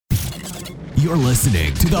You're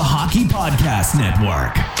listening to the Hockey Podcast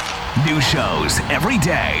Network. New shows every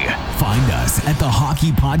day. Find us at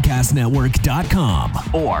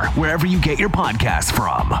thehockeypodcastnetwork.com or wherever you get your podcasts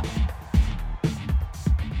from.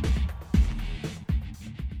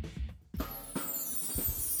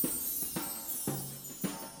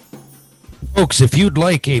 Folks, if you'd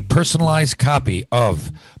like a personalized copy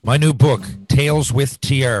of my new book, Tales with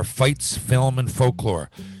TR, Fights, Film, and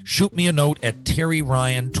Folklore, shoot me a note at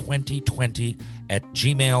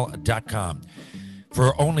terryryan2020@gmail.com.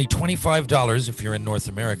 For only $25 if you're in North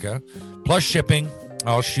America, plus shipping,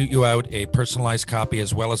 I'll shoot you out a personalized copy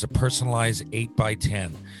as well as a personalized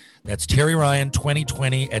 8x10. That's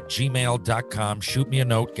terryryan2020@gmail.com. Shoot me a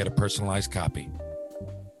note, get a personalized copy.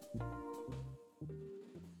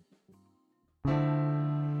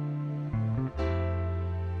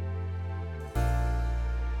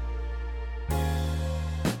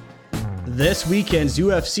 This weekend's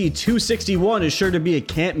UFC 261 is sure to be a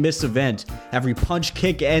can't-miss event. Every punch,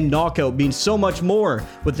 kick, and knockout means so much more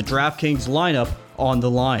with the DraftKings lineup on the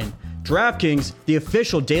line. DraftKings, the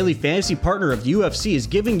official daily fantasy partner of the UFC, is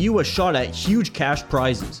giving you a shot at huge cash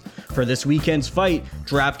prizes. For this weekend's fight,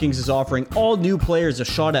 DraftKings is offering all new players a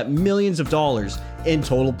shot at millions of dollars in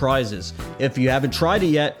total prizes. If you haven't tried it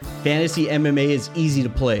yet, Fantasy MMA is easy to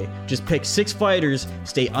play. Just pick 6 fighters,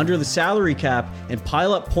 stay under the salary cap, and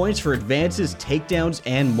pile up points for advances, takedowns,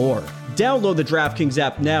 and more. Download the DraftKings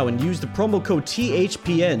app now and use the promo code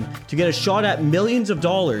THPN to get a shot at millions of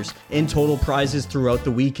dollars in total prizes throughout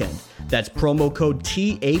the weekend. That's promo code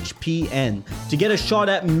THPN to get a shot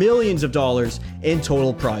at millions of dollars in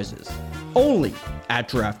total prizes. Only at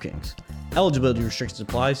DraftKings. Eligibility restrictions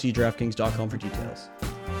apply. See DraftKings.com for details.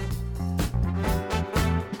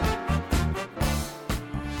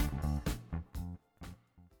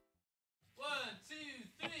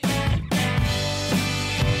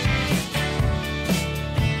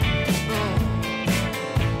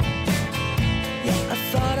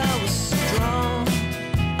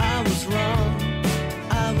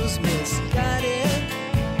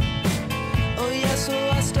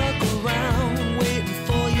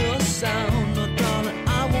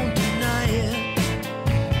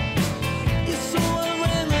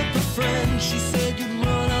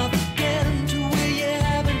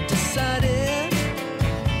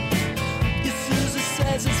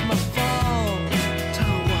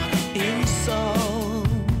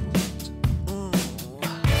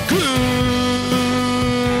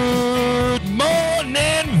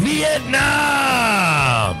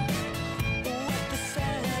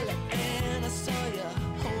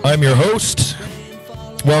 I'm your host.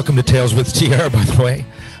 Welcome to Tales with TR, by the way.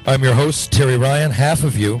 I'm your host, Terry Ryan. Half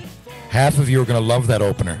of you are going to love that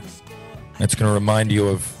opener. It's going to remind you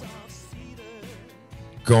of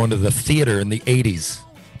going to the theater in the 80s.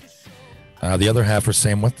 The other half are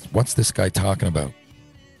saying, what's this guy talking about?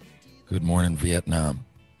 Good Morning, Vietnam.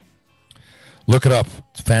 Look it up.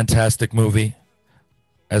 It's a fantastic movie.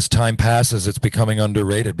 As time passes, it's becoming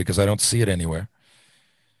underrated because I don't see it anywhere.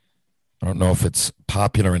 I don't know if it's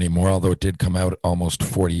popular anymore, although it did come out almost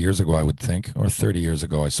 40 years ago, I would think, or 30 years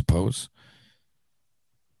ago, I suppose.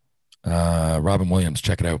 Robin Williams,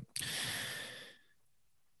 check it out.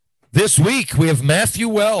 This week, we have Matthew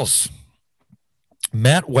Wells.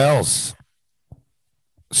 Matt Wells.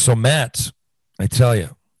 So, Matt, I tell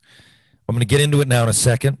you, I'm going to get into it now in a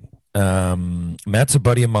second. Matt's a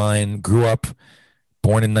buddy of mine, grew up,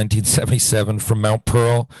 born in 1977 from Mount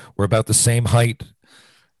Pearl. We're about the same height.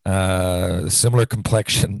 Similar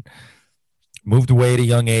complexion, moved away at a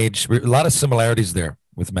young age. A lot of similarities there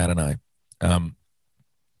with Matt and I.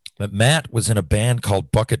 But Matt was in a band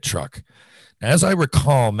called Bucket Truck. As I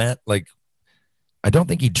recall, Matt, I don't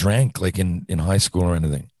think he drank in high school or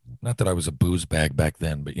anything. Not that I was a booze bag back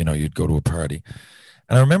then, but you'd go to a party.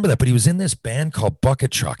 And I remember that, but he was in this band called Bucket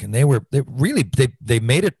Truck, and they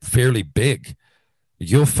made it fairly big.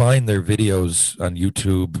 You'll find their videos on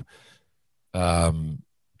YouTube.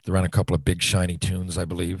 They're on a couple of big shiny tunes, I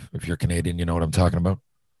believe. If you're Canadian, you know what I'm talking about.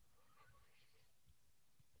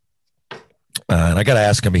 And I got to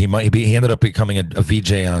ask him. He ended up becoming a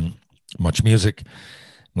VJ on Much Music,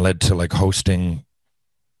 and led to hosting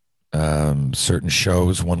certain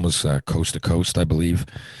shows. One was Coast to Coast, I believe.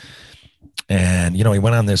 And he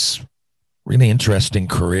went on this really interesting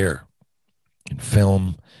career in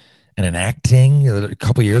film and in acting. A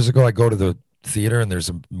couple of years ago, I go to the theater and there's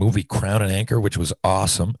a movie, Crown and Anchor, which was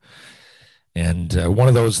awesome. And one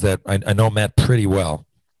of those that I know Matt pretty well.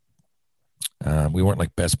 We weren't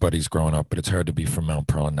like best buddies growing up, but it's hard to be from Mount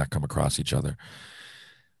Pearl and not come across each other.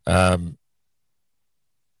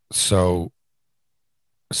 So,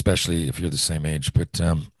 especially if you're the same age. But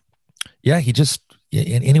Yeah,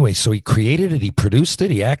 anyway, so he created it, he produced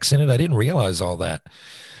it, he acts in it. I didn't realize all that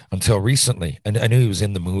until recently. And I knew he was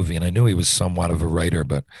in the movie, and I knew he was somewhat of a writer,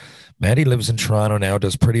 but Matty lives in Toronto now,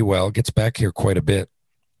 does pretty well, gets back here quite a bit.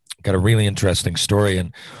 Got a really interesting story,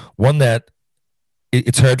 and one that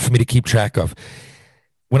it's hard for me to keep track of.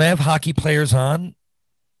 When I have hockey players on,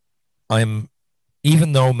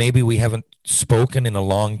 even though maybe we haven't spoken in a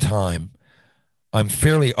long time, I'm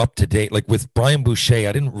fairly up to date. Like with Brian Boucher,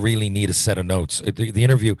 I didn't really need a set of notes. The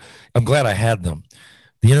interview, I'm glad I had them.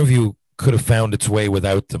 The interview could have found its way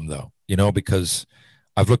without them, though, because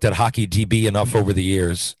I've looked at Hockey DB enough over the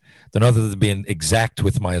years that other than being exact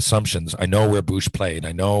with my assumptions, I know where Boucher played.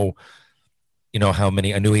 I know, how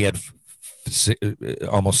many. I knew he had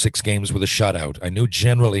almost 6 games with a shutout. I knew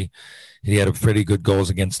generally he had a pretty good goals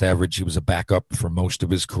against average. He was a backup for most of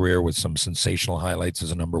his career with some sensational highlights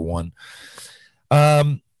as a number one.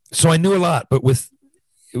 So I knew a lot, but with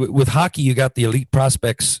hockey, you got the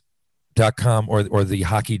eliteprospects.com or the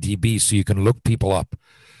Hockey DB, so you can look people up.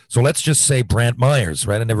 So let's just say Brant Myers,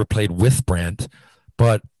 right? I never played with Brant,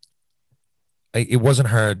 but it wasn't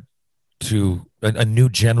hard I knew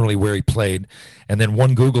generally where he played, and then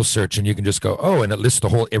one Google search and you can just go, oh, and it lists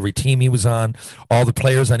every team he was on, all the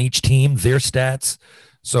players on each team, their stats.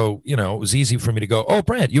 So, it was easy for me to go, oh,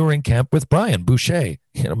 Brant, you were in camp with Brian Boucher,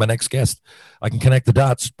 my next guest. I can connect the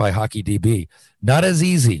dots by Hockey DB. Not as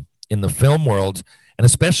easy in the film world, and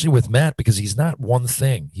especially with Matt, because he's not one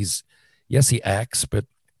thing. Yes, he acts,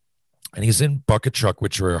 and he's in Bucket Truck,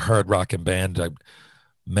 which are a hard rocking band,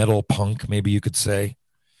 metal punk, maybe you could say.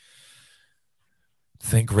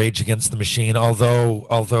 Think Rage Against the Machine, although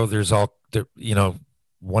there's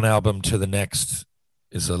one album to the next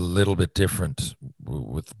is a little bit different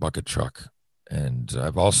with Bucket Truck. And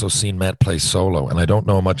I've also seen Matt play solo, and I don't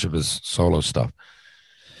know much of his solo stuff.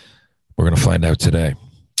 We're going to find out today.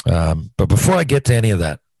 But before I get to any of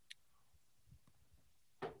that,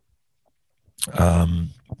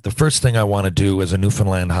 the first thing I want to do as a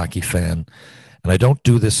Newfoundland hockey fan, and I don't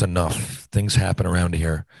do this enough, things happen around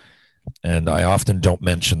here, and I often don't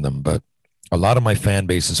mention them, but a lot of my fan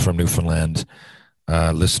base is from Newfoundland,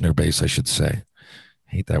 listener base, I should say.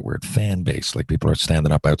 I hate that word, fan base, like people are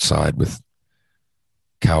standing up outside with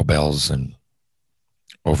cowbells and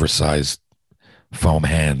oversized foam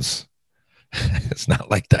hands. It's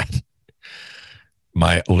not like that.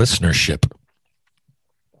 My listenership.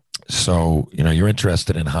 So, you're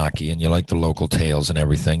interested in hockey and you like the local tales and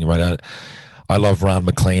everything, right? I love Ron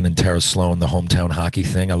McLean and Tara Sloan, the hometown hockey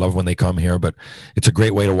thing. I love when they come here, but it's a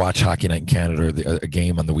great way to watch Hockey Night in Canada, a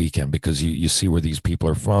game on the weekend, because you see where these people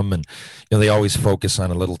are from, and they always focus on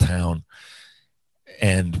a little town.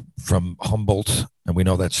 And from Humboldt, and we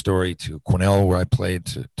know that story, to Quesnel, where I played,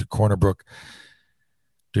 to Corner Brook,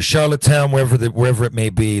 to Charlottetown, wherever it may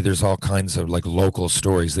be, there's all kinds of like local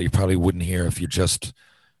stories that you probably wouldn't hear if you just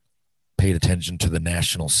paid attention to the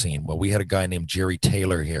national scene. Well, we had a guy named Jerry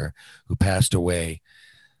Taylor here who passed away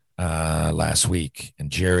last week.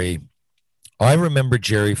 And I remember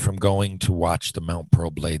Jerry from going to watch the Mount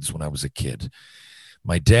Pearl Blades when I was a kid.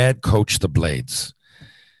 My dad coached the Blades.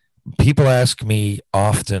 People ask me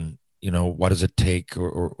often, what does it take,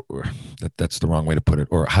 or that's the wrong way to put it,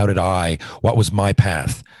 or what was my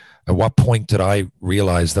path? At what point did I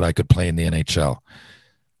realize that I could play in the NHL?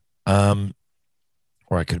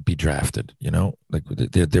 Or I could be drafted, like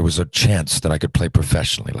there was a chance that I could play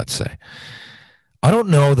professionally, let's say. I don't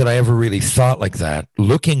know that I ever really thought like that.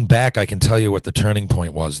 Looking back, I can tell you what the turning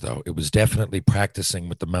point was, though. It was definitely practicing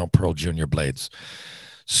with the Mount Pearl Junior Blades.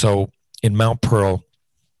 So in Mount Pearl,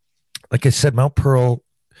 like I said, Mount Pearl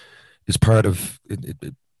is part of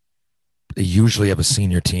it. They usually have a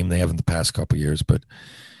senior team. They haven't the past couple of years, but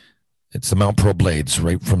it's the Mount Pearl Blades,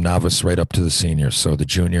 right from novice right up to the seniors. So the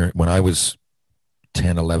junior, when I was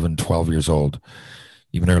 10, 11, 12 years old,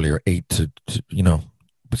 even earlier, 8 to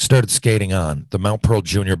started skating on. The Mount Pearl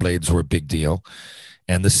Junior Blades were a big deal.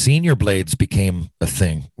 And the senior Blades became a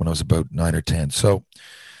thing when I was about 9 or 10. So,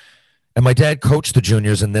 and my dad coached the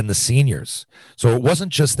juniors and then the seniors. So it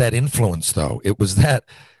wasn't just that influence, though. It was that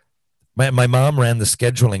my mom ran the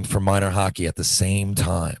scheduling for minor hockey at the same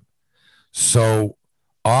time. So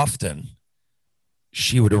often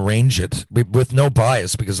she would arrange it with no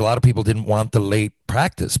bias, because a lot of people didn't want the late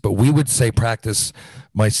practice, but we would say practice,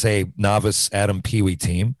 might say novice Adam Peewee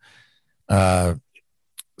team,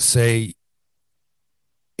 say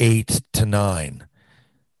 8 to 9.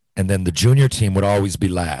 And then the junior team would always be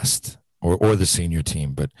last, or the senior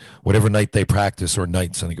team, but whatever night they practice, or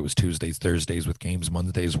nights, I think it was Tuesdays, Thursdays with games,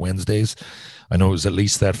 Mondays, Wednesdays. I know it was at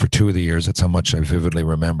least that for 2 of the years. That's how much I vividly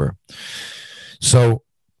remember. So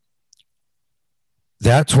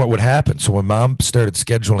that's what would happen. So when Mom started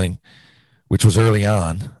scheduling, which was early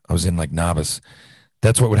on, I was in like novice.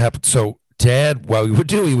 That's what would happen. So Dad, what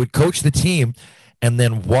he would coach the team. And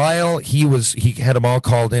then while he had them all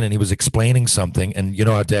called in and he was explaining something, and you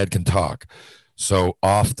know how Dad can talk. So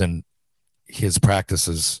often his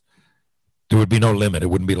practices, there would be no limit. It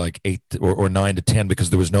wouldn't be like 8 or 9 to 10 because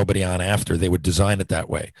there was nobody on after. They would design it that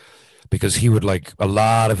way because he would a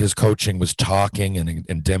lot of his coaching was talking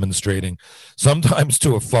and demonstrating, sometimes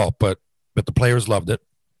to a fault, but the players loved it.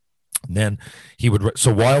 And then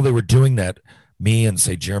so while they were doing that, me and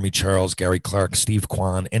say Jeremy Charles, Gary Clark, Steve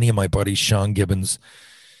Kwan, any of my buddies, Sean Gibbons,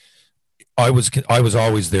 I was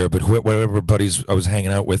always there, but whatever buddies I was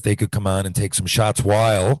hanging out with, they could come on and take some shots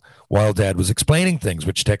while Dad was explaining things,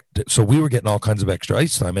 so we were getting all kinds of extra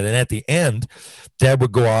ice time. And then at the end, Dad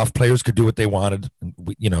would go off, players could do what they wanted.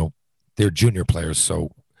 And they're junior players,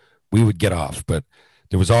 so we would get off, but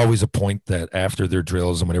there was always a point that after their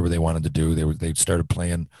drills and whatever they wanted to do, they started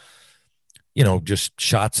playing, just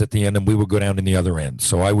shots at the end, and we would go down to the other end.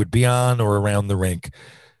 So I would be on or around the rink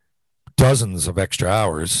dozens of extra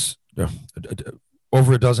hours,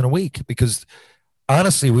 over a dozen a week, because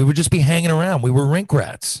honestly, we would just be hanging around. We were rink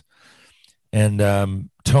rats. And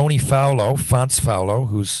Tony Faulo, Fonts Faulo,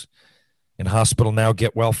 who's in hospital now,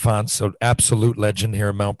 get well Fonts, an absolute legend here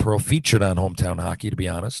in Mount Pearl, featured on Hometown Hockey, to be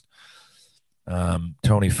honest.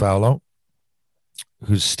 Tony Faulo,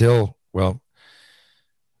 who's still,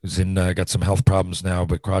 who's got some health problems now,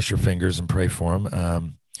 but cross your fingers and pray for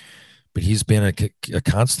him. But he's been a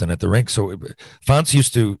constant at the rink. So Fonts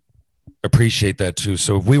used to appreciate that too.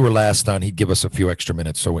 So if we were last on, he'd give us a few extra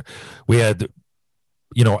minutes. So we had,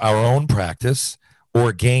 our own practice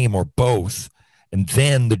or game or both. And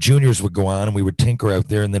then the juniors would go on and we would tinker out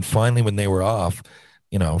there. And then finally, when they were off,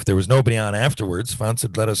 if there was nobody on afterwards, Fonts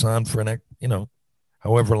would let us on for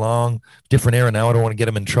however long, different era. Now I don't want to get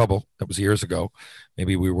him in trouble. That was years ago.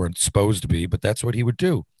 Maybe we weren't supposed to be, but that's what he would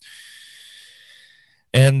do.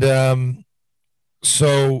 And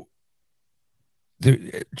so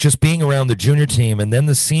just being around the junior team and then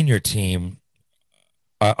the senior team,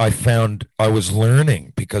 I found I was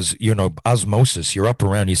learning because, osmosis, you're up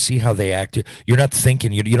around, you see how they act. You're not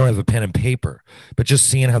thinking, you don't have a pen and paper, but just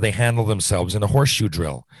seeing how they handle themselves in a horseshoe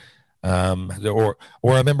drill. Or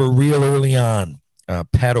I remember real early on,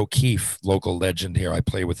 Pat O'Keefe, local legend here. I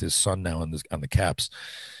play with his son now on the Caps,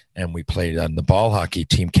 and we played on the ball hockey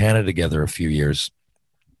Team Canada together a few years.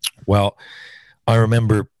 Well, I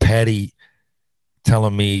remember Patty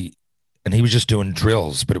telling me, and he was just doing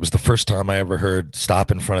drills, but it was the first time I ever heard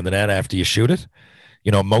stop in front of the net after you shoot it.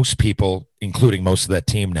 Most people, including most of that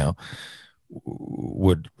team now,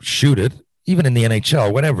 would shoot it, even in the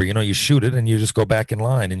NHL, whatever, you shoot it and you just go back in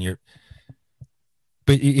line and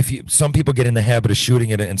but some people get in the habit of shooting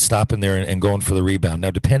it and stopping there and going for the rebound.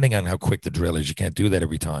 Now, depending on how quick the drill is, you can't do that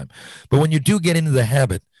every time. But when you do get into the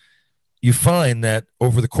habit, you find that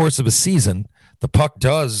over the course of a season, the puck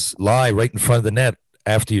does lie right in front of the net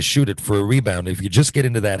after you shoot it for a rebound. If you just get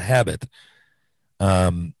into that habit,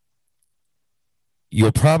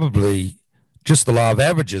 you'll probably, just the law of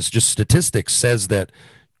averages, just statistics says that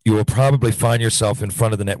you will probably find yourself in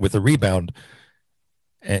front of the net with a rebound,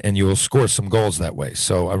 and you will score some goals that way.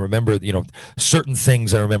 So I remember, certain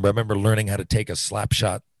things I remember learning how to take a slap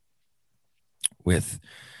shot with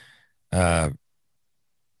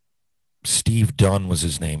Steve Dunn was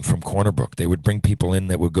his name, from Corner Brook. They would bring people in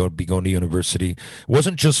that would be going to university. It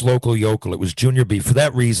wasn't just local yokel. It was junior B for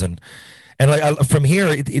that reason. And from here,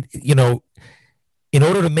 in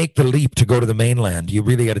order to make the leap to go to the mainland, you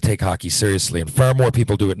really got to take hockey seriously. And far more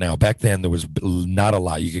people do it now. Back then, there was not a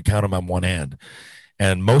lot. You could count them on one hand.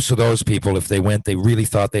 And most of those people, if they went, they really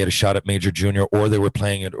thought they had a shot at major junior, or they were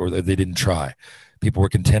playing it, or they didn't try. People were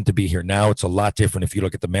content to be here. Now it's a lot different. If you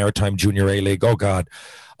look at the Maritime Junior A League, oh God,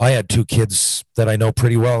 I had two kids that I know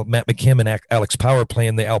pretty well, Matt McKim and Alex Power,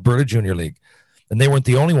 playing the Alberta Junior League. And they weren't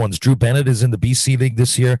the only ones. Drew Bennett is in the BC League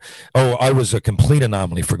this year. Oh, I was a complete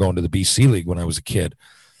anomaly for going to the BC League when I was a kid.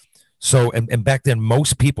 So, and back then,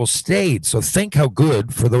 most people stayed. So think how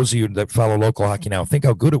good, for those of you that follow local hockey now, think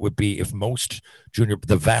how good it would be if most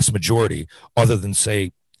the vast majority, other than,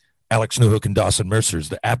 say, Alex Newhook and Dawson Mercer's,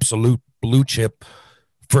 the absolute blue chip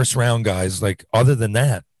first round guys, other than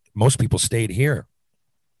that, most people stayed here.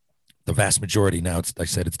 The vast majority. Now, I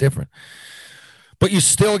said it's different. But you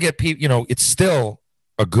still get people, it's still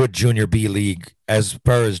a good junior B league as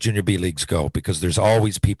far as junior B leagues go, because there's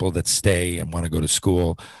always people that stay and want to go to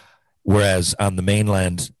school. Whereas on the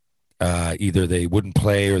mainland, Either they wouldn't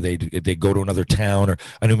play or they go to another town, or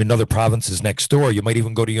I mean another provinces next door. You might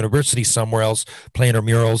even go to university somewhere else, play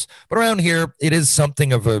intramurals. But around here, it is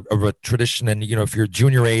something of a tradition. And, if you're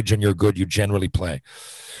junior age and you're good, you generally play.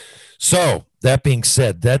 So that being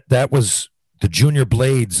said, that was the junior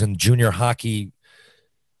blades and junior hockey,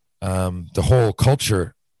 the whole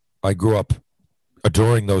culture. I grew up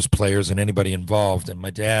adoring those players and anybody involved. And my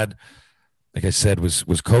dad, like I said, was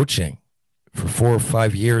coaching for 4 or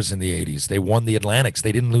 5 years in the 80s. They won the Atlantics.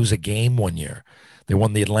 They didn't lose a game one year. They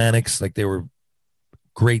won the Atlantics. Like, they were a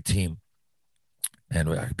great team and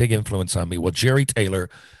a big influence on me. Well, Jerry Taylor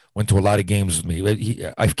went to a lot of games with me.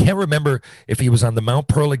 I can't remember if he was on the Mount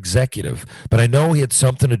Pearl executive, but I know he had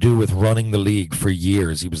something to do with running the league for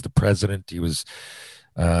years. He was the president. He was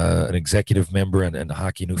an executive member and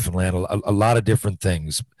Hockey Newfoundland, a lot of different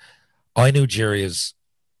things. I knew Jerry as,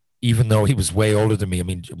 even though he was way older than me. I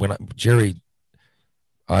mean, Jerry,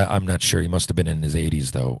 I'm not sure. He must have been in his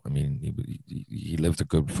 80s, though. I mean, he lived a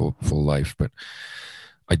good full life. But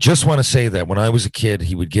I just want to say that when I was a kid,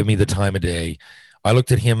 he would give me the time of day. I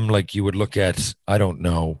looked at him like you would look at, I don't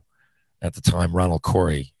know, at the time, Ronald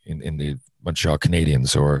Corey in the Montreal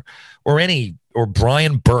Canadiens, or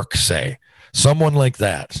Brian Burke, say, someone like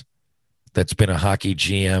that, that's been a hockey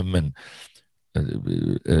GM and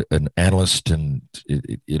an analyst, and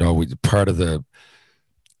it always part of the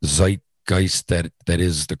zeitgeist that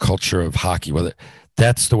is the culture of hockey. Well,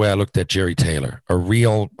 that's the way I looked at Jerry Taylor, a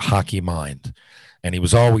real hockey mind. And he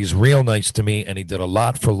was always real nice to me, and he did a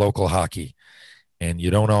lot for local hockey. And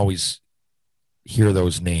you don't always hear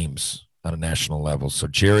those names on a national level. So,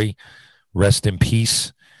 Jerry, rest in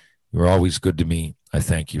peace. You were always good to me. I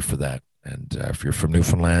thank you for that. And if you're from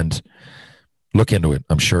Newfoundland, look into it.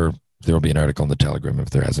 I'm sure there will be an article in the Telegram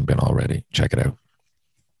if there hasn't been already. Check it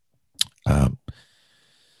out.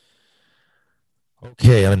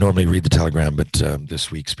 Okay, I normally read the Telegram, but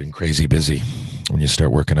this week's been crazy busy when you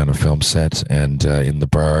start working on a film set and in the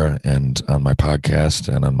bar and on my podcast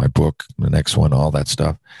and on my book, the next one, all that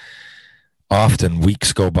stuff. Often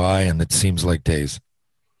weeks go by and it seems like days.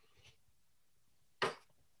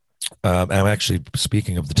 I'm actually,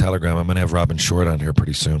 speaking of the Telegram, I'm going to have Robin Short on here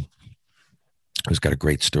pretty soon. Who's got a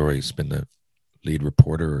great story. He's been the lead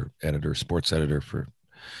reporter or editor, sports editor for,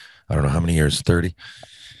 I don't know how many years, 30.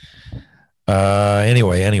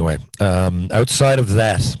 Anyway, outside of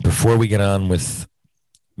that, before we get on with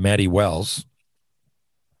Matty Wells,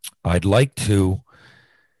 I'd like to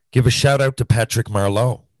give a shout out to Patrick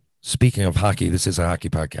Marleau. Speaking of hockey, this is a hockey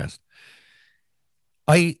podcast.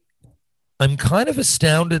 I'm kind of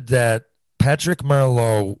astounded that Patrick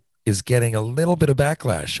Marleau is getting a little bit of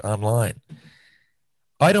backlash online.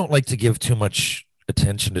 I don't like to give too much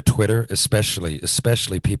attention to Twitter,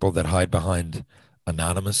 especially people that hide behind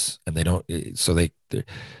anonymous, and they don't. So I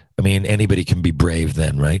mean, anybody can be brave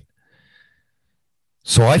then, right?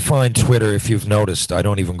 So I find Twitter, if you've noticed, I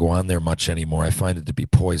don't even go on there much anymore. I find it to be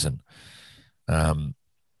poison. All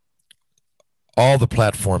the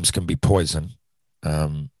platforms can be poison.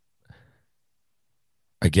 I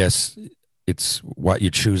guess it's what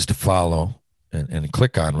you choose to follow and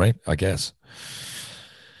click on, right? I guess.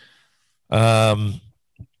 But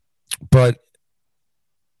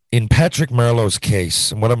in Patrick Marleau's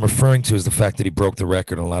case, and what I'm referring to is the fact that he broke the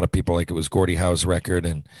record, and a lot of people like it was Gordie Howe's record,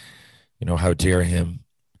 and, how dare him.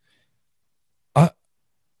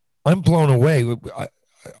 I'm blown away.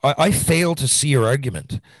 I fail to see your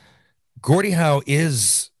argument. Gordie Howe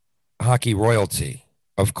is hockey royalty,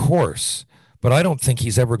 of course, but I don't think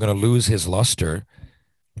he's ever going to lose his luster,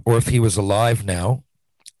 or if he was alive now,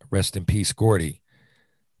 rest in peace, Gordie,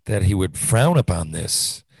 that he would frown upon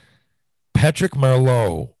this. Patrick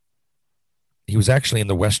Marleau, he was actually in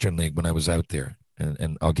the Western League when I was out there,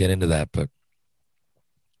 and I'll get into that, but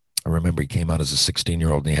I remember he came out as a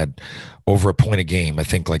 16-year-old and he had over a point a game, I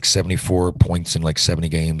think like 74 points in like 70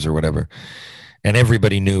 games or whatever, and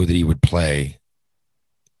everybody knew that he would play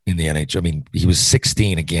in the NHL. I mean, he was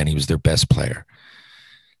 16 again. He was their best player,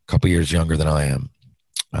 a couple years younger than I am.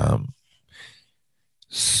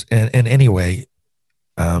 And anyway,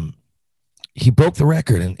 he broke the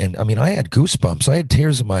record, and I mean, I had goosebumps. I had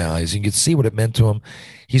tears in my eyes. You could see what it meant to him.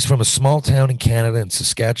 He's from a small town in Canada, in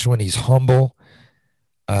Saskatchewan. He's humble.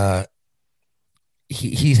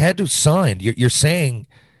 He's had to sign. You're saying,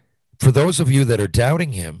 for those of you that are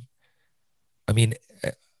doubting him, I mean,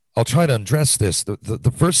 I'll try to address this.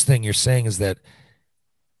 The first thing you're saying is that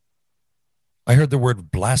I heard the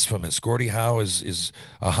word blasphemous. Gordie Howe is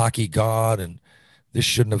a hockey god, and this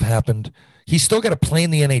shouldn't have happened. He's still got to play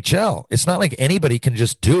in the NHL. It's not like anybody can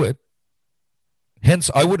just do it. Hence,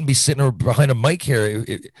 I wouldn't be sitting behind a mic here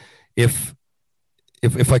if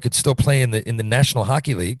if I could still play in the National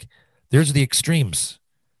Hockey League, there's the extremes,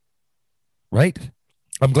 right?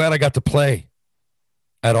 I'm glad I got to play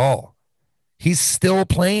at all. He's still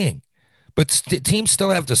playing, but teams still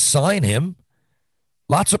have to sign him.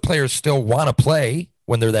 Lots of players still want to play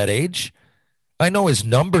when they're that age. I know his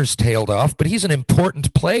numbers tailed off, but he's an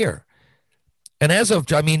important player. And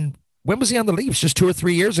when was he on the Leafs? Just 2 or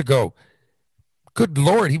 3 years ago. Good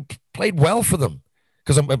Lord, he played well for them.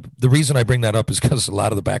 Because the reason I bring that up is because a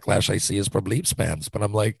lot of the backlash I see is from Leafs fans. But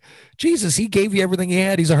I'm like, Jesus, he gave you everything he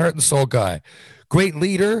had. He's a heart and soul guy. Great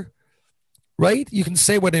leader, right? You can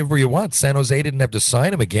say whatever you want. San Jose didn't have to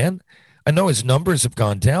sign him again. I know his numbers have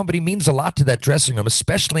gone down, but he means a lot to that dressing room,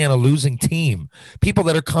 especially on a losing team. People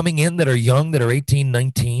that are coming in that are young, that are 18,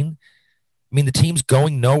 19. I mean, the team's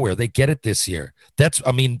going nowhere. They get it this year. That's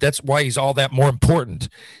why he's all that more important.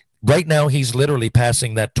 Right now, he's literally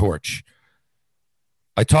passing that torch.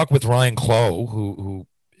 I talked with Ryan Clough, who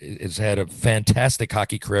has had a fantastic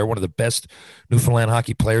hockey career, one of the best Newfoundland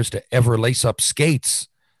hockey players to ever lace up skates.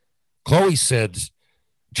 Chloe said,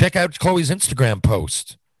 check out Chloe's Instagram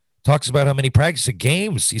post. Talks about how many practice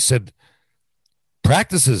games. He said,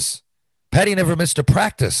 practices. Patty never missed a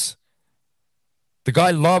practice. The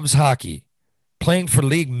guy loves hockey, playing for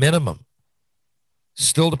league minimum.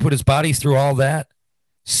 Still to put his body through all that.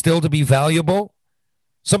 Still to be valuable.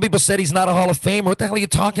 Some people said he's not a Hall of Famer. What the hell are you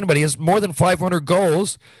talking about? He has more than 500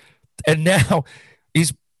 goals, and now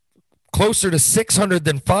he's closer to 600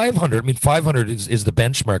 than 500. I mean, 500 is the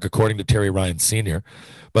benchmark, according to Terry Ryan Sr.,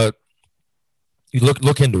 but you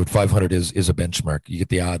look into it, 500 is a benchmark. You get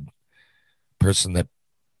the odd person that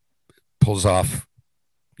pulls off,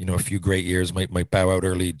 a few great years, might bow out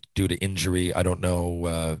early due to injury. I don't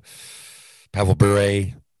know. Pavel Bure,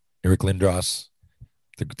 Eric Lindros.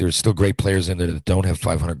 There's still great players in there that don't have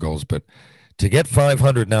 500 goals, but to get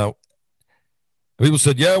 500 now, people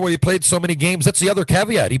said, yeah, well, he played so many games. That's the other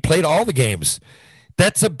caveat. He played all the games.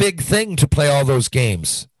 That's a big thing to play all those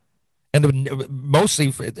games. And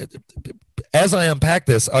mostly, as I unpack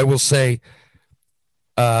this, I will say,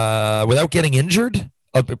 without getting injured,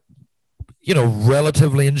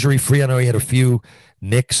 relatively injury-free. I know he had a few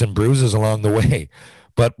nicks and bruises along the way,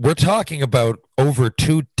 but we're talking about over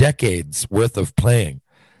 2 decades worth of playing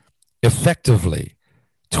effectively.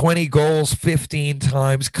 20 goals, 15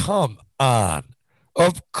 times. Come on.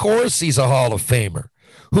 Of course he's a Hall of Famer.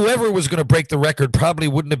 Whoever was going to break the record probably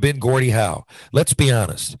wouldn't have been Gordie Howe. Let's be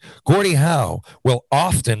honest. Gordie Howe will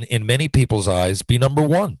often, in many people's eyes, be number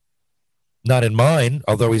 1. Not in mine,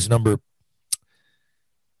 although he's number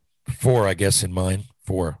 4, I guess, in mine.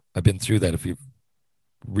 4. I've been through that. If you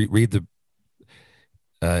read the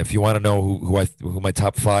if you want to know who my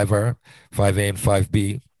top 5 are, 5A and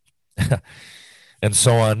 5B, and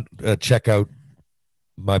so on, check out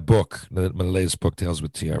my book, my latest book, Tales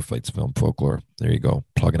with TR, Fights, Film, Folklore. There you go,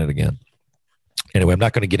 plugging it again. Anyway, I'm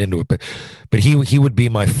not going to get into it, but he would be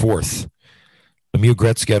my 4th. Lemieux,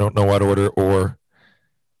 Gretzky, I don't know what order,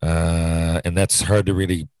 and that's hard to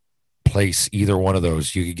really place either one of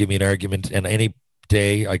those. You could give me an argument, and any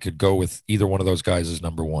day I could go with either one of those guys as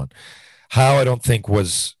number 1. Howe, I don't think,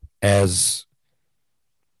 was as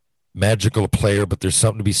magical a player, but there's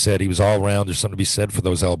something to be said. He was all around. There's something to be said for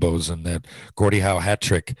those elbows and that Gordie Howe hat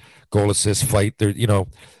trick, goal, assist, fight. There,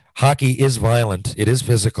 hockey is violent. It is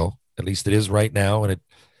physical. At least it is right now, and it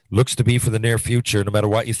looks to be for the near future. No matter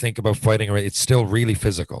what you think about fighting, it's still really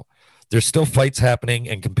physical. There's still fights happening,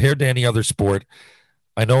 and compared to any other sport,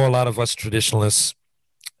 I know a lot of us traditionalists,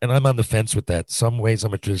 and I'm on the fence with that. Some ways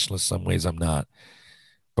I'm a traditionalist, some ways I'm not.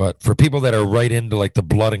 But for people that are right into like the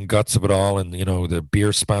blood and guts of it all, and the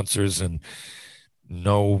beer sponsors and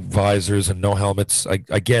no visors and no helmets, I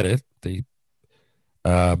get it.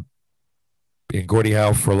 And Gordie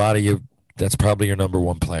Howe, for a lot of you, that's probably your number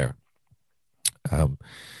 1 player.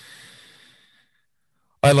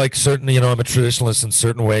 I like certainly, I'm a traditionalist in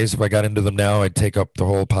certain ways. If I got into them now, I'd take up the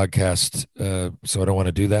whole podcast. So I don't want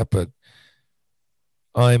to do that, but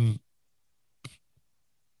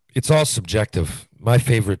it's all subjective. My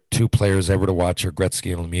favorite 2 players ever to watch are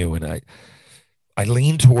Gretzky and Lemieux, and I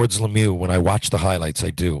lean towards Lemieux when I watch the highlights.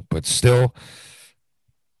 I do, but still,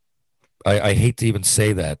 I hate to even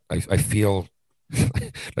say that. I feel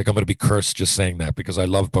like I'm going to be cursed just saying that because I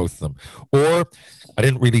love both of them. Or I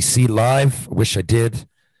didn't really see live. I wish I did.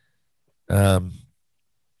 But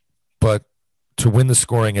to win the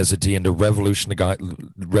scoring as a D and to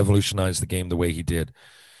revolutionize the game the way he did,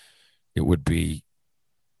 it would be,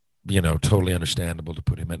 totally understandable to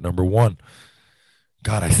put him at number 1.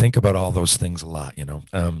 God, I think about all those things a lot, and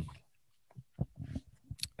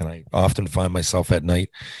I often find myself at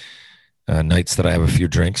night nights that I have a few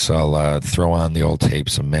drinks, I'll throw on the old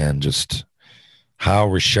tapes of, man, just Howe,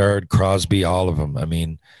 Richard, Crosby, all of them. I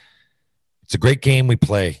mean, it's a great game we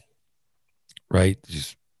play, right?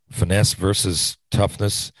 Just finesse versus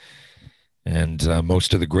toughness. And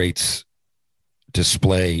most of the greats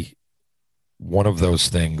display one of those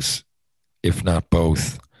things, if not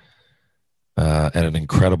both, at an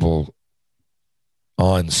incredible,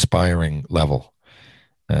 awe-inspiring level.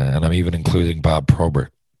 And I'm even including Bob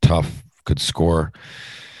Probert. Tough, could score.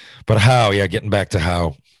 But Howe, getting back to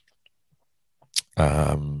Howe,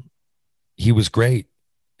 he was great.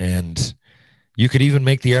 And you could even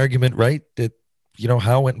make the argument, right, that,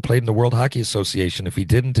 Howe went and played in the World Hockey Association. If he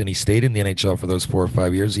didn't and he stayed in the NHL for those 4 or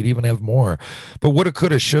 5 years, he'd even have more. But woulda,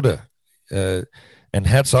 coulda, shoulda. And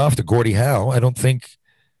hats off to Gordie Howe. I don't think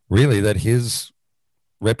really that his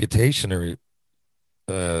reputation or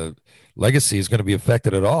legacy is going to be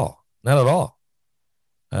affected at all. Not at all.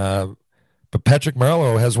 But Patrick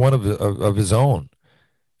Marleau has one of his own.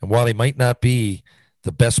 And while he might not be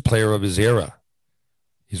the best player of his era,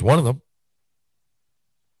 he's one of them.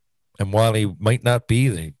 And while he might not be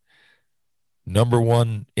the number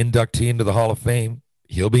one inductee into the Hall of Fame,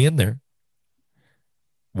 he'll be in there.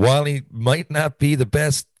 While he might not be the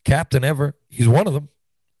best captain ever, he's one of them.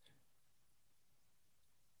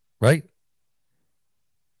 Right?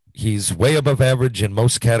 He's way above average in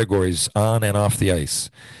most categories on and off the ice.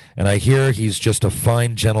 And I hear he's just a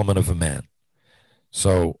fine gentleman of a man.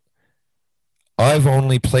 So I've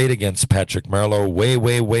only played against Patrick Marleau way,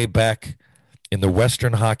 way, way back in the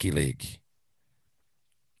Western Hockey League.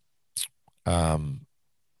 And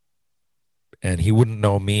he wouldn't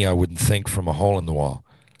know me, I wouldn't think, from a hole in the wall.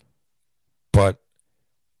 But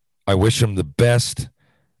I wish him the best.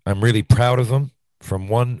 I'm really proud of him, from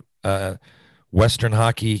one Western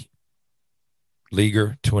Hockey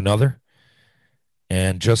leaguer to another.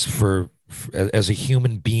 And just for as a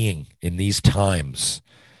human being in these times,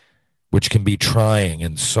 which can be trying,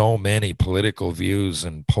 and so many political views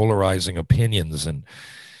and polarizing opinions and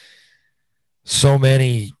so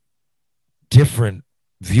many different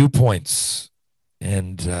viewpoints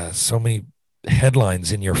and so many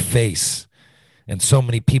headlines in your face and so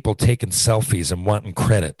many people taking selfies and wanting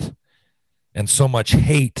credit and so much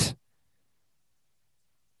hate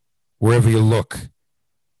wherever you look.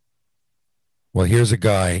 Well, here's a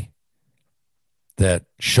guy that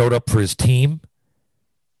showed up for his team,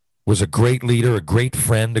 was a great leader, a great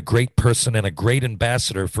friend, a great person, and a great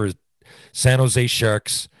ambassador for San Jose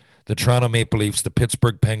Sharks, the Toronto Maple Leafs, the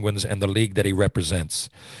Pittsburgh Penguins, and the league that he represents.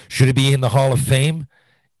 Should he be in the Hall of Fame?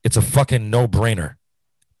 It's a fucking no-brainer,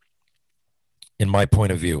 in my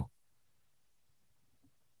point of view.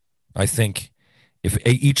 I think if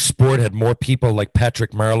each sport had more people like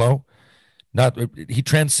Patrick Marleau, he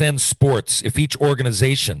transcends sports. If each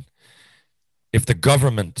organization, if the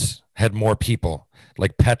government had more people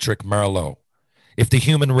like Patrick Marleau, if the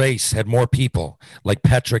human race had more people like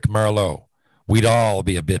Patrick Marleau, we'd all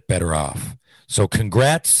be a bit better off. So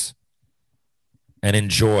congrats and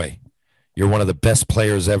enjoy. You're one of the best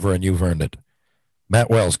players ever, and you've earned it. Matt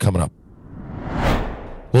Wells coming up.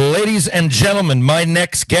 Ladies and gentlemen, my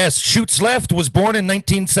next guest, shoots left, was born in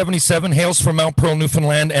 1977, hails from Mount Pearl,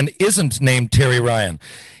 Newfoundland, and isn't named Terry Ryan.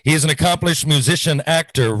 He is an accomplished musician,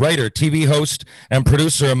 actor, writer, TV host, and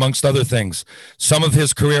producer, amongst other things. Some of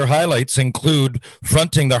his career highlights include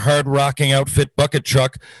fronting the hard-rocking outfit Bucket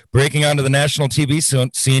Truck, breaking onto the national TV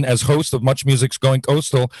scene as host of Much Music's Going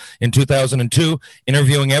Coastal in 2002,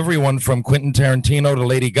 interviewing everyone from Quentin Tarantino to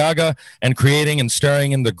Lady Gaga, and creating and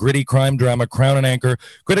starring in the gritty crime drama Crown and Anchor,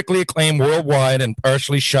 critically acclaimed worldwide and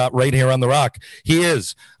partially shot right here on The Rock. He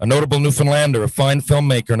is a notable Newfoundlander, a fine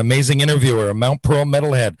filmmaker, an amazing interviewer, a Mount Pearl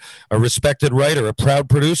metalhead, a respected writer, a proud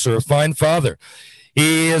producer, a fine father.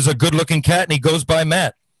 He is a good-looking cat, and he goes by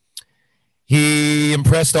Matt. He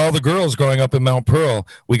impressed all the girls growing up in Mount Pearl.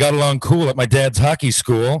 We got along cool at my dad's hockey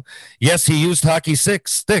school. Yes, he used hockey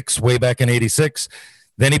sticks way back in 86.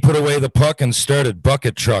 Then he put away the puck and started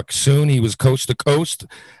Bucket Truck. Soon he was coast to coast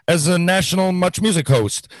as a national Much Music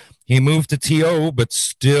host. He moved to TO, but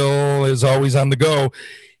still is always on the go.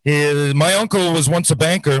 My uncle was once a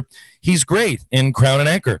banker. He's great in Crown and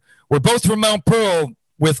Anchor. We're both from Mount Pearl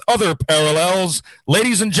with other parallels.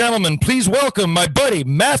 Ladies and gentlemen, please welcome my buddy,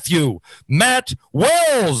 Matt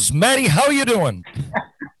Wells. Matty, how you doing?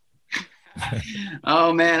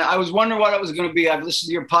 Oh, man, I was wondering what it was going to be. I've listened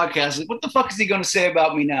to your podcast. What the fuck is he going to say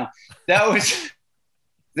about me now? That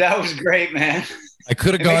was great, man. I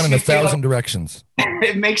could have gone in 1,000 directions.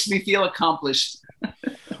 It makes me feel accomplished.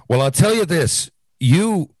 Well, I'll tell you this.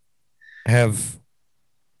 You have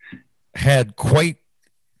had quite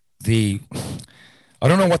the I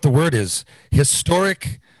don't know what the word is,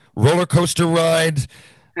 historic roller coaster ride,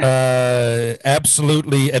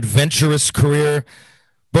 absolutely adventurous career.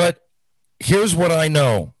 But here's what I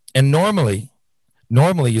know. And normally,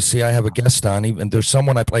 you see, I have a guest on, even there's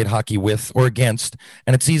someone I played hockey with or against,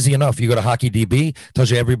 and it's easy enough. You go to Hockey DB, tells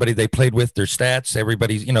you everybody they played with, their stats,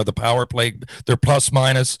 everybody's, the power play, their plus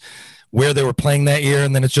minus, where they were playing that year,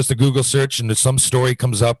 and then it's just a Google search and some story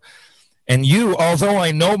comes up. And you, although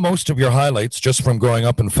I know most of your highlights just from growing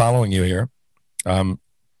up and following you here, I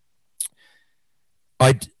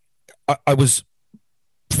was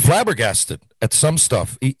flabbergasted at some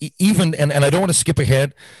stuff. Even and I don't want to skip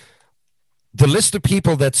ahead. The list of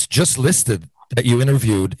people that's just listed that you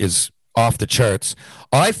interviewed is off the charts.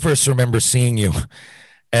 I first remember seeing you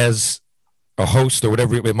as a host or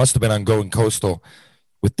whatever. It must have been on Going Coastal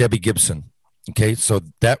with Debbie Gibson. Okay, so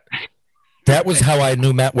that was how I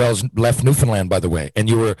knew Matt Wells left Newfoundland, by the way, and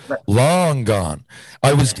you were long gone.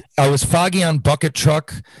 I was foggy on Bucket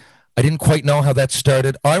Truck. I didn't quite know how that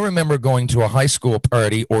started. I remember going to a high school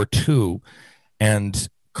party or two, and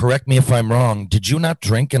correct me if I'm wrong, did you not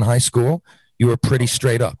drink in high school? You were pretty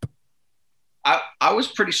straight up. I was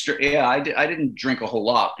pretty straight. Yeah, I didn't drink a whole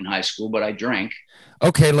lot in high school, but I drank.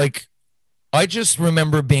 Okay, I just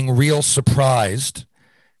remember being real surprised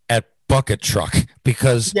at Bucket Truck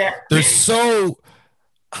because they're so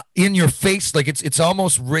in your face, like it's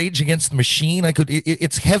almost Rage Against the Machine.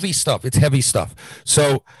 It's heavy stuff. It's heavy stuff.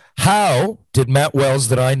 So how did Matt Wells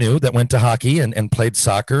that I knew that went to hockey and played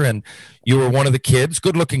soccer, and you were one of the kids,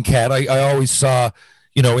 good looking cat. I always saw,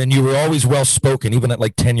 and you were always well spoken, even at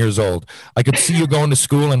like 10 years old. I could see you going to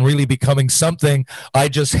school and really becoming something. I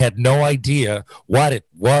just had no idea what it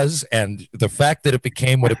was. And the fact that it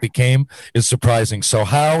became what it became is surprising. So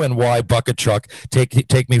how and why Bucket Truck?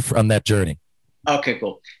 Take me on that journey. Okay,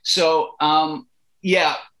 cool. So,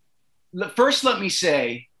 first let me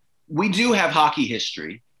say, we do have hockey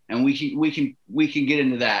history, and we can get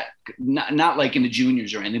into that. Not like in the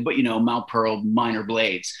juniors or anything, but Mount Pearl minor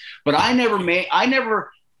blades. But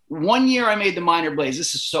one year I made the minor blades.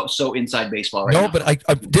 This is so inside baseball right now. No,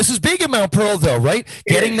 but this is big in Mount Pearl though, right?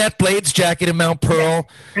 Getting that blades jacket in Mount Pearl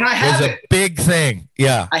and I have was a big thing.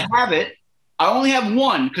 Yeah. I have it. I only have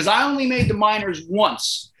one because I only made the minors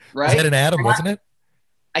once. Right? Was that an Adam, wasn't it?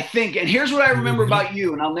 I think. And here's what I remember about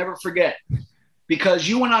you, and I'll never forget, because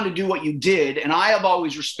you went on to do what you did. And I have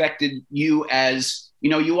always respected you as,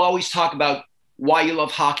 you always talk about why you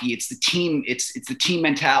love hockey. It's the team. It's the team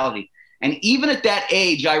mentality. And even at that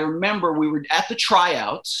age, I remember we were at the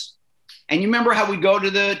tryouts, and you remember how we go to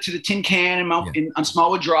the Tin Can on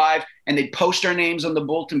Smallwood Drive, and they'd post our names on the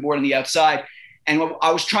bulletin board on the outside. And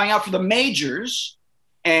I was trying out for the majors,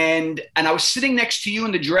 and I was sitting next to you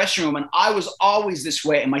in the dressing room, and I was always this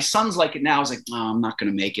way. And my son's like it now. I was like, no, I'm not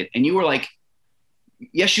going to make it. And you were like,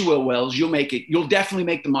 yes, you will, Wells. You'll make it. You'll definitely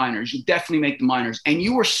make the minors. You'll definitely make the minors. And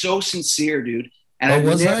you were so sincere, dude. And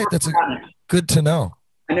was I? That's good to know.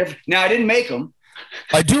 Now, I didn't make them.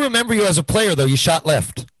 I do remember you as a player, though. You shot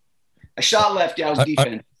left. I shot left. Yeah, I was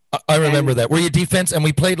defense. I remember that. Were you defense? And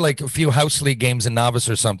we played like a few house league games in Novice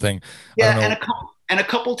or something. Yeah, and a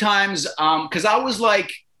couple times, because I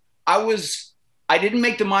didn't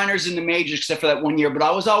make the minors in the majors except for that one year, but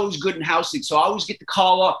I was always good in house league, so I always get to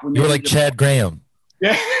call up. You were like Chad Graham.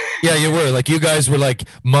 Yeah. Yeah, you were. Like, you guys were like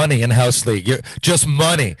money in house league. You're just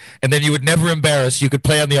money. And then you would never embarrass. You could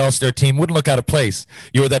play on the All-Star team, wouldn't look out of place.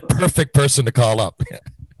 You were that perfect person to call up.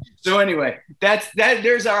 So anyway,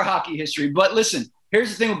 there's our hockey history. But listen, here's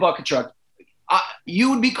the thing with Bucket Truck.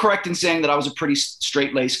 You would be correct in saying that I was a pretty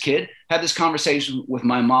straight-laced kid. Had this conversation with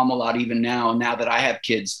my mom a lot even now that I have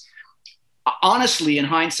kids. Honestly, in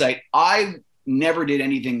hindsight, I never did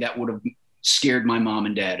anything that would have scared my mom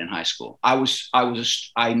and dad in high school. I was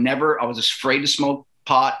afraid to smoke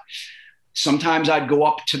pot. Sometimes I'd go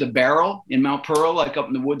up to the Barrel in Mount Pearl, like up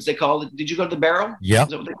in the woods, they call it. Did you go to the Barrel? Yeah,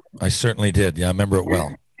 I certainly did. Yeah, I remember it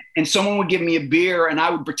well. And someone would give me a beer, and I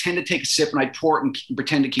would pretend to take a sip, and I'd pour it and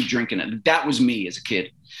pretend to keep drinking it. That was me as a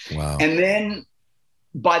kid. Wow. And then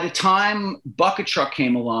by the time Bucket Truck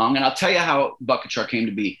came along, and I'll tell you how Bucket Truck came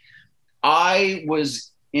to be. I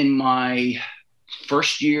was in my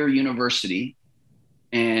first year university,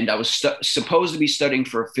 and I was supposed to be studying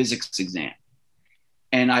for a physics exam.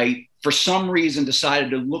 And I, for some reason,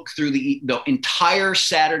 decided to look through the entire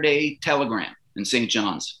Saturday Telegram in St.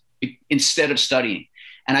 John's instead of studying.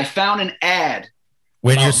 And I found an ad.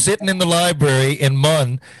 When you're sitting in the library in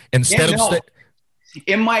Munn, instead of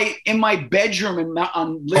in my bedroom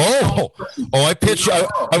on I pitched.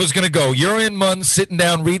 I was going to go. You're in Munn, sitting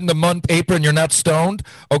down, reading the Munn paper, and you're not stoned.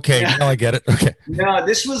 Okay, now I get it. Okay. No,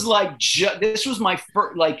 this was like this was my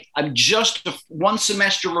first. Like I'm just one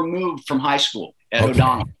semester removed from high school at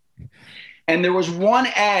O'Donnell, and there was one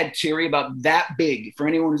ad, Terry, about that big. For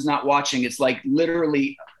anyone who's not watching, it's like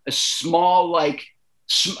literally a small, like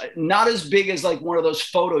not as big as like one of those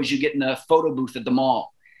photos you get in a photo booth at the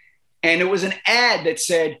mall. And it was an ad that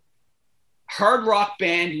said, hard rock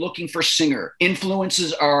band looking for singer.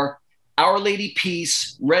 Influences are Our Lady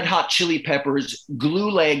Peace, Red Hot Chili Peppers, Glue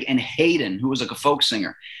Leg, and Hayden, who was like a folk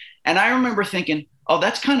singer. And I remember thinking, oh,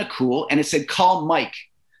 that's kind of cool. And it said, call Mike.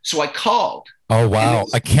 So I called. Oh, wow.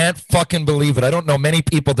 I can't fucking believe it. I don't know many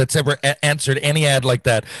people that's ever answered any ad like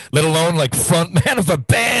that, let alone like front man of a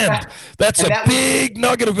band. That's a big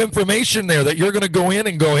nugget of information there that you're going to go in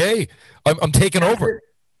and go, hey, I'm taking over.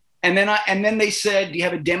 And then they said, do you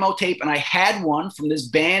have a demo tape? And I had one from this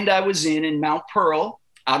band I was in Mount Pearl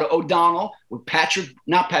out of O'Donnell with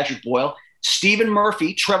not Patrick Boyle, Stephen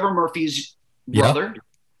Murphy, Trevor Murphy's brother,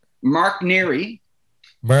 Mark Neary.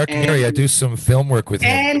 I do some film work with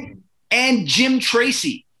him. And Jim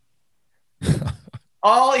Tracy.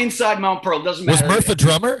 All inside Mount Pearl. Doesn't matter. Was Murph a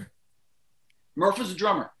drummer? Murph was a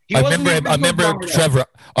drummer. I remember Trevor.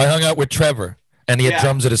 I hung out with Trevor, and he had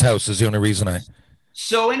drums at his house. Is the only reason I...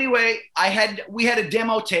 So anyway, we had a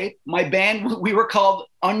demo tape. My band, we were called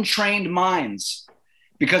Untrained Minds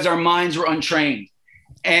because our minds were untrained.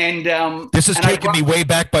 And this is taking me way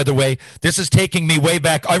back, by the way. This is taking me way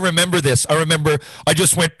back. I remember this. I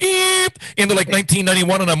just went into like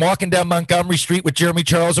 1991, and I'm walking down Montgomery Street with Jeremy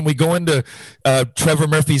Charles, and we go into Trevor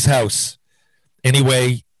Murphy's house.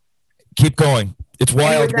 Anyway, keep going. It's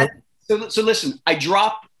wild. So listen, I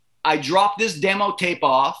drop this demo tape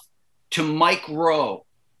off to Mike Rowe,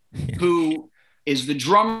 who is the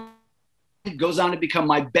drummer, goes on to become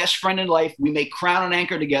my best friend in life. We make Crown and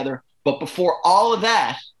Anchor together. But before all of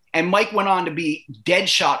that, and Mike went on to be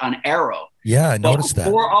Deadshot on Arrow. Yeah, I noticed that.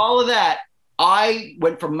 Before all of that, I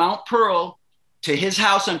went from Mount Pearl to his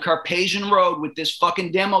house on Carpathian Road with this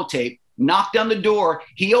fucking demo tape, knocked on the door.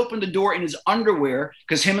 He opened the door in his underwear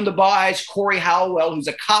because him and the boys, Corey Howell, who's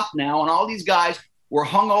a cop now, and all these guys were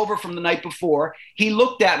hungover from the night before. He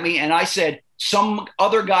looked at me and I said, some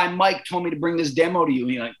other guy, Mike, told me to bring this demo to you.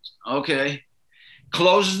 And he's like, okay.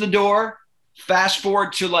 Closes the door. Fast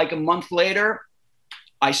forward to like a month later,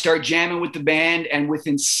 I start jamming with the band. And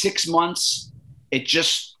within 6 months, it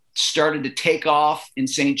just started to take off in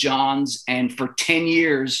St. John's. And for 10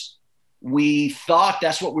 years, we thought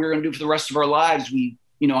that's what we were going to do for the rest of our lives.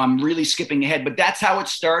 I'm really skipping ahead, but that's how it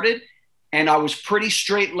started. And I was pretty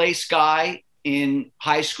straight-laced guy in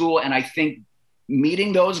high school, and I think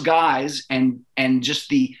meeting those guys and just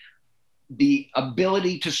the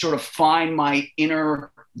ability to sort of find my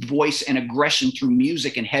inner voice and aggression through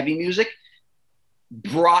music and heavy music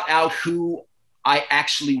brought out who I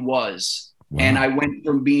actually was. Wow. And I went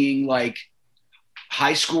from being like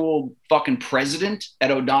high school fucking president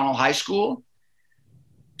at O'Donnell High School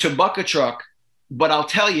to Bucket Truck. But I'll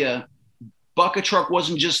tell you, Bucket Truck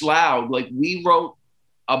wasn't just loud. Like, we wrote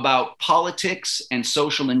about politics and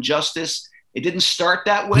social injustice. It didn't start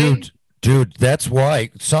that way. Dude, that's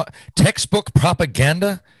why. So, textbook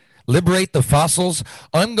propaganda, liberate the fossils.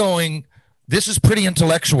 This is pretty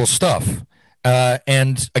intellectual stuff.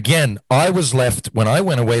 And again, I was left when I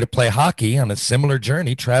went away to play hockey on a similar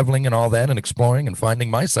journey, traveling and all that and exploring and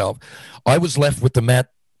finding myself. I was left with the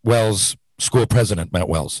Matt Wells school president, Matt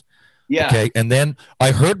Wells. Yeah. Okay. And then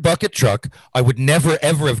I heard Bucket Truck. I would never,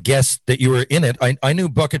 ever have guessed that you were in it. I knew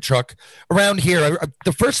Bucket Truck around here.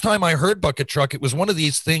 The first time I heard Bucket Truck, it was one of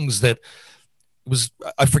these things that was,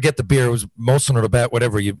 I forget the beer. It was Molson or Labatt,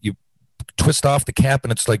 whatever. You twist off the cap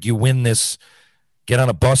and it's like you win this, get on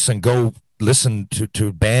a bus and go listen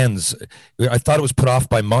to bands. I thought it was put off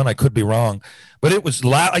by Munn. I could be wrong. But it was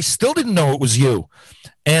loud. I still didn't know it was you.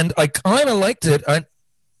 And I kind of liked it. I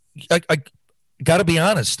got to be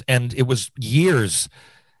honest, and it was years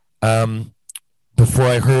before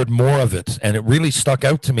I heard more of it, and it really stuck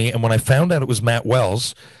out to me. And when I found out it was Matt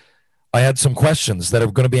Wells, I had some questions that are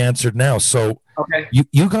going to be answered now. So okay.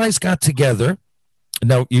 You guys got together.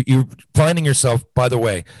 Now, you're finding yourself, by the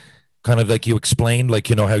way, kind of like you explained, like,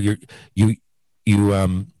 how you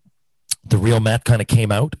the real Matt kind of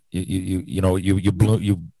came out.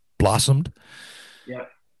 You blossomed. Yeah.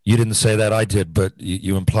 You didn't say that, I did, but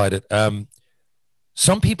you implied it.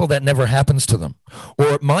 Some people that never happens to them.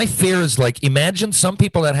 Or my fear is, like, imagine some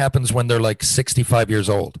people that happens when they're like 65 years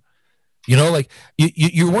old. You know, like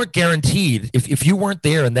you weren't guaranteed. If you weren't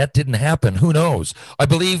there and that didn't happen, who knows? I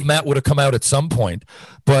believe Matt would have come out at some point,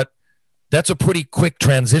 but that's a pretty quick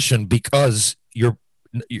transition because you're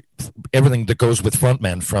everything that goes with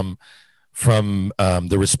frontman from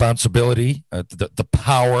the responsibility, the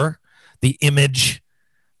power, the image,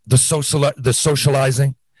 the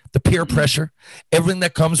socializing, the peer pressure, everything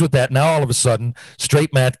that comes with that. Now all of a sudden,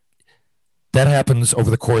 straight Matt, that happens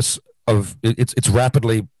over the course of it's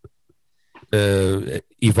rapidly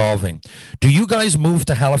evolving. Do you guys move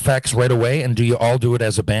to Halifax right away, and do you all do it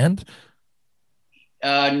as a band?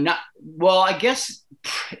 Not well. I guess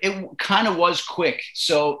it kind of was quick.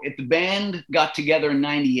 So if the band got together in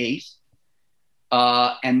 '98,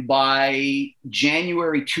 and by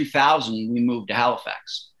January 2000, we moved to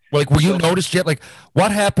Halifax. Like, were you noticed yet? Like,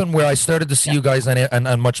 what happened where I started to see you guys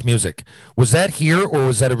on Much Music? Was that here, or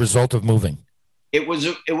was that a result of moving? It was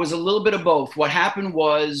a little bit of both. What happened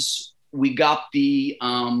was we got we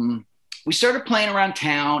started playing around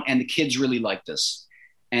town, and the kids really liked us,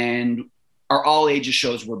 and our all ages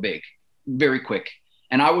shows were big, very quick.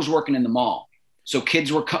 And I was working in the mall, so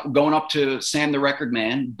kids were going up to Sam the Record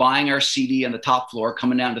Man, buying our CD on the top floor,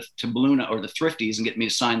 coming down to Balloona or the Thrifties and getting me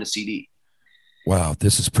to sign the CD. Wow,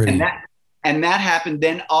 this is pretty. And that happened.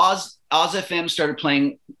 Then Oz FM started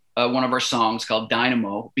playing one of our songs called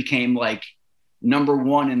Dynamo, became like number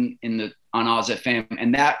one on Oz FM,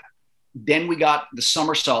 and then we got the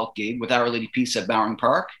Somersault gig with Our Lady Peace at Bowring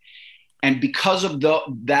Park, and because of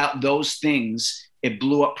those things, it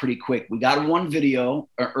blew up pretty quick. We got one video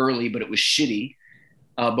early, but it was shitty.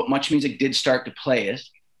 But Much Music did start to play it,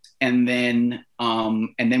 and then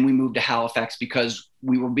we moved to Halifax because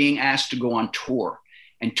we were being asked to go on tour,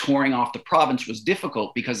 and touring off the province was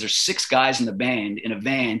difficult because there's 6 guys in the band in a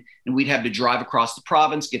van, and we'd have to drive across the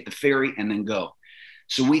province, get the ferry, and then go.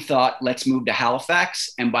 So we thought, let's move to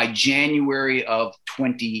Halifax. And by January of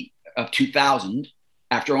 2000,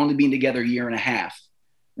 after only being together a year and a half,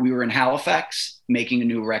 we were in Halifax making a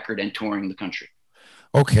new record and touring the country.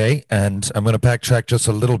 Okay, and I'm going to backtrack just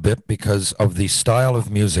a little bit because of the style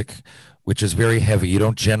of music, which is very heavy. You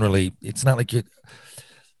don't generally, it's not like you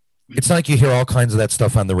hear all kinds of that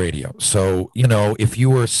stuff on the radio. So, you know, if you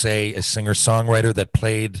were, say, a singer-songwriter that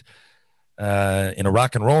played in a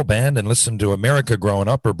rock and roll band and listened to America growing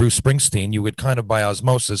up or Bruce Springsteen, you would kind of by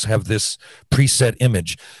osmosis have this preset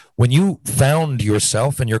image. When you found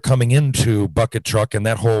yourself and you're coming into Bucket Truck and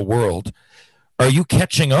that whole world, are you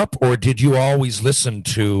catching up, or did you always listen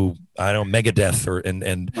to, I don't know, Megadeth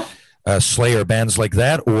and Slayer, bands like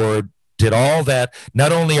that? Or did all that,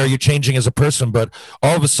 not only are you changing as a person, but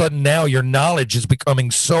all of a sudden now your knowledge is becoming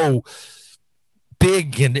so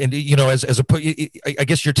big and you know, I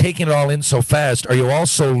guess you're taking it all in so fast. Are you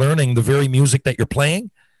also learning the very music that you're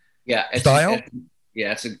playing? Yeah.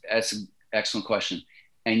 That's an excellent question.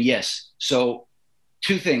 And yes, so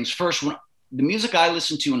 2 things. First, the music I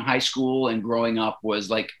listened to in high school and growing up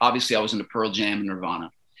was like, obviously I was into Pearl Jam and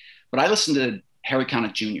Nirvana, but I listened to Harry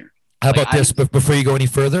Connick Jr. How about this? But before you go any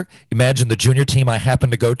further, imagine the junior team I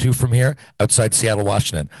happened to go to from here outside Seattle,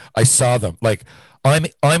 Washington. I saw them. Like,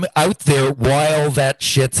 I'm out there while that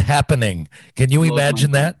shit's happening. Can you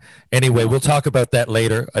imagine that? Anyway, we'll talk about that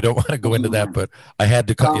later. I don't want to go into that, but I had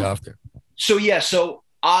to cut you off there. So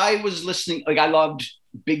I was listening. Like, I loved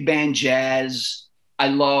big band jazz. I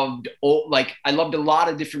loved a lot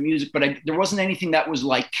of different music, but there wasn't anything that was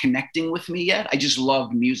like connecting with me yet. I just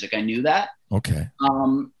loved music. I knew that. Okay.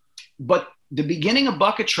 But the beginning of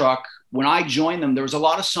Bucket Truck, when I joined them, there was a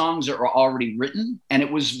lot of songs that were already written, and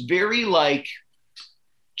it was very like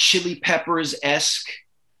Chili Peppers-esque.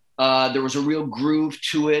 There was a real groove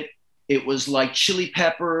to it. It was like Chili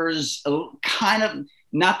Peppers, kind of,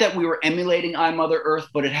 not that we were emulating I Mother Earth,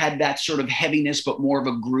 but it had that sort of heaviness, but more of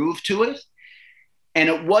a groove to it. And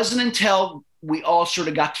it wasn't until we all sort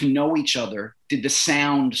of got to know each other did the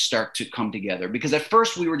sound start to come together. Because at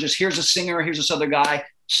first we were just, here's a singer, here's this other guy,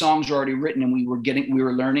 songs were already written, and we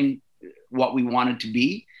were learning what we wanted to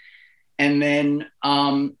be. And then,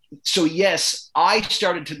 so yes, I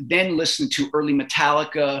started to then listen to early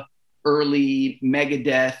Metallica, early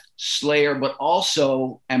Megadeth, Slayer, but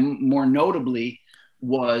also, and more notably,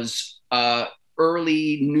 was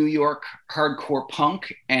early New York hardcore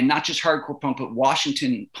punk, and not just hardcore punk, but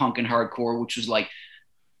Washington punk and hardcore, which was like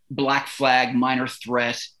Black Flag, Minor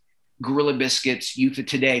Threat, Gorilla Biscuits, Youth of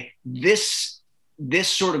Today. This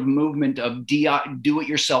sort of movement of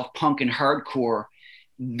do-it-yourself punk and hardcore,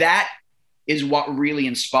 that is what really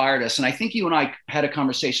inspired us. And I think you and I had a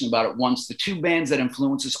conversation about it once. The 2 bands that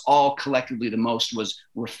influenced us all collectively the most was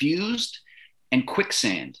Refused and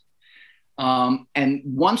Quicksand. And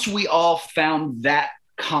once we all found that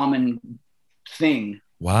common thing.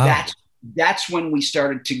 Wow. That's when we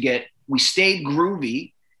started to we stayed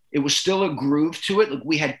groovy. It was still a groove to it. Like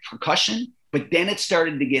we had percussion, but then it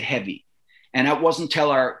started to get heavy. And that wasn't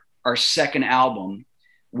until our second album,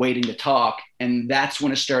 Waiting to Talk. And that's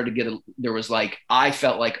when it started to there was like, I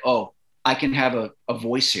felt like, oh, I can have a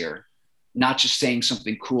voice here, not just saying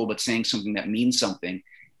something cool, but saying something that means something.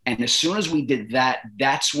 And as soon as we did that,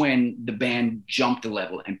 that's when the band jumped a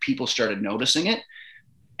level and people started noticing it.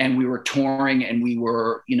 And we were touring and we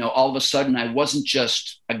were, all of a sudden I wasn't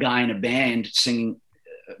just a guy in a band singing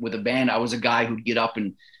with a band. I was a guy who'd get up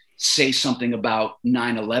and say something about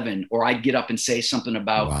 9/11, or I'd get up and say something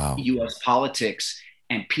about US politics,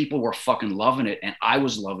 and people were fucking loving it. And I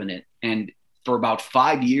was loving it. And for about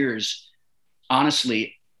 5 years,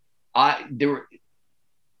 honestly,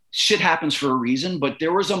 shit happens for a reason, but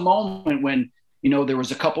there was a moment when, there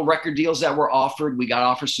was a couple record deals that were offered. We got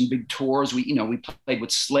offered some big tours. We played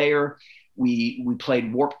with Slayer. We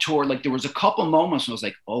played Warped Tour. Like there was a couple moments when I was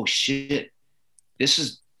like, oh shit, this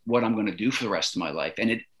is what I'm going to do for the rest of my life.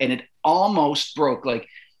 And it almost broke. Like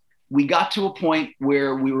we got to a point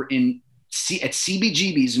where we were at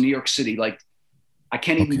CBGB's in New York City. Like I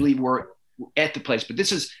can't even believe we're at the place, but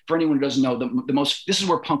this is, for anyone who doesn't know, this is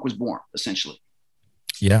where punk was born, essentially.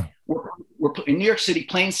 Yeah. We're in New York City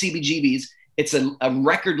playing CBGB's. It's a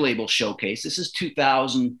record label showcase. This is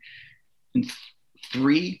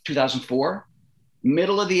 2003, 2004,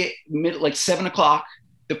 like 7:00.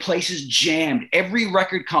 The place is jammed. Every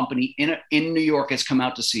record company in New York has come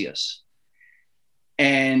out to see us.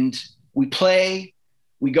 And we play,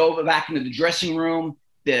 we go back into the dressing room.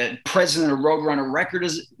 The president of Roadrunner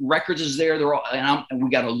Records is there. They're all, and we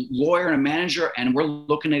got a lawyer and a manager, and we're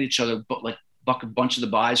looking at each other, but like a bunch of the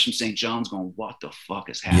guys from St. John's going, what the fuck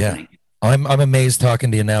is happening? Yeah. I'm amazed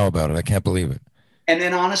talking to you now about it. I can't believe it. And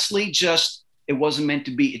then honestly, it wasn't meant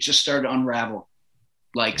to be. It just started to unravel.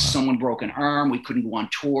 Like someone broke an arm. We couldn't go on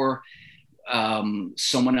tour.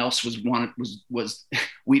 Someone else we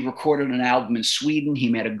recorded an album in Sweden. He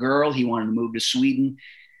met a girl. He wanted to move to Sweden.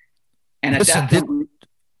 And at that point,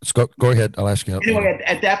 go ahead. I'll ask you. Anyway,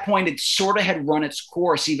 at that point, it sort of had run its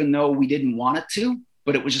course, even though we didn't want it to.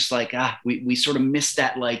 But it was just like, we sort of missed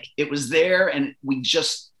that. Like it was there and we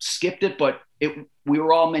just skipped it, but we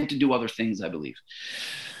were all meant to do other things, I believe.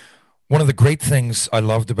 One of the great things I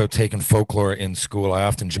loved about taking folklore in school, I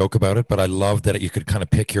often joke about it, but I loved that you could kind of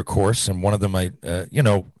pick your course. And one of them,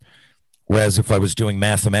 whereas if I was doing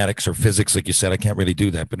mathematics or physics, like you said, I can't really do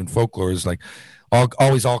that. But in folklore is like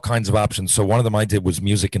always all kinds of options. So one of them I did was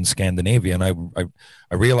music in Scandinavia. And I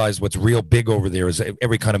realized what's real big over there is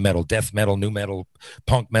every kind of metal, death metal, new metal,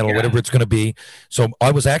 punk metal, whatever it's going to be. So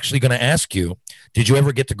I was actually going to ask you, did you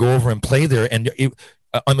ever get to go over and play there? And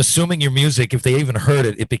I'm assuming your music, if they even heard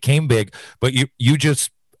it, it became big, but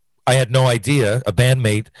I had no idea a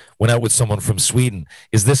bandmate went out with someone from Sweden.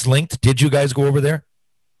 Is this linked? Did you guys go over there?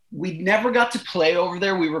 We never got to play over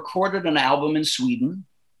there. We recorded an album in Sweden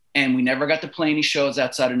and we never got to play any shows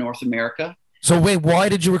outside of North America. So wait, why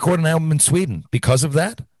did you record an album in Sweden? Because of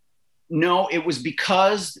that? No, it was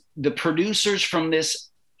because the producers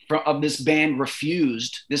of this band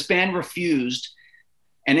refused. This band refused,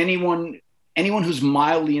 and anyone who's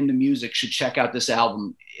mildly into music should check out this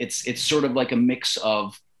album. It's sort of like a mix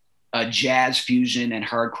of jazz fusion and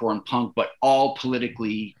hardcore and punk, but all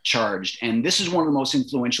politically charged. And this is one of the most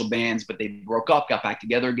influential bands, but they broke up, got back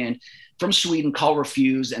together again, from Sweden, called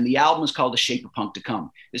Refuse. And the album is called The Shape of Punk to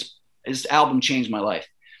Come. This album changed my life.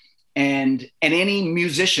 And any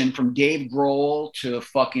musician from Dave Grohl to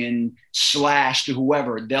fucking Slash to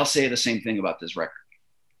whoever, they'll say the same thing about this record.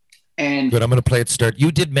 And good, I'm going to play it start.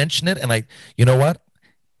 You did mention it, and you know what?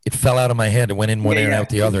 It fell out of my head. It went in one ear and out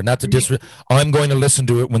the other. Not to I'm going to listen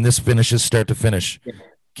to it when this finishes, start to finish. Yeah.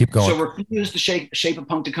 Keep going. So Refuse, The Shape of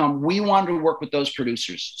Punk to Come. We wanted to work with those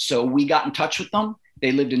producers, so we got in touch with them.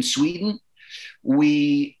 They lived in Sweden.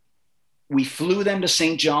 We flew them to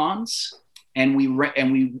St. John's, and we went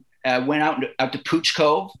out to Pooch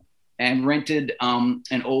Cove and rented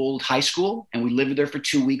an old high school, and we lived there for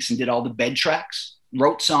 2 weeks and did all the bed tracks.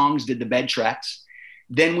 Wrote songs, did the bed tracks.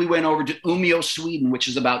 Then we went over to Umeå, Sweden, which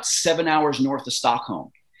is about 7 hours north of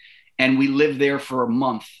Stockholm. And we lived there for a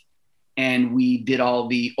month. And we did all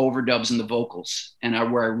the overdubs and the vocals, and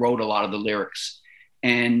where I wrote a lot of the lyrics.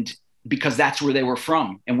 And because that's where they were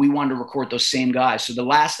from. And we wanted to record those same guys. So the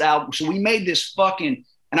last album, so we made this fucking,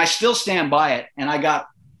 and I still stand by it. And I got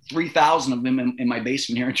 3,000 of them in my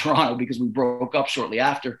basement here in Toronto because we broke up shortly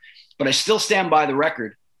after. But I still stand by the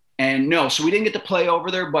record. And no, so we didn't get to play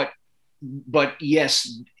over there, but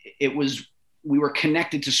yes, we were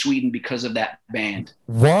connected to Sweden because of that band.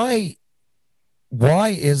 Why Why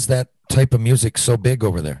is that type of music so big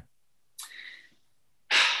over there?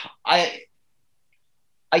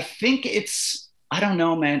 I think I don't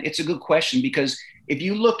know, man. It's a good question, because if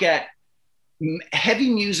you look at heavy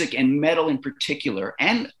music and metal in particular,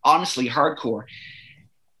 and honestly hardcore,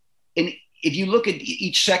 and if you look at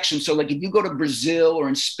each section, so like if you go to Brazil or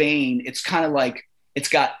in Spain, it's kind of like they've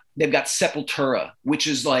got Sepultura, which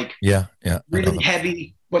is like really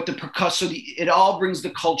heavy, but the percussive, it all brings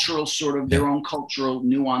the cultural sort of their own cultural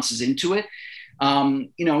nuances into it.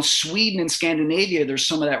 Sweden and Scandinavia, there's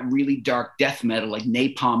some of that really dark death metal, like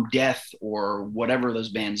Napalm Death or whatever those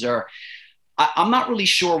bands are. I'm not really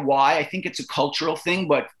sure why. I think it's a cultural thing,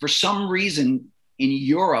 but for some reason in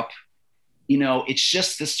Europe, it's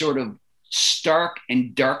just this sort of stark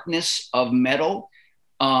and darkness of metal.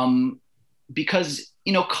 Because,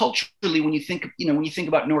 culturally, when you think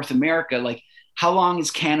about North America, like, how long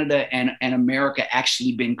has Canada and America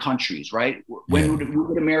actually been countries, right? When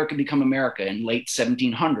would America become America? In late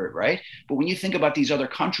 1700, right? But when you think about these other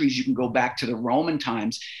countries, you can go back to the Roman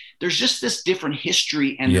times. There's just this different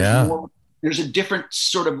history, and there's a different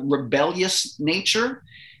sort of rebellious nature,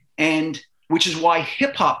 and which is why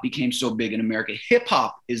hip hop became so big in America. Hip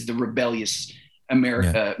hop is the rebellious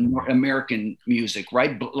American music,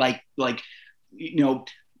 right? Like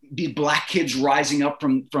these black kids rising up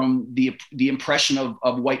from the impression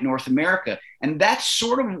of white North America. And that's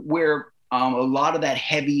sort of where a lot of that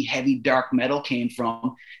heavy dark metal came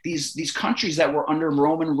from, these countries that were under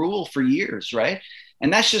Roman rule for years, right?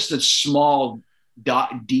 And that's just a small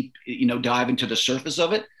deep dive into the surface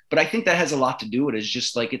of it, but I think that has a lot to do with it. It's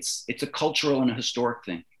just like it's a cultural and a historic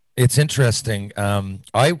thing. It's interesting.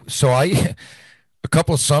 A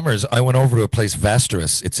couple of summers, I went over to a place,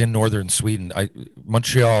 Västerås. It's in northern Sweden.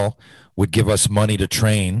 Montreal would give us money to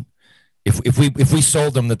train. If we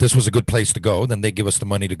sold them that this was a good place to go, then they give us the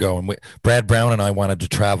money to go. And Brad Brown and I wanted to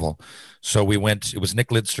travel, so we went. It was Nick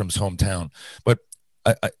Lidstrom's hometown. But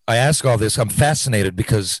I ask all this. I'm fascinated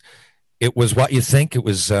because it was what you think. It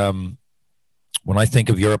was when I think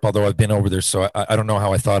of Europe, although I've been over there, so I don't know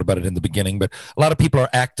how I thought about it in the beginning, but a lot of people are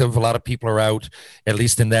active. A lot of people are out, at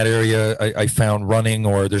least in that area. I found running,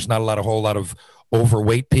 or there's not a whole lot of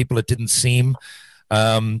overweight people. It didn't seem,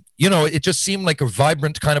 it just seemed like a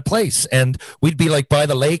vibrant kind of place. And we'd be like by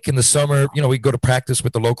the lake in the summer, we'd go to practice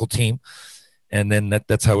with the local team. And then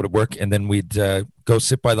that's how it would work. And then we'd go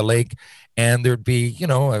sit by the lake, and there'd be,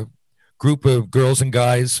 a group of girls and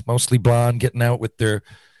guys, mostly blonde, getting out with their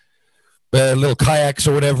little kayaks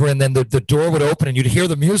or whatever, and then the door would open and you'd hear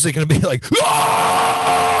the music and it'd be like,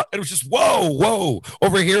 ah! And it was just whoa.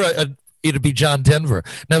 Over here, it'd be John Denver.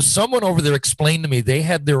 Now, someone over there explained to me they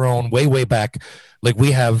had their own way back, like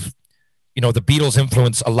we have, the Beatles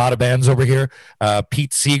influence a lot of bands over here.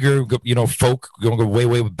 Pete Seeger, folk going go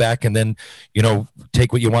way back, and then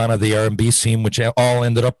take what you want of the R&B scene, which all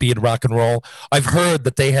ended up being rock and roll. I've heard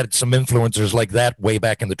that they had some influencers like that way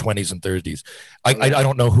back in the 20s and 30s. I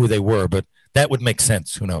don't know who they were, but that would make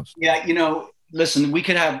sense. Who knows? Yeah, listen, we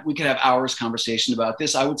could have hours conversation about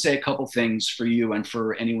this. I would say a couple things for you and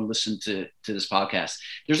for anyone listening to this podcast.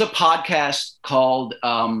 There's a podcast called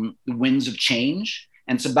The Winds of Change.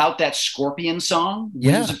 And it's about that Scorpion song,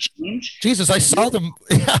 Winds of Change. Jesus, I saw them.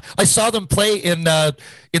 I saw them play in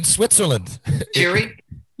Switzerland. Terry,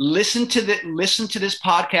 listen to this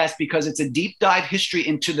podcast, because it's a deep dive history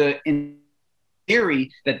into in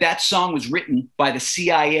theory that song was written by the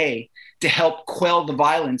CIA to help quell the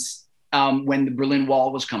violence when the Berlin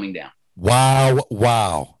Wall was coming down.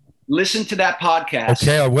 Wow. Listen to that podcast.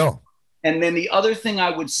 Okay, I will. And then the other thing I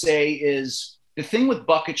would say is the thing with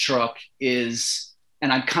Bucket Truck is,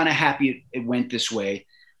 and I'm kind of happy it went this way,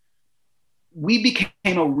 we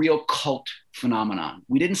became a real cult phenomenon.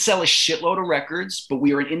 We didn't sell a shitload of records, but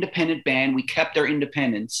we were an independent band. We kept our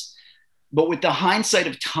independence. But with the hindsight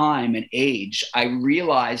of time and age, I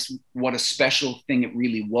realized what a special thing it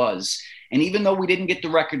really was. And even though we didn't get the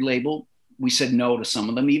record label, we said no to some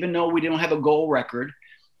of them. Even though we didn't have a gold record,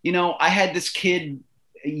 I had this kid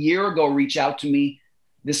a year ago reach out to me,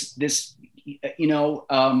 what's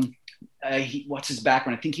his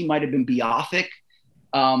background? I think he might have been Beothic.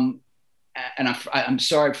 And I'm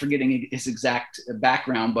sorry, I'm forgetting his exact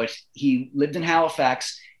background, but he lived in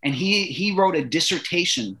Halifax, and he wrote a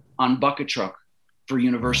dissertation on Bucket Truck for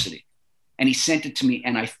university. And he sent it to me,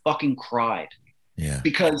 and I fucking cried. Yeah.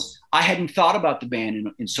 Because I hadn't thought about the band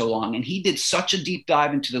in so long. And he did such a deep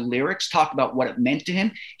dive into the lyrics, talked about what it meant to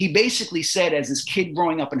him. He basically said, as this kid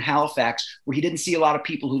growing up in Halifax, where he didn't see a lot of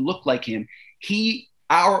people who looked like him,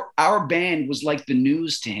 our band was like the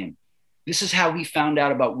news to him. This is how he found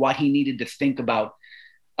out about what he needed to think about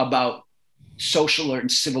social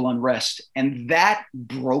and civil unrest, and that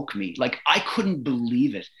broke me. Like, I couldn't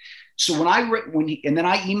believe it. So and then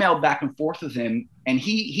I emailed back and forth with him, and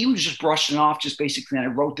he was just brushing off, just basically, and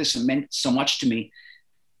I wrote this and meant so much to me,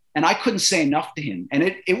 and I couldn't say enough to him.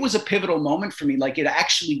 And it was a pivotal moment for me. Like, it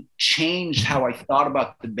actually changed how I thought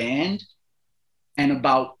about the band and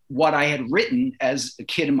about what I had written as a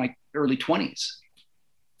kid in my early 20s.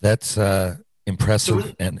 That's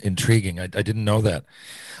impressive and intriguing. I didn't know that.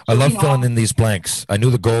 I love filling in these blanks. I knew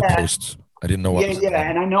the goalposts. I didn't know what. Yeah.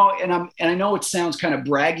 And I know it sounds kind of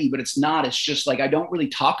braggy, but it's not. It's just like, I don't really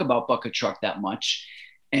talk about Bucket Truck that much,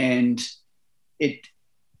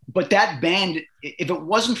 but that band, if it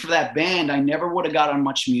wasn't for that band, I never would have got on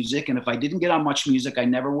Much Music. And if I didn't get on Much Music, I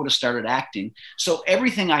never would have started acting. So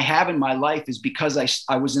everything I have in my life is because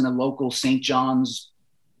I was in a local St. John's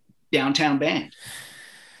downtown band.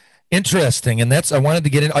 Interesting. And I wanted to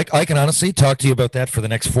get in. I can honestly talk to you about that for the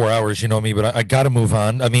next 4 hours. You know me, but I got to move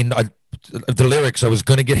on. I mean, the lyrics I was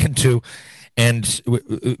going to get into, and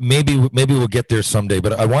maybe we'll get there someday,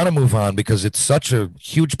 but I want to move on because it's such a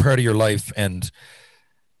huge part of your life. And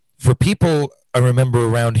for people, I remember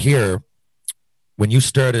around here, when you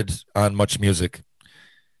started on Much Music,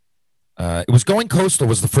 it was Going Coastal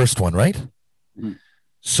was the first one, right? Mm-hmm.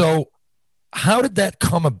 So how did that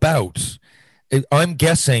come about? I'm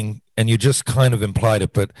guessing, and you just kind of implied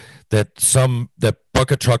it, but that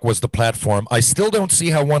Bucket Truck was the platform. I still don't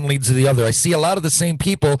see how one leads to the other. I see a lot of the same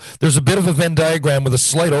people. There's a bit of a Venn diagram with a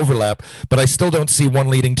slight overlap, but I still don't see one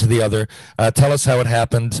leading to the other. Tell us how it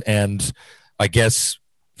happened, and I guess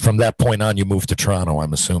from that point on, you moved to Toronto,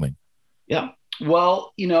 I'm assuming. Yeah.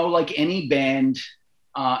 Well, like any band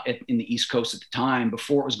in the East Coast at the time,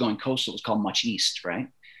 before it was Going Coastal, it was called Much East, right?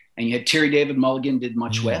 And you had Terry David Mulligan did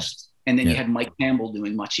Much West. And then you had Mike Campbell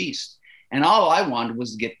doing Much East. And all I wanted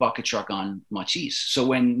was to get Bucket Truck on Much East. So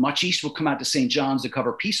when Much East would come out to St. John's to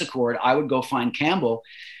cover Peace Accord, I would go find Campbell,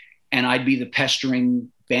 and I'd be the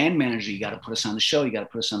pestering band manager. You got to put us on the show. You got to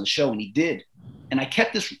put us on the show. And he did. And I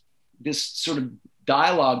kept this sort of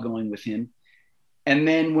dialogue going with him. And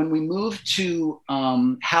then when we moved to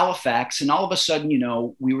Halifax, and all of a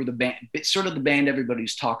sudden, we were the band, sort of the band everybody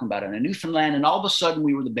was talking about in Newfoundland. And all of a sudden,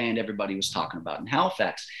 we were the band everybody was talking about in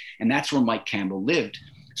Halifax. And that's where Mike Campbell lived.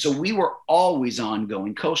 So we were always on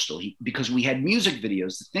Going Coastal because we had music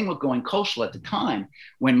videos. The thing with Going Coastal at the time,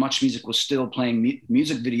 when Much Music was still playing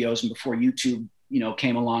music videos and before YouTube,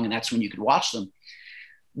 came along, and that's when you could watch them.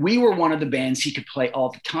 We were one of the bands he could play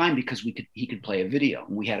all the time because he could play a video,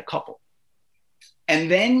 and we had a couple. And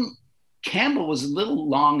then Campbell was a little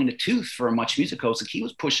long in the tooth for a Much Music host. Like, he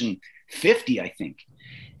was pushing 50, I think.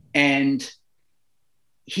 And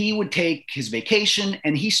he would take his vacation,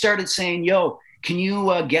 and he started saying, "Yo, can you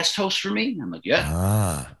guest host for me?" I'm like,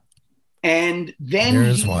 "Yeah." And then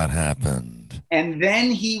here's what happened. And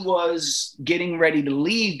then he was getting ready to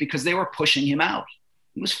leave because they were pushing him out.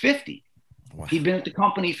 He was 50. Wow. He'd been at the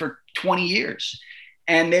company for 20 years.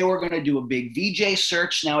 And they were going to do a big VJ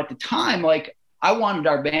search. Now, at the time, like, I wanted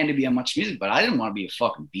our band to be on Much Music, but I didn't want to be a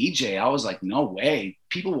fucking VJ. I was like, no way.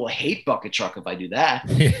 People will hate Bucket Truck if I do that.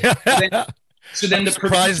 So then I'm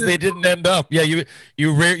surprised they didn't end up. Yeah,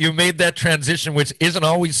 you made that transition, which isn't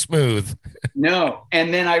always smooth. No.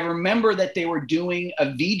 And then I remember that they were doing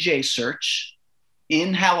a VJ search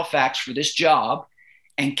in Halifax for this job.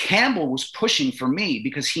 And Campbell was pushing for me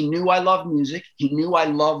because he knew I loved music. He knew I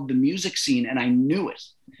loved the music scene, and I knew it,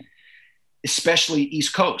 especially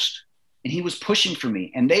East Coast. And he was pushing for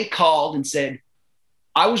me. And they called and said,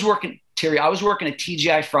 I was working at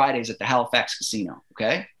TGI Fridays at the Halifax Casino.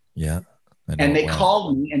 Okay. Yeah. And they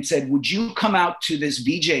called me and said, would you come out to this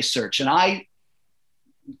VJ search? And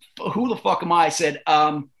who the fuck am I? I said,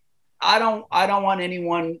 I don't want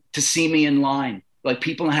anyone to see me in line. Like,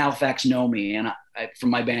 people in Halifax know me. And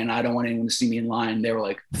from my band, I don't want anyone to see me in line. They were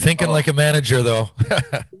like, thinking like a manager, though.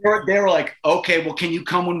 they were like, okay, well, can you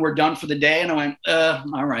come when we're done for the day? And I went,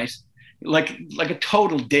 all right. Like a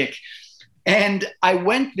total dick. And I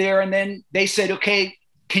went there, and then they said, okay,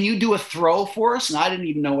 can you do a throw for us? And I didn't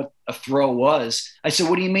even know what a throw was. I said,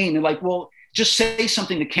 what do you mean? They're like, well, just say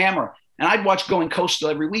something to camera. And I'd watch Going Coastal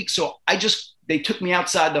every week. So they took me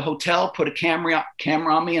outside the hotel, put a camera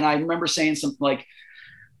on me. And I remember saying something like,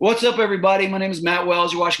 what's up, everybody? My name is Matt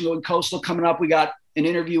Wells. You're watching Going Coastal. Coming up, we got an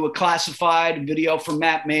interview with Classified, a video from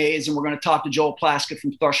Matt Mays, and we're going to talk to Joel Plaskett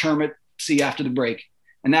from Thrush Hermit. See you after the break.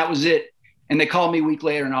 And that was it. And they called me a week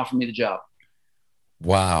later and offered me the job.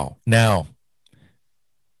 Wow. Now,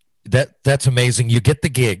 that's amazing. You get the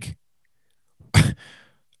gig.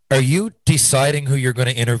 Are you deciding who you're going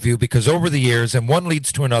to interview? Because over the years, and one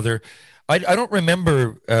leads to another, I don't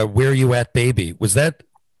remember Where You At Baby. Was that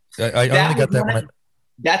I only got that one.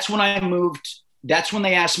 That's when I moved. That's when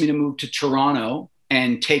they asked me to move to Toronto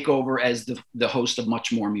and take over as the host of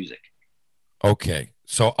Much More Music. Okay.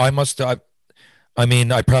 So I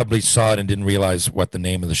probably saw it and didn't realize what the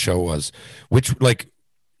name of the show was, which, like,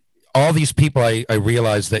 all these people I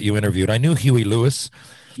realized that you interviewed. I knew Huey Lewis.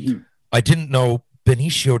 Mm-hmm. I didn't know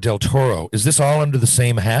Benicio del Toro. Is this all under the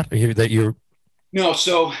same hat that you're? No.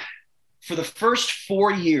 So for the first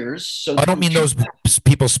 4 years, so I don't mean those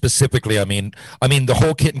people specifically. I mean the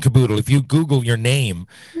whole kit and caboodle. If you Google your name,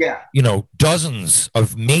 dozens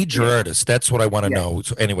of major artists. That's what I want to know.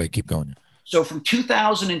 So anyway, keep going. So from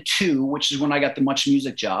 2002, which is when I got the Much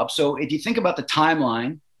Music job. So if you think about the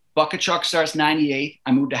timeline, Bucket Truck starts 98.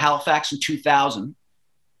 I moved to Halifax in 2000.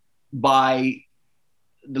 By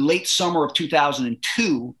the late summer of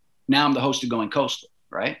 2002, now I'm the host of Going Coastal,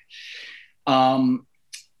 right?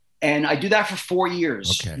 And I do that for 4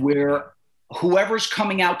 years, where whoever's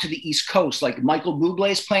coming out to the East Coast, like Michael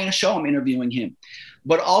Bublé is playing a show, I'm interviewing him.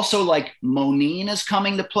 But also like Moneen is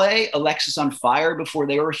coming to play, Alexis on Fire before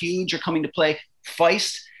they were huge are coming to play,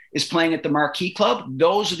 Feist is playing at the Marquee Club.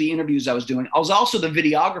 Those are the interviews I was doing. I was also the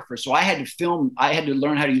videographer, so I had to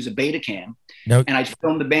learn how to use a Betacam, and I'd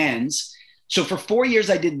film the bands. So for 4 years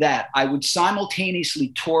I did that. I would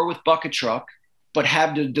simultaneously tour with Bucket Truck, but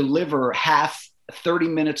have to deliver 30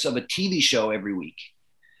 minutes of a TV show every week.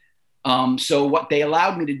 So what they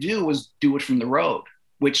allowed me to do was do it from the road,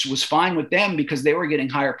 which was fine with them because they were getting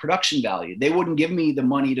higher production value. They wouldn't give me the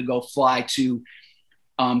money to go fly to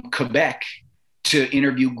Quebec to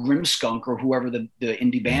interview Grimmskunk or whoever the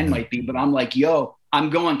indie band might be. But I'm like, yo, I'm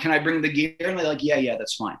going, can I bring the gear? And they're like, yeah,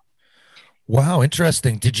 that's fine. Wow.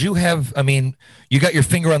 Interesting. Did you have, you got your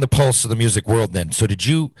finger on the pulse of the music world then. So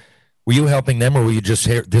were you helping them, or were you just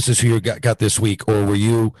here? This is who you got this week, or were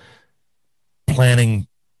you planning?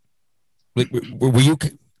 Were you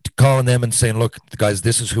calling them and saying, "Look, guys,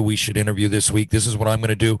 this is who we should interview this week. This is what I'm going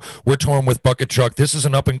to do. We're touring with Bucket Truck. This is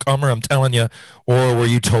an up and comer. I'm telling you." Or were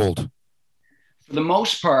you told? For the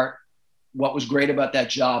most part, what was great about that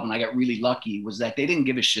job, and I got really lucky, was that they didn't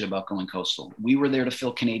give a shit about Going Coastal. We were there to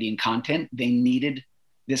fill Canadian content. They needed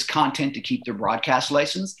this content to keep their broadcast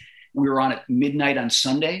license. We were on at midnight on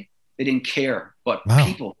Sunday. They didn't care, but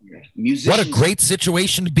people, musicians. What a great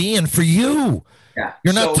situation to be in for you. Yeah.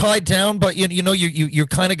 You're not tied down, but you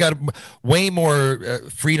kind of got way more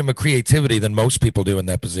freedom of creativity than most people do in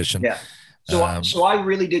that position. Yeah. So I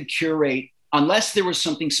really did curate, unless there was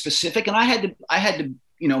something specific, and I had to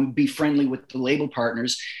be friendly with the label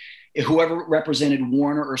partners. Whoever represented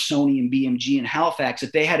Warner or Sony and BMG in Halifax,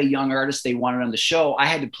 if they had a young artist they wanted on the show, I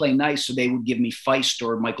had to play nice so they would give me Feist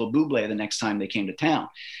or Michael Bublé the next time they came to town.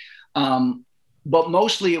 But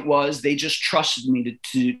mostly it was, they just trusted me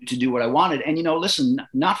to do what I wanted. And, listen,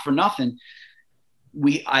 not for nothing.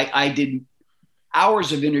 I did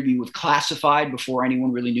hours of interview with Classified before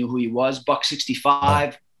anyone really knew who he was. Buck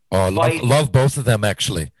 65. I love both of them,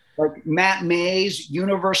 actually. Like Matt Mays,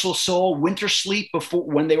 Universal Soul, Winter Sleep, before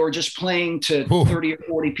when they were just playing to 30 or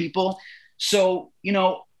 40 people. So,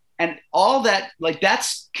 and all that, like,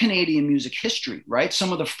 that's Canadian music history, right?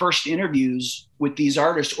 Some of the first interviews with these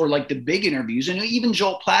artists, or like the big interviews, and even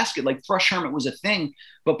Joel Plaskett, like Fresh Hermit was a thing.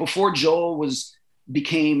 But before Joel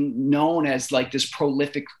became known as like this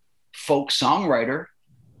prolific folk songwriter,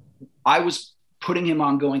 I was putting him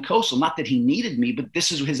on Going Coastal. Not that he needed me, but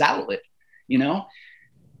this is his outlet,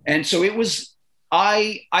 And so it was,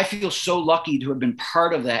 I feel so lucky to have been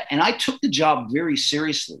part of that. And I took the job very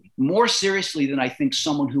seriously, more seriously than I think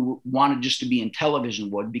someone who wanted just to be in television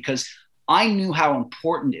would, because I knew how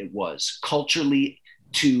important it was culturally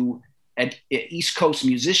to East Coast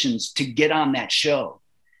musicians to get on that show.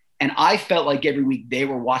 And I felt like every week they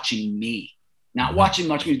were watching me, not watching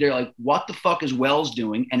Much Music. They're like, what the fuck is Wells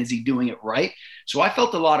doing? And is he doing it right? So I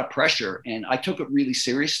felt a lot of pressure, and I took it really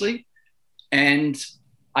seriously. And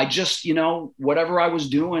I just, whatever I was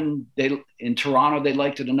doing, in Toronto, they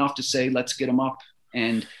liked it enough to say, let's get them up.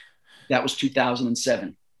 And that was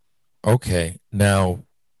 2007. Okay. Now,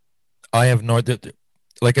 I have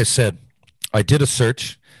like I said, I did a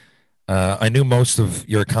search. I knew most of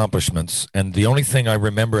your accomplishments. And the only thing I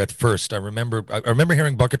remember at first, I remember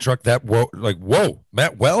hearing Bucket Truck, whoa,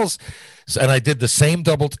 Matt Wells. And I did the same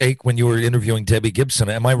double take when you were interviewing Debbie Gibson.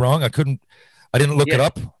 Am I wrong? I didn't look it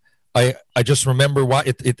up. I just remember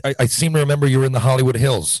why I seem to remember you were in the Hollywood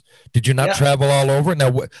Hills. Did you not travel all over?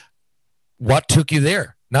 Now, what took you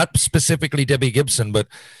there? Not specifically Debbie Gibson, but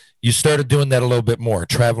you started doing that a little bit more,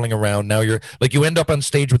 traveling around. Now you're like, you end up on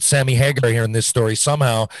stage with Sammy Hagar here in this story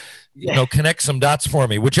somehow. Connect some dots for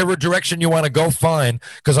me. Whichever direction you want to go, fine,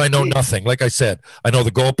 because I know nothing. Like I said, I know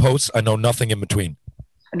the goalposts. I know nothing in between.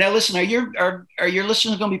 Now, listen, are your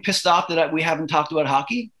listeners going to be pissed off that we haven't talked about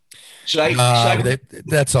hockey?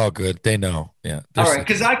 That's all good. They know. Yeah. All right,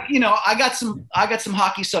 because I got some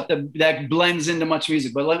hockey stuff that blends into much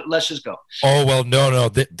music, but let's just go. Oh well, no,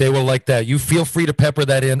 they will like that. You feel free to pepper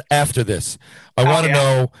that in after this. I want to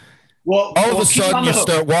know. Well, all of a sudden you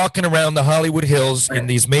start walking around the Hollywood Hills in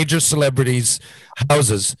these major celebrities'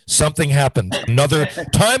 houses. Something happened. Another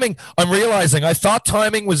timing. I'm realizing I thought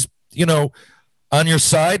timing was, on your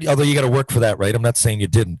side, although you got to work for that, right? I'm not saying you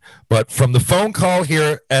didn't, but from the phone call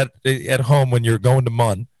here at home when you're going to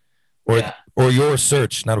MUN or your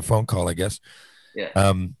search, not a phone call, I guess.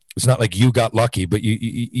 Yeah. It's not like you got lucky, but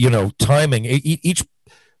you timing, each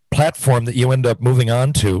platform that you end up moving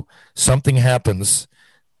on to, something happens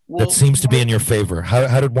that seems to be in your favor.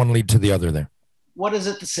 How did one lead to the other there? What is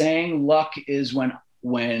it the saying? Luck is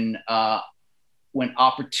when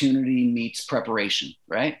opportunity meets preparation,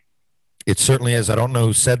 right? It certainly is. I don't know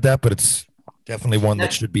who said that, but it's definitely one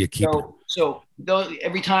that should be a keeper. So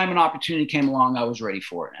every time an opportunity came along, I was ready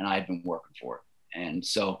for it, and I had been working for it. And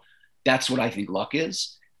so that's what I think luck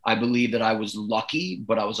is. I believe that I was lucky,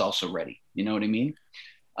 but I was also ready. You know what I mean?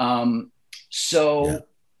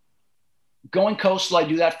 Going coastal, I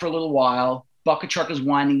do that for a little while. Bucket Truck is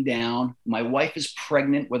winding down. My wife is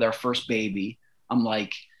pregnant with our first baby. I'm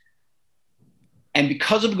like, and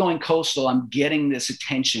because of going coastal, I'm getting this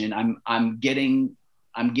attention. I'm getting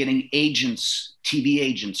agents, TV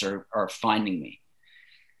agents are finding me.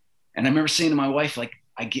 And I remember saying to my wife, like,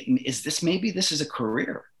 this is a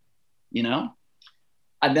career,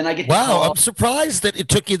 And then I get wow, I'm surprised that it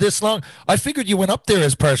took you this long. I figured you went up there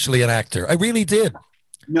as partially an actor. I really did.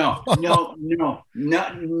 No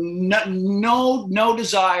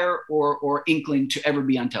desire or inkling to ever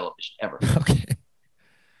be on television, ever. Okay.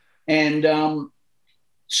 And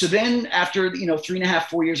so then after 3.5,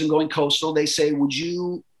 4 years of going coastal, they say, would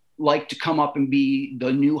you like to come up and be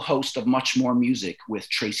the new host of Much More Music with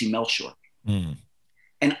Tracy Melchior? And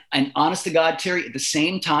honest to God, Terry, at the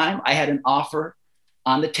same time, I had an offer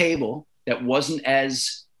on the table that wasn't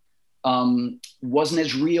as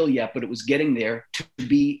real yet, but it was getting there, to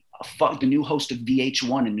be the new host of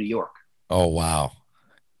VH1 in New York. Oh, wow.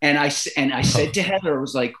 And I said to Heather, I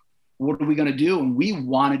was like, what are we going to do? And we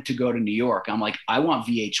wanted to go to New York. I'm like, I want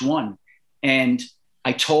VH1. And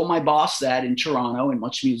I told my boss that in Toronto in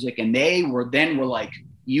Much Music, and they were like,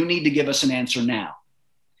 you need to give us an answer now.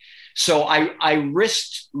 So I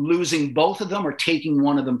risked losing both of them or taking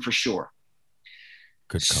one of them for sure.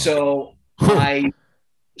 Good call.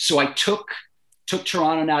 So I took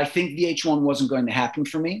Toronto. Now I think VH1 wasn't going to happen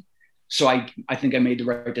for me. So I think I made the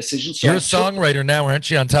right decision. So you're a songwriter now,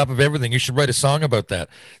 aren't you? On top of everything, you should write a song about that.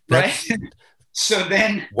 Right. So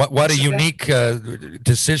then what a unique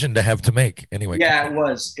decision to have to make anyway. Yeah, it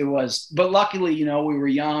was. But luckily, we were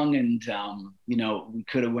young and, we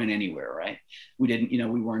could have went anywhere. Right. We didn't,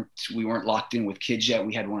 we weren't locked in with kids yet.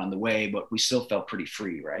 We had one on the way, but we still felt pretty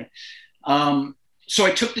free. Right. So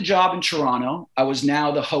I took the job in Toronto. I was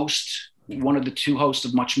now the host, one of the two hosts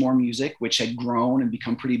of Much More Music, which had grown and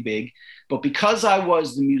become pretty big. But because I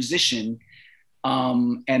was the musician,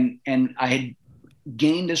 and I had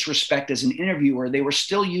gained this respect as an interviewer, they were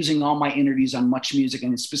still using all my interviews on Much Music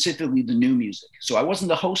and specifically the new music. So I wasn't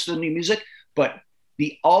the host of the new music, but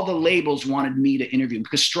all the labels wanted me to interview him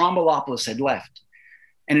because Strombolopoulos had left.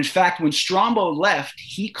 And in fact, when Strombo left,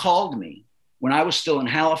 he called me when I was still in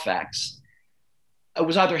Halifax. It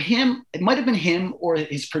was either him, it might have been him or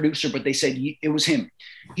his producer, but they said it was him.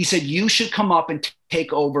 He said, you should come up and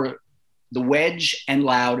take over the Wedge and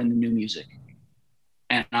Loud and the new music.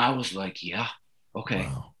 And I was like, yeah, okay.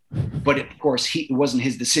 Wow. But of course, it wasn't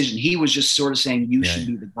his decision. He was just sort of saying, you should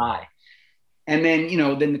be the guy. And then,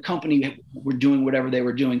 then the company were doing whatever they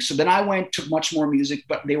were doing. So then I went to Much More Music,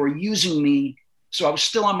 but they were using me. So I was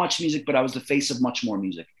still on Much Music, but I was the face of Much More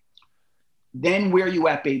Music. Then Where You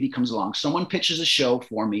At Baby comes along. Someone pitches a show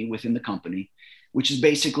for me within the company, which is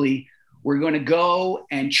basically, we're going to go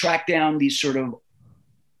and track down these sort of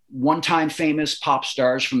one-time famous pop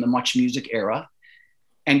stars from the Much Music era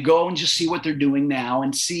and go and just see what they're doing now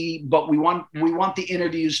and see, but we want the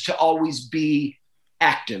interviews to always be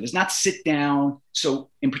active. It's not sit down. So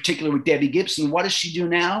in particular with Debbie Gibson, what does she do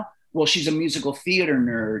now? Well, she's a musical theater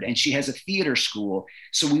nerd and she has a theater school.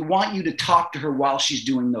 So we want you to talk to her while she's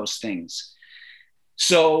doing those things.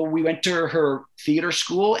 So we went to her theater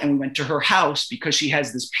school and we went to her house because she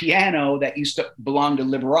has this piano that used to belong to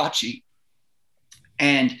Liberace.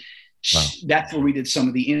 And that's where we did some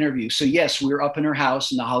of the interviews. So yes, we were up in her house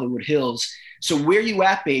in the Hollywood Hills. So Where You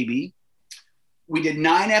At Baby, we did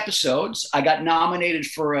 9 episodes. I got nominated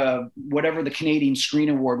for whatever the Canadian Screen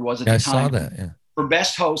Award was at the time. I saw that, yeah. for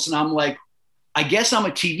best host. And I'm like, I guess I'm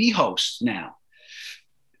a TV host now.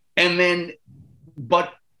 And then,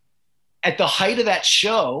 but at the height of that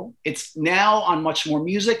show, it's now on Much More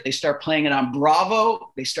Music. They start playing it on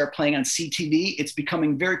Bravo. They start playing on CTV. It's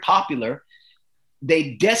becoming very popular.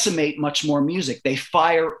 They decimate Much More Music. They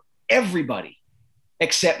fire everybody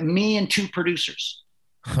except me and 2 producers.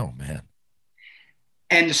 Oh, man.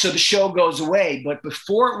 And so the show goes away. But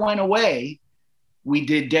before it went away, we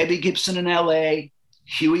did Debbie Gibson in LA,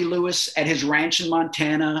 Huey Lewis at his ranch in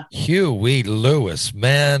Montana. Huey Lewis,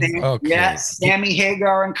 man. Okay. Yes, Sammy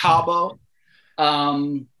Hagar in Cabo.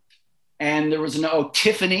 And there was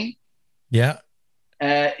Tiffany. Yeah.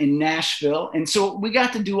 In Nashville. And so we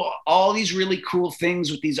got to do all these really cool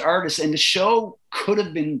things with these artists. And the show could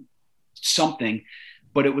have been something,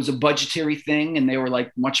 but it was a budgetary thing. And they were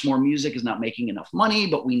like, Much More Music is not making enough money,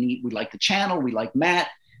 but we like the channel. We like Matt.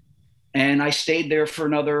 And I stayed there for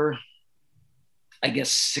another, I guess,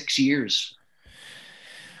 6 years.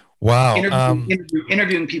 Wow.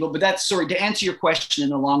 Interviewing people. But that's, sorry, to answer your question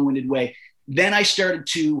in a long-winded way. Then I started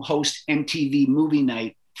to host MTV Movie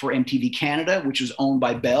Night for MTV Canada, which was owned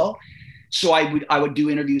by Bell. So I would do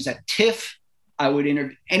interviews at TIFF. I would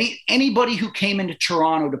interview anybody who came into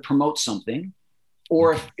Toronto to promote something,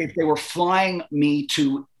 or if they were flying me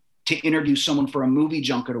to interview someone for a movie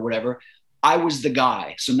junket or whatever, I was the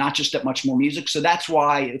guy. So not just at Much More Music. So that's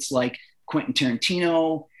why it's like Quentin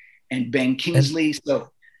Tarantino and Ben Kingsley. So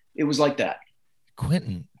it was like that.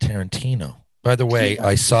 Quentin Tarantino. By the way,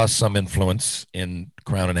 I saw some influence in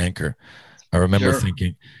Crown and Anchor. I remember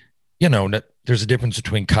thinking, there's a difference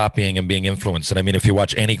between copying and being influenced. And I mean, if you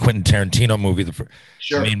watch any Quentin Tarantino movie,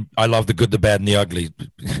 I mean, I love The Good, the Bad, and the Ugly.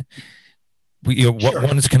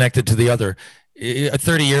 One is connected to the other.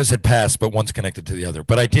 30 years had passed, but one's connected to the other.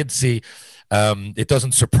 But I did see, it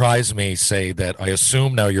doesn't surprise me, say that I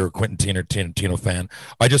assume now you're a Quentin Tarantino fan.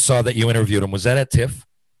 I just saw that you interviewed him. Was that at TIFF?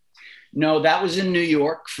 No, that was in New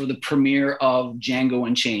York for the premiere of Django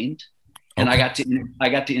Unchained. And okay. I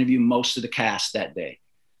got to interview most of the cast that day.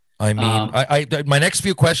 I mean, my next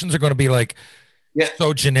few questions are going to be like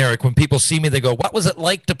so generic. When people see me, they go, "What was it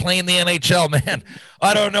like to play in the NHL, man?"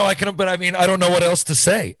 I don't know. I don't know what else to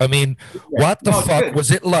say. I mean, what the fuck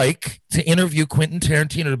was it like to interview Quentin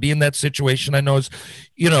Tarantino, to be in that situation? I know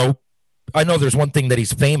there's one thing that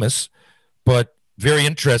he's famous, but very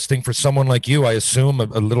interesting for someone like you. I assume a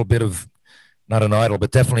little bit of, not an idol,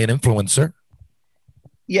 but definitely an influencer.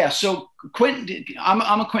 Yeah, so Quentin,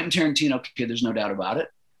 I'm a Quentin Tarantino kid. There's no doubt about it.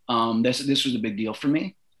 This was a big deal for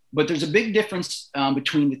me. But there's a big difference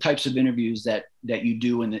between the types of interviews that you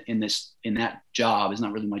do in that job. It's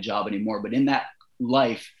not really my job anymore, but in that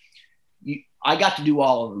life, I got to do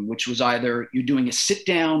all of them, which was either you're doing a sit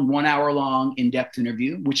down 1 hour long in-depth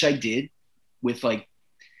interview, which I did with like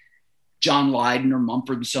John Lydon or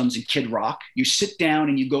Mumford & Sons and Kid Rock. You sit down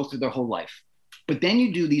and you go through their whole life. But then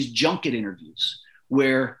you do these junket interviews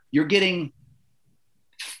where you're getting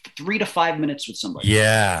 3 to 5 minutes with somebody.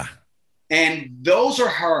 Yeah. And those are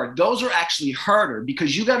hard. Those are actually harder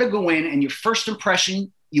because you got to go in and your first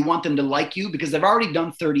impression, you want them to like you because they've already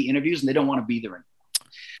done 30 interviews and they don't want to be there anymore.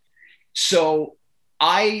 So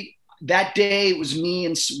that day it was me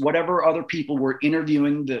and whatever other people were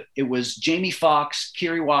interviewing. It was Jamie Foxx,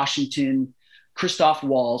 Kerry Washington, Christoph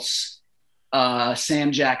Waltz,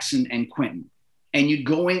 Sam Jackson, and Quentin. And you'd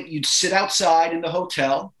go in, you'd sit outside in the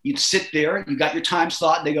hotel, you'd sit there, you got your time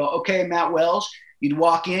slot. They go, okay, Matt Wells. You'd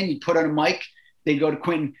walk in, you'd put on a mic. They'd go to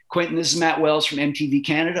Quentin. Quentin, this is Matt Wells from MTV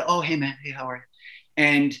Canada. Oh, hey, Matt. Hey, how are you?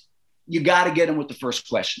 And you got to get him with the first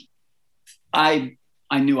question. I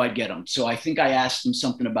knew I'd get him. So I think I asked him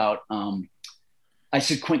something about, I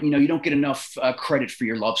said, Quentin, you don't get enough credit for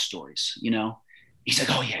your love stories, He's like,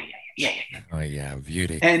 oh, yeah. Oh, yeah,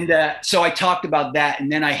 beauty. And so I talked about that,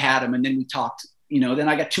 and then I had him, and then we talked, then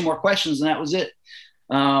I got 2 more questions, and that was it.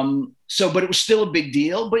 But it was still a big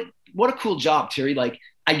deal. But what a cool job, Terry. Like,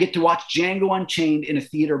 I get to watch Django Unchained in a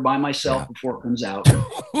theater by myself before it comes out.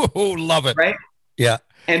 Oh, love it. Right? Yeah.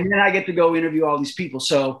 And then I get to go interview all these people.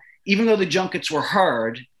 So even though the junkets were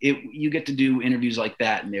hard, you get to do interviews like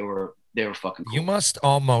that, and they were fucking cool. You must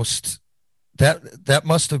almost that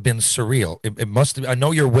must have been surreal. It must have. I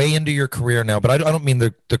know you're way into your career now, but I don't mean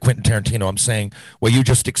the Quentin Tarantino. I'm saying what you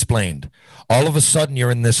just explained. All of a sudden,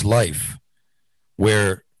 you're in this life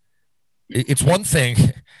where it's one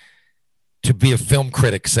thing to be a film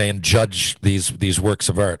critic, say, and judge these works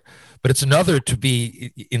of art, but it's another to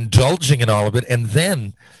be indulging in all of it, and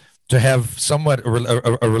then to have somewhat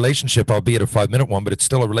a relationship, albeit a 5-minute one, but it's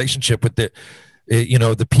still a relationship with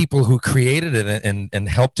the people who created it and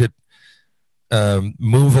helped it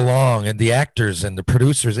move along, and the actors and the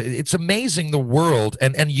producers. It's amazing, the world,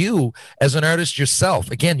 and you as an artist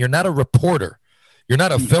yourself. Again, you're not a reporter, you're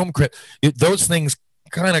not a film critic. Those things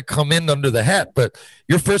kind of come in under the hat, but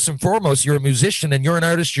you're first and foremost, you're a musician and you're an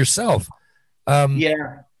artist yourself.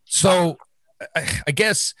 So I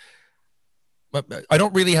guess I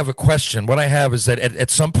don't really have a question. What I have is that at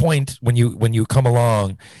some point when you come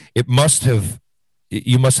along, you must have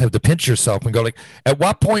to pinch yourself and go like, at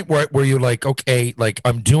what point were you like, okay, like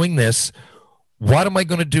I'm doing this, what am I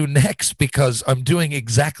going to do next? Because I'm doing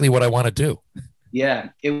exactly what I want to do. Yeah,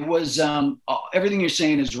 it was, everything you're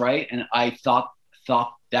saying is right. And I thought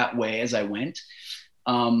that way as I went.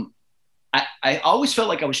 I always felt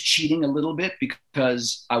like I was cheating a little bit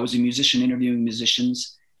because I was a musician interviewing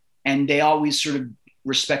musicians, and they always sort of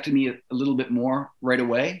respected me a little bit more right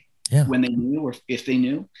away when they knew, or if they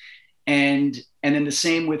knew. And then the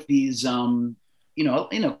same with these, Quentin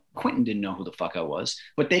didn't know who the fuck I was,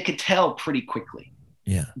 but they could tell pretty quickly.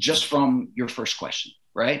 Yeah. Just from your first question.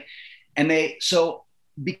 Right. And so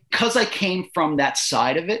because I came from that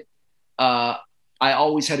side of it, I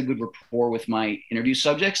always had a good rapport with my interview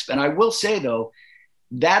subjects. And I will say though,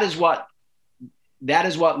 that is what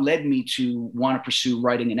led me to want to pursue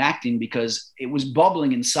writing and acting, because it was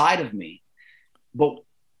bubbling inside of me. But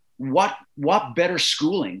what better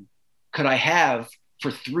schooling could I have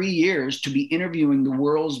for 3 years to be interviewing the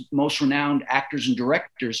world's most renowned actors and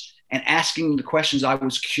directors and asking them the questions I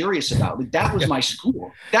was curious about? Like, that was my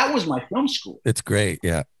school. That was my film school. It's great.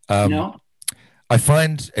 Yeah. I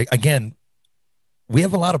find, again, we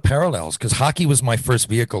have a lot of parallels, because hockey was my first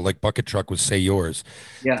vehicle, like Bucket Truck was, say, yours.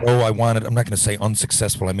 Yeah. Oh, I'm not going to say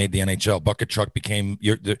unsuccessful. I made the NHL. Bucket Truck became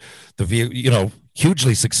the vehicle,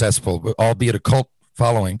 hugely successful, albeit a cult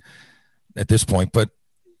following at this point. But,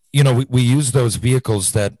 we use those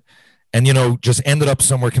vehicles that, and, just ended up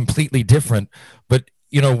somewhere completely different. But,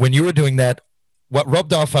 when you were doing that, what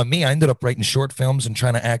rubbed off on me, I ended up writing short films and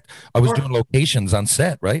trying to act. I was doing locations on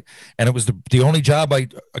set, right? And it was the only job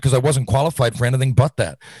because I wasn't qualified for anything but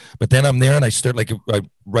that. But then I'm there and I start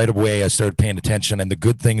right away, I started paying attention, and the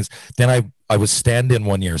good things. Then I was stand-in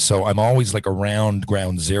 1 year. So I'm always like around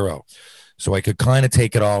ground zero. So I could kind of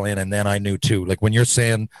take it all in. And then I knew too, like when you're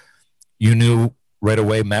saying you knew right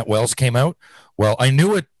away Matt Wells came out. Well, I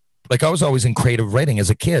knew it. Like I was always in creative writing as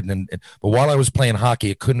a kid, but while I was playing hockey,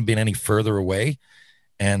 it couldn't have been any further away.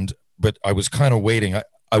 But I was kind of waiting.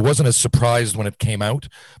 I wasn't as surprised when it came out,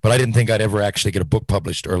 but I didn't think I'd ever actually get a book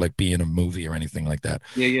published or like be in a movie or anything like that.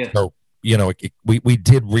 Yeah. So we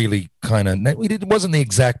did really kind of. It wasn't the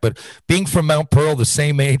exact, but being from Mount Pearl, the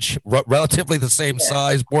same age, relatively the same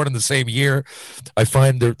size, born in the same year, I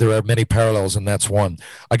find there are many parallels, and that's one.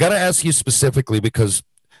 I got to ask you specifically, because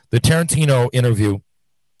the Tarantino interview,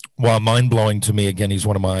 while mind-blowing to me, again, he's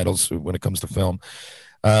one of my idols when it comes to film.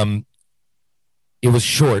 It was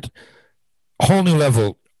short, whole new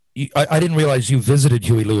level. I didn't realize you visited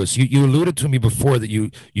Huey Lewis. You alluded to me before that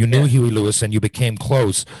you knew Huey Lewis and you became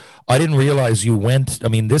close. I didn't realize you went. I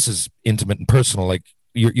mean, this is intimate and personal. Like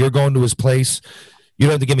you're going to his place. You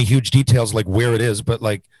don't have to give me huge details like where it is, but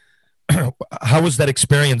like, how was that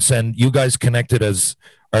experience? And you guys connected as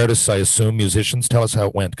artists, I assume, musicians. Tell us how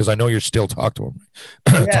it went, because I know you're still talk to him.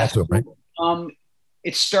 Talk to him, right?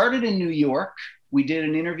 It started in New York. We did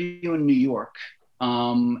an interview in New York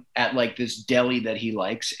at like this deli that he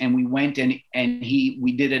likes, and we went and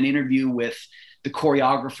we did an interview with the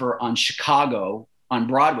choreographer on Chicago on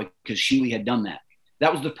Broadway, because Huey had done that.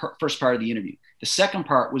 That was the first part of the interview. The second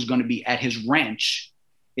part was going to be at his ranch.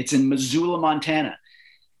 It's in Missoula, Montana.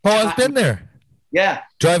 Oh, I've been there. Yeah.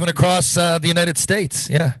 Driving across the United States.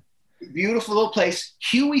 Yeah. Beautiful little place.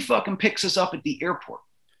 Huey fucking picks us up at the airport,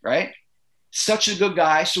 right? Such a good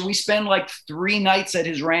guy. So we spend like 3 nights at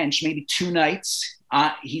his ranch, maybe 2 nights.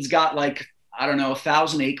 He's got like, I don't know,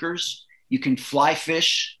 1,000 acres. You can fly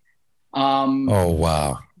fish. Oh,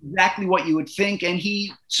 wow. Exactly what you would think. And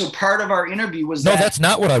so part of our interview was No, that's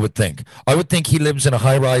not what I would think. I would think he lives in a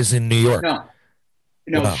high rise in New York.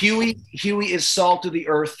 No, wow. Huey is salt of the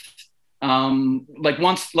earth.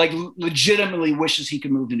 Legitimately wishes he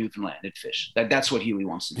could move to Newfoundland and fish. That's what Huey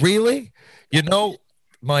wants to do. Really?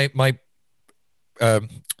 My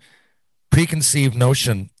preconceived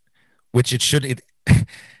notion, which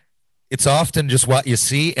it's often just what you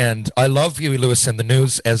see. And I love Huey Lewis and the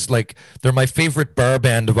News as like, they're my favorite bar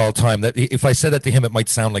band of all time. That if I said that to him, it might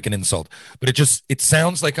sound like an insult, but it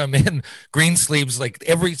sounds like I'm in Greensleeves. Like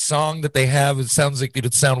every song that they have, it sounds like it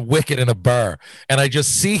would sound wicked in a bar. And I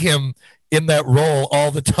just see him in that role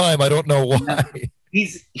all the time. I don't know why.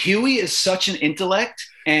 Huey is such an intellect,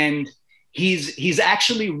 and he's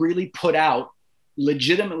actually really put out,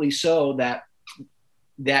 legitimately so, that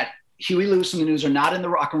that Huey Lewis and the News are not in the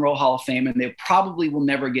Rock and Roll Hall of Fame, and they probably will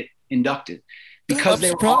never get inducted because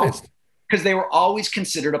they were always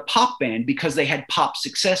considered a pop band because they had pop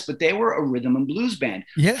success, but they were a rhythm and blues band.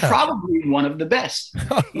 Yeah. Probably one of the best.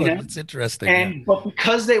 That's interesting. And but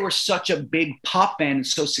because they were such a big pop band and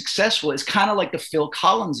so successful, it's kind of like the Phil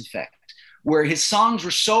Collins effect, where his songs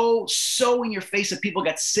were so in your face that people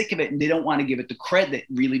got sick of it and they don't want to give it the credit that it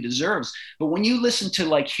really deserves. But when you listen to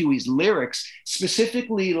like Huey's lyrics,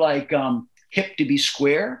 specifically like Hip to Be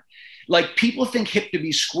Square, like people think Hip to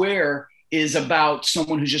Be Square is about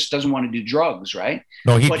someone who just doesn't want to do drugs, right?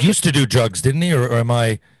 No, he used to do drugs, didn't he? Or am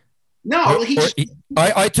I? No,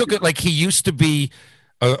 I took it like he used to be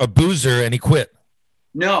a boozer and he quit.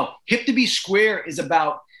 No, Hip to Be Square is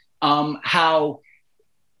about how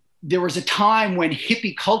there was a time when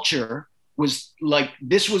hippie culture was like,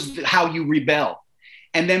 this was how you rebel.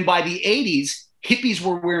 And then by the 80s, hippies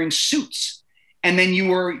were wearing suits. And then you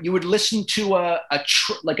would listen to a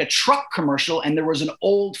truck commercial, and there was an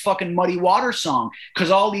old fucking Muddy Water song because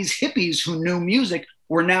all these hippies who knew music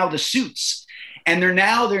were now the suits. And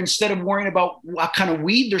they're instead of worrying about what kind of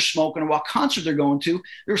weed they're smoking or what concert they're going to,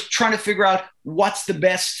 they're trying to figure out what's the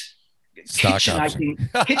best kitchen I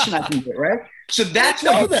can get, right? So that's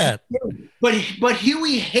I know that. But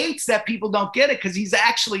Huey hates that people don't get it because he's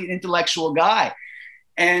actually an intellectual guy.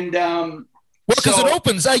 And because it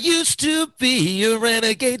opens, I used to be a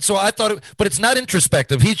renegade. So I thought but it's not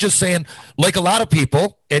introspective. He's just saying, like a lot of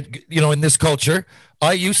people, in this culture,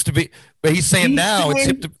 I used to be, but he's saying it's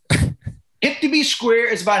hip to... Hip to Be Square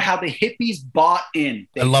is about how the hippies bought in.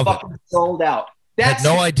 They I love fucking sold out. I had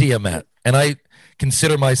no idea, Matt. And I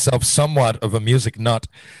consider myself somewhat of a music nut.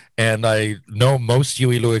 And I know most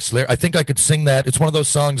Huey Lewis lyrics. I think I could sing that. It's one of those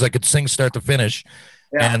songs I could sing start to finish.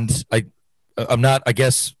 Yeah. And I'm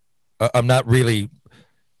not really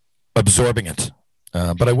absorbing it,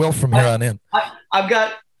 but I will from here on in.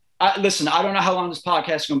 Listen, I don't know how long this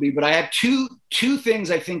podcast is going to be, but I have two things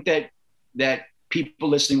I think that people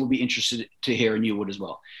listening will be interested to hear, and you would as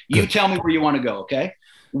well. You tell me where you want to go, okay?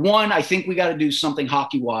 One, I think we got to do something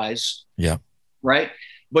hockey-wise. Yeah. Right?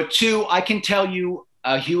 But two, I can tell you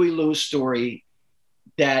a Huey Lewis story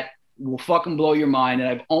that will fucking blow your mind, and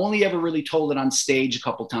I've only ever really told it on stage a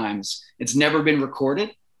couple times. It's never been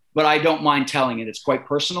recorded. But I don't mind telling it. It's quite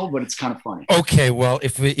personal, but it's kind of funny. Okay, well,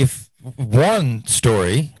 if one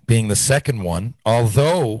story being the second one,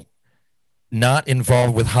 although not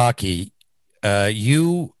involved with hockey,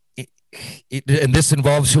 and this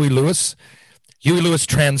involves Huey Lewis. Huey Lewis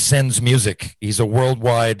transcends music. He's a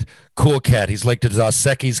worldwide cool cat. He's like the Dos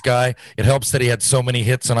Equis guy. It helps that he had so many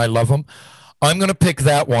hits, and I love him. I'm going to pick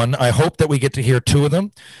that one. I hope that we get to hear two of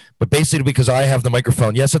them, but basically because I have the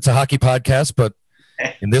microphone. Yes, it's a hockey podcast, but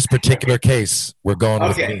in this particular case, we're going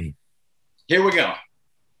with me. Here we go.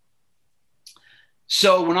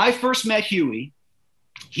 So when I first met Huey,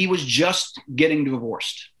 he was just getting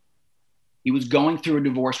divorced. He was going through a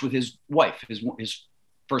divorce with his wife, his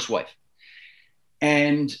first wife.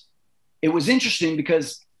 And it was interesting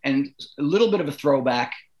because, and a little bit of a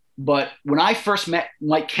throwback, but when I first met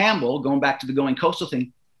Mike Campbell, going back to the Going Coastal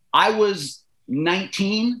thing, I was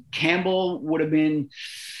 19. Campbell would have been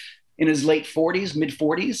in his late 40s, mid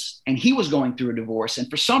 40s, and he was going through a divorce. And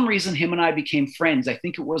for some reason, him and I became friends. I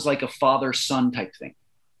think it was like a father-son type thing.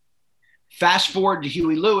 Fast forward to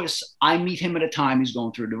Huey Lewis, I meet him at a time he's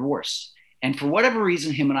going through a divorce. And for whatever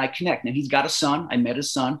reason, him and I connect. Now, he's got a son. I met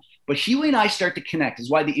his son. But Huey and I start to connect. This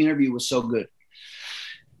is why the interview was so good.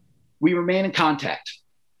 We remain in contact.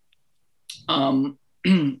 The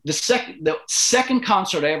second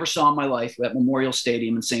concert I ever saw in my life at Memorial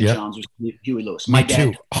Stadium in St. John's was Huey Lewis. My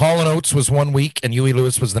dad. Too. Hall & Oates was one week, and Huey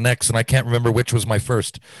Lewis was the next, and I can't remember which was my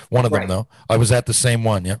first. One of them, though. I was at the same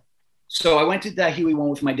one, yeah. So I went to that Huey one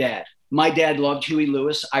with my dad. My dad loved Huey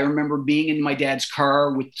Lewis. I remember being in my dad's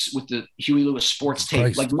car with the Huey Lewis sports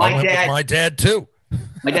tape. Like my dad too.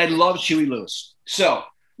 My dad loves Huey Lewis. So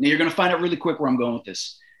now you're going to find out really quick where I'm going with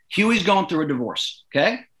this. Huey's going through a divorce.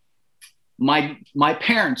 Okay. My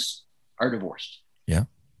parents are divorced. Yeah.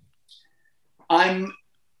 I'm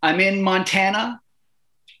in Montana.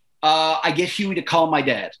 I get Huey to call my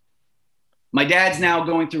dad. My dad's now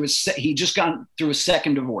going through he just gone through his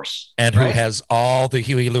second divorce. And who has all the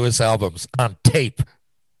Huey Lewis albums on tape.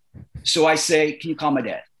 So I say, can you call my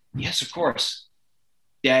dad? Yes, of course.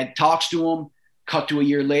 Dad talks to him. Cut to a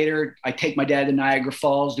year later, I take my dad to Niagara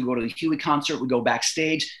Falls to go to the Huey concert. We go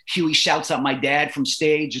backstage. Huey shouts out my dad from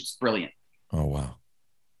stage. It's brilliant. Oh, wow.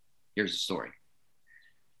 Here's the story.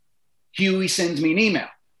 Huey sends me an email.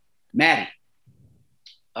 Maddie,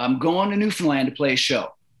 I'm going to Newfoundland to play a show.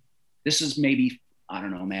 This is maybe, I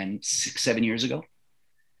don't know, man, 6-7 years ago.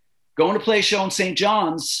 going to play a show in St.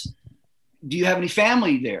 John's. Do you have any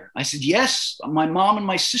family there? I said, yes, my mom and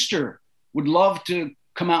my sister would love to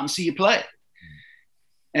come out and see you play.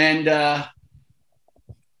 And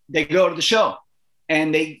they go to the show,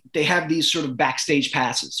 and they have these sort of backstage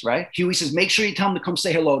passes, right? Huey says, make sure you tell them to come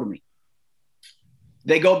say hello to me.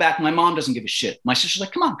 They go back. My mom doesn't give a shit. My sister's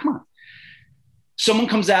like, come on. Someone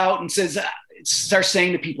comes out and says, starts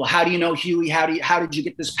saying to people, how do you know Huey? How did you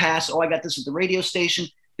get this pass? Oh, I got this at the radio station.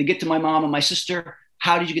 They get to my mom and my sister.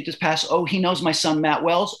 How did you get this pass? Oh, he knows my son, Matt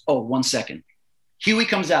Wells. Oh, 1 second. Huey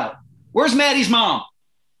comes out. Where's Maddie's mom?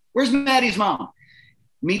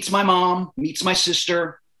 Meets my mom, meets my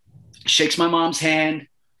sister, shakes my mom's hand.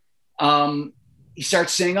 He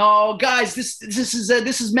starts saying, oh, guys, this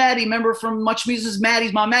is Maddie. Remember from Much Music? This is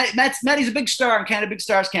Maddie's mom. Maddie's a big star in Canada, Big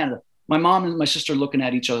Stars Canada. My mom and my sister looking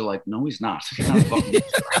at each other like, no, he's not. He's not a fucking big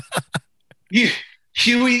star.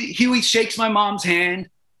 Huey shakes my mom's hand,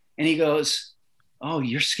 and he goes, oh,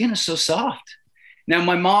 your skin is so soft. Now,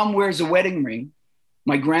 my mom wears a wedding ring,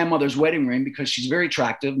 my grandmother's wedding ring, because she's very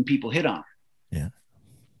attractive and people hit on her. Yeah.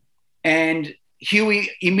 And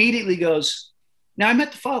Huey immediately goes, now I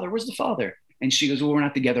met the father. Where's the father? And she goes, well, we're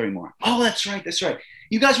not together anymore. Oh, that's right.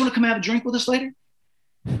 You guys want to come have a drink with us later?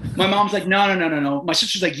 My mom's like, no. My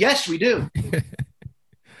sister's like, yes, we do.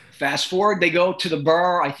 Fast forward, they go to the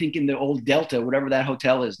bar, I think in the old Delta, whatever that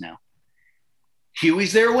hotel is now.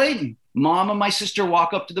 Huey's there waiting. Mom and my sister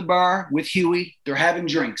walk up to the bar with Huey. They're having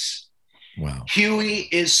drinks. Wow. Huey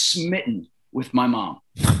is smitten with my mom.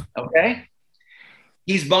 Okay?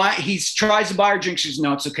 He tries to buy her drinks. She says,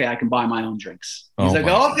 no, it's okay. I can buy my own drinks. He's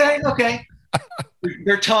okay.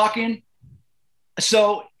 They're talking.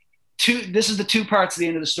 So this is the two parts of the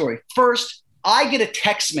end of the story. First, I get a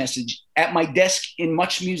text message at my desk in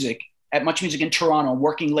Much Music in Toronto,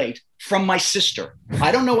 working late, from my sister.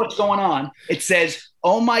 I don't know what's going on. It says,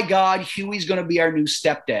 oh my God, Huey's going to be our new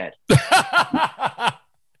stepdad.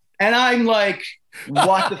 And I'm like,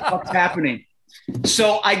 what the fuck's happening?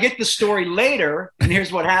 So I get the story later, and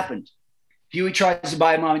here's what happened. Huey tries to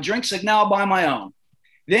buy mom a drink. He's like, no, I'll buy my own.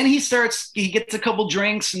 Then he gets a couple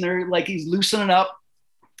drinks, and they're like, he's loosening up,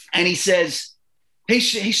 and he says, hey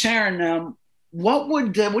Sharon,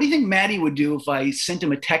 what do you think Maddie would do if I sent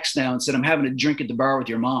him a text now and said, I'm having a drink at the bar with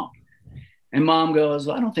your mom? And mom goes,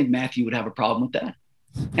 well, I don't think Matthew would have a problem with that.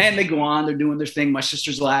 And they go on, they're doing their thing. My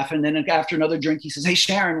sister's laughing. Then after another drink, he says, hey,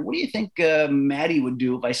 Sharon, what do you think Maddie would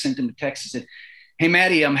do if I sent him a text and said, hey,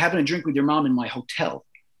 Maddie, I'm having a drink with your mom in my hotel?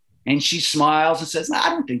 And she smiles and says, I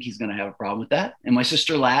don't think he's going to have a problem with that. And my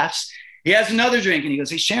sister laughs. He has another drink and he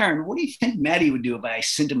goes, hey, Sharon, what do you think Maddie would do if I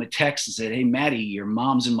sent him a text and said, hey, Maddie, your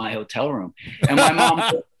mom's in my hotel room? And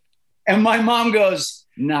my mom goes,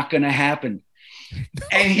 not going to happen.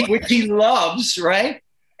 And which he loves, right?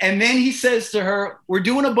 And then he says to her, we're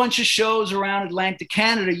doing a bunch of shows around Atlantic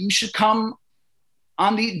Canada. You should come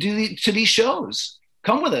to these shows.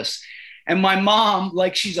 Come with us. And my mom,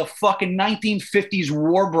 like she's a fucking 1950s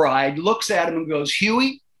war bride, looks at him and goes,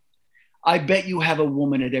 Huey, I bet you have a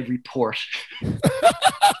woman at every port.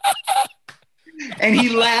 And he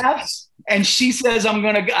laughs, and she says,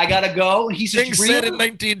 I gotta go. And he says, Things said in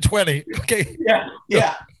 1920. Okay.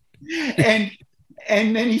 Yeah.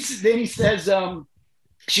 And then he says,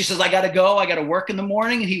 she says, I gotta go. I gotta work in the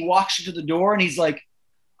morning. And he walks her to the door, and he's like,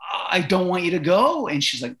 I don't want you to go. And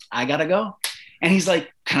she's like, I gotta go. And he's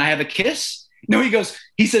like, can I have a kiss? No,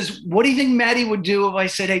 he says, what do you think Maddie would do if I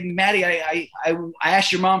said, hey, Maddie, I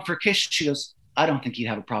asked your mom for a kiss? She goes, I don't think he'd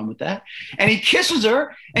have a problem with that. And he kisses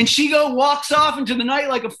her, and she walks off into the night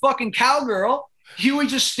like a fucking cowgirl. Huey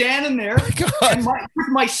just standing there with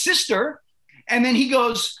my sister. And then he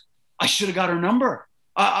goes, I should have got her number.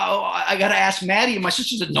 I got to ask Maddie. And my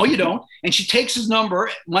sister said, no, you don't. And she takes his number,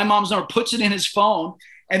 my mom's number, puts it in his phone.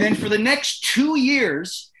 And then for the next 2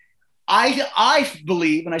 years, I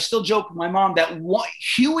believe, and I still joke with my mom, that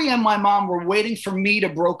Huey and my mom were waiting for me to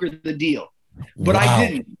broker the deal, but wow. I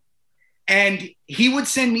didn't. And he would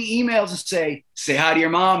send me emails and say hi to your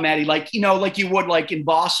mom, Maddie, like you would like in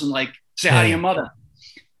Boston, like say hi to your mother.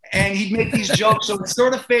 And he'd make these jokes. So it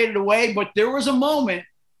sort of faded away, but there was a moment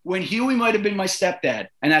when Huey might've been my stepdad.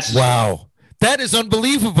 And that's wow. That is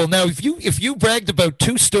unbelievable. Now, if you bragged about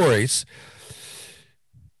two stories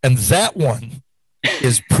and that one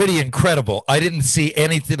is pretty incredible. I didn't see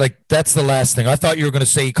anything like that's the last thing. I thought you were going to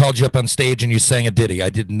say he called you up on stage and you sang a ditty.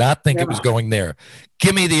 I did not think it was going there.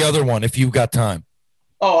 Give me the other one if you've got time.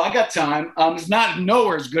 Oh, I got time. It's not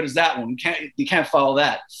nowhere as good as that one. You can't follow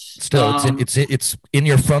that. Still, it's in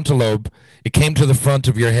your frontal lobe. It came to the front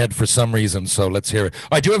of your head for some reason. So let's hear it.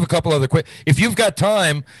 I do have a couple other quick. If you've got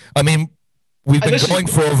time, I mean, we've been going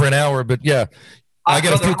for over an hour, but yeah. I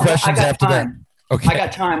got a few questions after that. Okay. I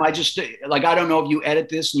got time. I just like, I don't know if you edit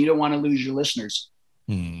this and you don't want to lose your listeners.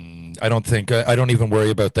 I don't think, I don't even worry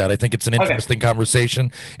about that. I think it's an interesting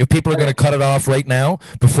conversation. If people are going to cut it off right now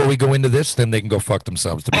before we go into this, then they can go fuck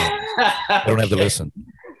themselves. To me. I don't have to listen.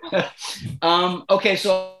 Okay.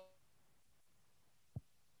 So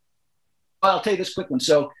I'll tell you this quick one.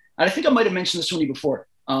 So I think I might've mentioned this one to you before,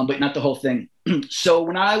 but not the whole thing. So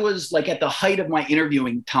when I was like at the height of my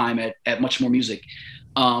interviewing time at Much More Music,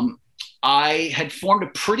 I had formed a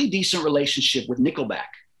pretty decent relationship with Nickelback.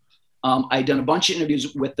 I'd done a bunch of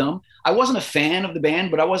interviews with them. I wasn't a fan of the band,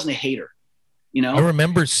 but I wasn't a hater, you know? I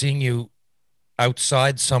remember seeing you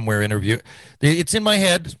outside somewhere interview. It's in my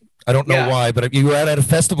head. I don't know why, but you were at a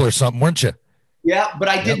festival or something, weren't you? Yeah, but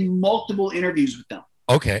I did multiple interviews with them.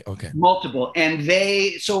 Okay. Multiple. And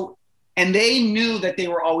they knew that they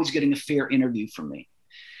were always getting a fair interview from me.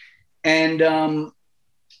 And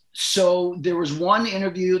so there was one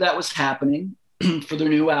interview that was happening for their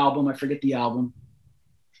new album. I forget the album.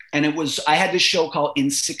 And I had this show called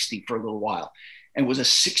In 60 for a little while. And it was a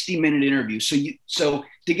 60-minute interview. So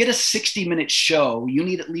to get a 60-minute show, you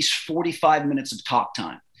need at least 45 minutes of talk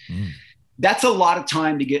time. That's a lot of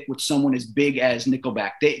time to get with someone as big as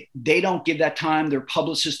Nickelback. They don't give that time. Their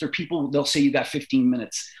publicists, their people, they'll say you got 15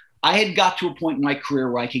 minutes. I had got to a point in my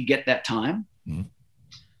career where I could get that time.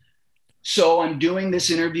 So I'm doing this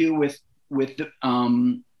interview with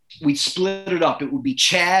we split it up. It would be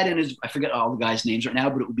Chad and I forget all the guys' names right now,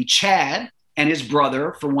 but it would be Chad and his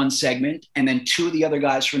brother for one segment, and then two of the other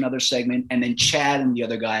guys for another segment, and then Chad and the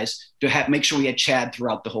other guys to make sure we had Chad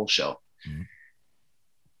throughout the whole show.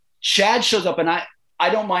 Chad shows up, and I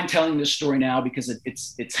don't mind telling this story now because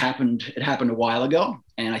it happened a while ago,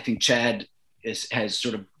 and I think Chad has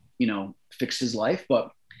sort of, you know, fixed his life.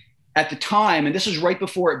 But at the time, and this was right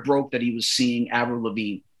before it broke that he was seeing Avril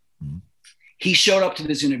Lavigne, he showed up to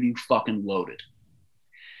this interview fucking loaded.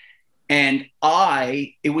 And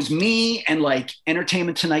it was me and like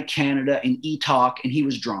Entertainment Tonight Canada and E-Talk, and he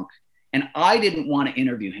was drunk. And I didn't want to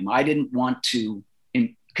interview him. I didn't want to,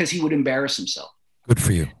 because he would embarrass himself. Good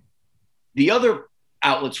for you. The other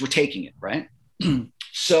outlets were taking it, right?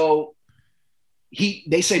 So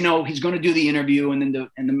they say, no, he's going to do the interview. And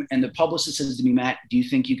then the publicist says to me, Matt, do you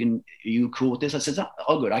think are you cool with this? I said,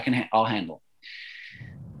 oh, good. I'll handle.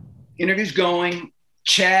 Interview's going.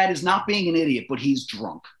 Chad is not being an idiot, but he's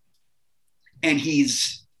drunk. And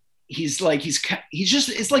it's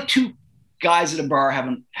like two guys at a bar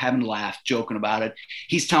having a laugh, joking about it.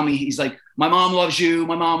 He's telling me, he's like, my mom loves you.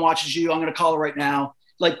 My mom watches you. I'm going to call her right now.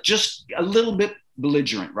 Like just a little bit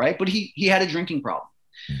belligerent, right? But he had a drinking problem.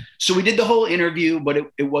 So we did the whole interview, but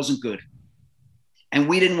it wasn't good. And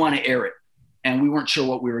we didn't want to air it. And we weren't sure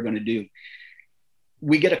what we were going to do.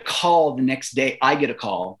 We get a call the next day. I get a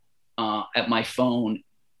call at my phone,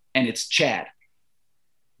 and it's Chad.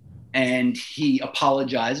 And he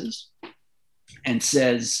apologizes and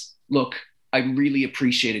says, look, I really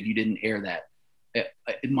appreciated you didn't air that.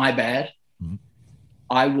 My bad.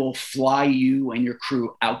 I will fly you and your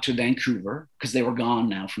crew out to Vancouver, because they were gone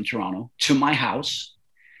now from Toronto, to my house,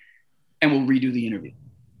 and we'll redo the interview.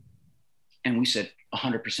 And we said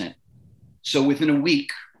 100%. So within a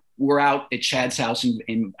week, we're out at Chad's house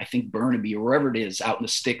in I think Burnaby or wherever it is, out in the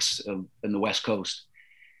sticks in the West Coast.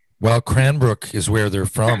 Well, Cranbrook is where they're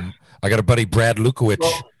from. I got a buddy, Brad Lukowicz,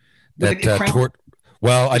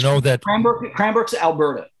 I know that Cranbrook's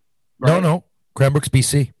Alberta. Right? No, Cranbrook's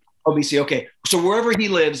BC. Oh, BC. Okay. So wherever he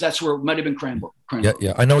lives, that's where it might have been Cranbrook.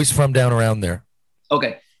 Yeah. I know he's from down around there.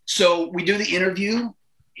 Okay. So we do the interview.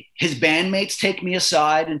 His bandmates take me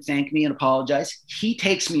aside and thank me and apologize. He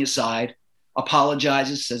takes me aside,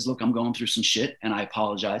 apologizes, says, look, I'm going through some shit, and I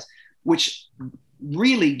apologize, which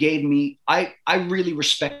really gave me, I really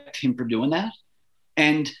respect him for doing that.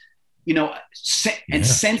 And, you know,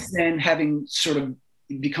 since then, having sort of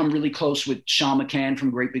become really close with Sean McCann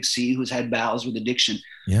from Great Big Sea, who's had battles with addiction.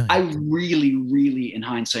 Yeah. I really, really, in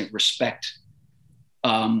hindsight, respect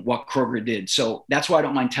what Kroger did. So that's why I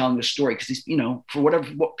don't mind telling the story, because he's, you know, for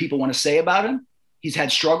what people want to say about him, he's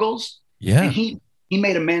had struggles. Yeah. And he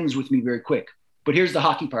made amends with me very quick. But here's the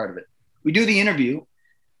hockey part of it. We do the interview,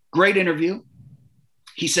 great interview.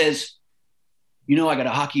 He says, you know, I got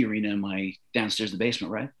a hockey arena in my downstairs in the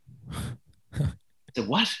basement, right? I said,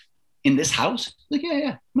 what? In this house? Like,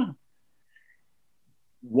 yeah, come on.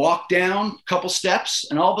 Walk down a couple steps,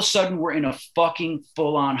 and all of a sudden we're in a fucking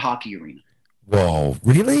full-on hockey arena. Whoa,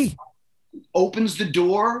 really? Opens the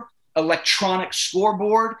door, electronic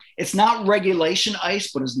scoreboard. It's not regulation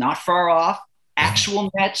ice, but it's not far off. Actual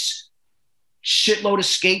nets, shitload of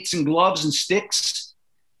skates and gloves and sticks,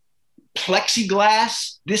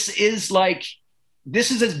 plexiglass. This is like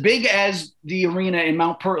this is as big as the arena in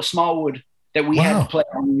Mount Pearl, Smallwood, that we had to play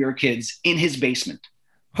on when we were kids, in his basement.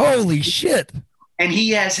 Holy shit. And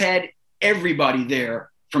he has had everybody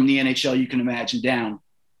there from the NHL you can imagine down.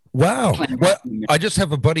 Wow. Well, I just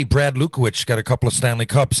have a buddy, Brad Lukowicz, got a couple of Stanley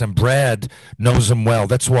Cups, and Brad knows him well.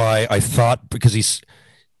 That's why I thought, because he's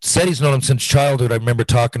said he's known him since childhood. I remember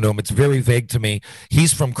talking to him. It's very vague to me.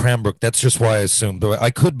 He's from Cranbrook. That's just why I assumed.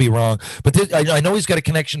 I could be wrong. But I know he's got a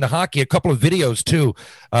connection to hockey. A couple of videos, too.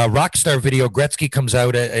 Rockstar video. Gretzky comes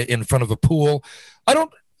out in front of a pool. By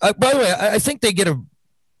the way, I think they get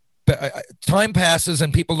time passes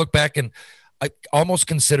and people look back and I almost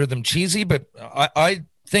consider them cheesy, but I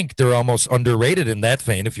think they're almost underrated in that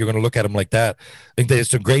vein if you're going to look at them like that. I think they have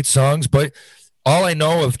some great songs, but all I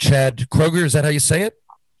know of Chad Kroeger, is that how you say it?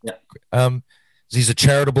 Yeah. He's a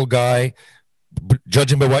charitable guy.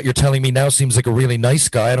 Judging by what you're telling me now, seems like a really nice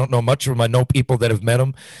guy. I don't know much of him. I know people that have met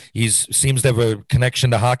him. He seems to have a connection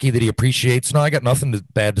to hockey that he appreciates. No, I got nothing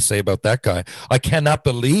bad to say about that guy. I cannot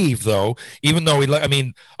believe, though, even though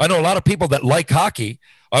I know a lot of people that like hockey.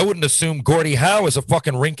 I wouldn't assume Gordie Howe is a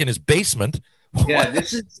fucking rink in his basement. Yeah,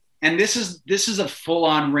 this is a full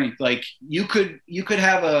on rink. Like you could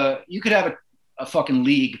have a fucking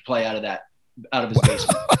league play out of his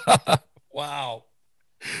basement. Wow.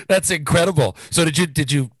 That's incredible. So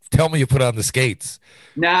did you tell me you put on the skates?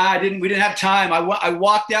 Nah, I didn't. We didn't have time. I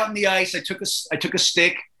walked out in the ice. I took a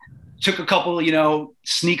stick, took a couple,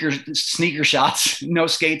 sneaker shots, no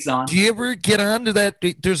skates on. Do you ever get onto that?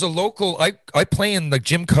 There's a local, I play in, like,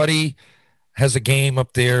 Jim Cuddy has a game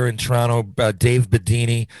up there in Toronto, Dave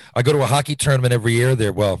Bedini. I go to a hockey tournament every year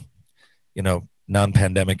there. Well,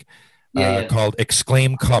 non-pandemic, called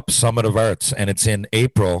Exclaim Cup Summit of Arts. And it's in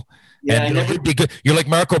April. Yeah, and you're like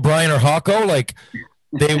Mark O'Brien or Hawko, like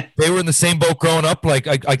they were in the same boat growing up. Like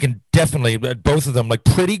I can definitely, both of them, like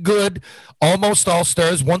pretty good, almost all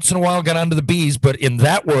stars. Once in a while got onto the Bees, but in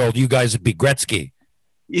that world, you guys would be Gretzky.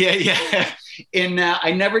 Yeah.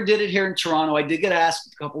 I never did it here in Toronto. I did get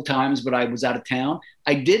asked a couple times, but I was out of town.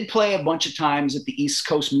 I did play a bunch of times at the East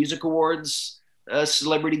Coast Music Awards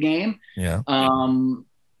celebrity game. Yeah.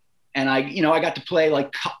 And I got to play,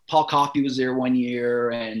 like, Paul Coffey was there one year,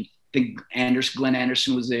 and I think Glenn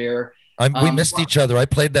Anderson was there. We missed each other. I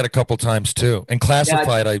played that a couple times too. And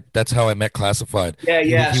Classified, that's how I met Classified.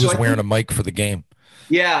 Yeah. He was wearing a mic for the game.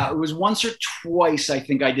 Yeah, it was once or twice I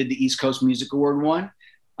think I did the East Coast Music Award one,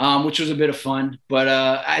 which was a bit of fun.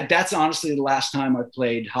 But that's honestly the last time I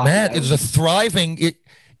played hockey. Matt, it's a thriving.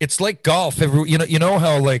 It's like golf. You know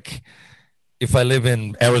how, like, if I live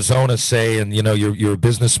in Arizona, say, and you're a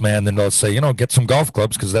businessman, then they'll say, get some golf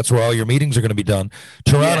clubs because that's where all your meetings are going to be done.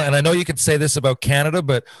 Toronto, and I know you could say this about Canada,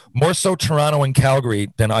 but more so Toronto and Calgary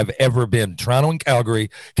than I've ever been. Toronto and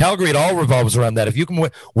Calgary, it all revolves around that. If you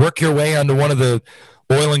can work your way onto one of the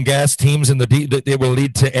oil and gas teams in it will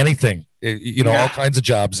lead to anything. All kinds of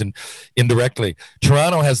jobs and indirectly.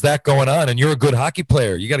 Toronto has that going on, and you're a good hockey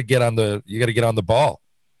player. You got to get on the ball.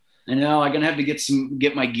 I know I'm gonna have to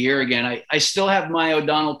get my gear again. I still have my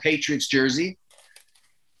O'Donnell Patriots jersey,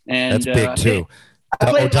 and that's big too.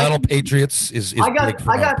 O'Donnell Patriots is I big.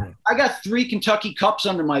 I got 3 Kentucky Cups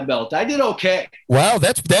under my belt. I did okay. Wow,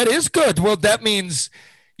 that is good. Well, that means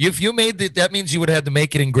if you made that means you would have had to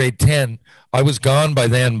make it in grade 10. I was gone by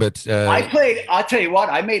then, but I played. I'll tell you what,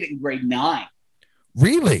 I made it in grade 9.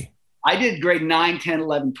 Really? I did grade 9, 10,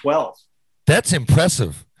 11, 12. That's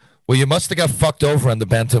impressive. Well, you must have got fucked over on the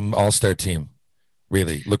Bantam All-Star team,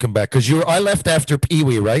 really, looking back. Because I left after Pee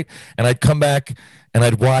Wee, right? And I'd come back and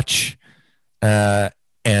I'd watch, and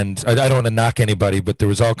I don't want to knock anybody, but there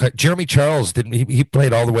was Jeremy Charles, he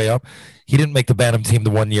played all the way up. He didn't make the Bantam team the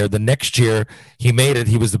one year. The next year, he made it.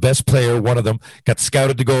 He was the best player, one of them, got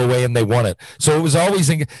scouted to go away, and they won it. So it was always,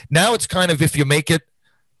 now it's kind of, if you make it,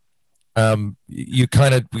 you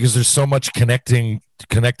kind of, because there's so much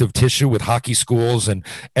connective tissue with hockey schools and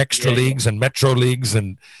extra leagues and metro leagues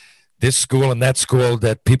and this school and that school,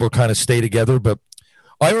 that people kind of stay together. But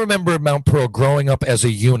I remember Mount Pearl growing up as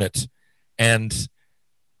a unit, and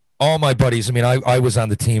all my buddies, I was on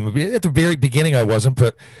the team at the very beginning. I wasn't,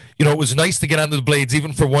 but it was nice to get onto the Blades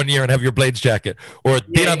even for 1 year and have your Blades jacket, or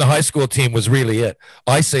being on the high school team was really it.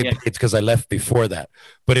 I say Blades because I left before that.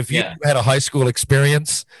 But if you had a high school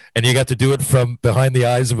experience and you got to do it from behind the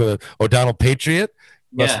eyes of a O'Donnell Patriot,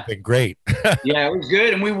 must have been great. Yeah, it was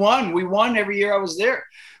good. And we won every year I was there.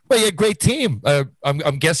 Well, you had a great team.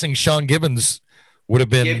 I'm guessing Sean Gibbons would have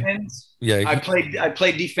been. Gibbons. Yeah. I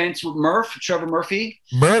played defense with Trevor Murphy.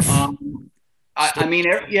 Murph. And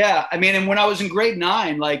when I was in grade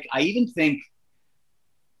 9, like, I even think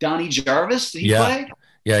Donnie Jarvis, did he play?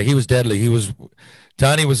 Yeah, he was deadly.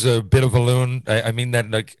 Donnie was a bit of a loon. I mean that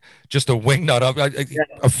like just a wing nut up.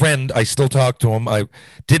 A friend, I still talk to him. I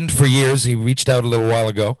didn't for years. He reached out a little while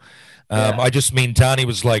ago. I just mean Donnie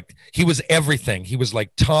was like, he was everything. He was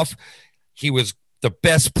like tough. He was the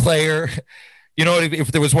best player. You know,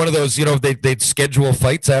 if there was one of those, you know, they'd schedule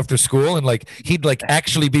fights after school and like he'd like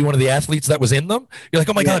actually be one of the athletes that was in them. You're like,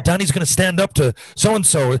 oh my God, Donnie's going to stand up to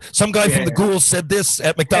so-and-so. Some guy from the Ghouls said this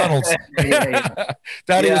at McDonald's.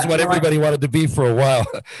 Donnie was what everybody wanted to be for a while.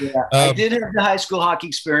 I did have the high school hockey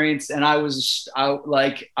experience, and I was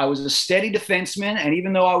a steady defenseman. And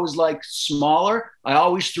even though I was like smaller, I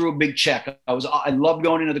always threw a big check. I loved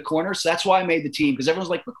going into the corner. So that's why I made the team, because everyone's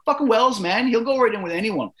like, look, fucking Wells, man, he'll go right in with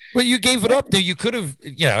anyone. Well, you gave it up there. You could have,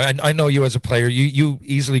 I know you as a player, you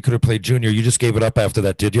easily could have played junior. You just gave it up after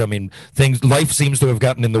that, did you? I mean, life seems to have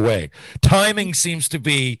gotten in the way. Timing seems to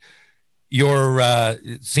be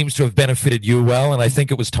seems to have benefited you well. And I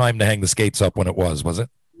think it was time to hang the skates up when it was it?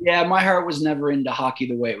 Yeah, my heart was never into hockey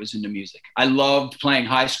the way it was into music. I loved playing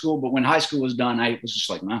high school, but when high school was done, I was just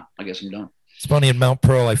like, nah, I guess I'm done. It's funny, in Mount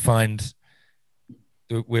Pearl, I find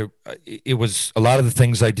where it was a lot of the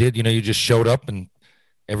things I did, you know, you just showed up and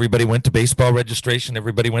everybody went to baseball registration.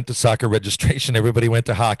 Everybody went to soccer registration. Everybody went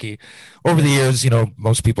to hockey. Over the years, you know,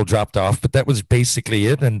 most people dropped off, but that was basically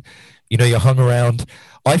it. And, you know, you hung around.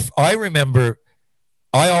 I remember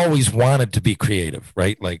I always wanted to be creative,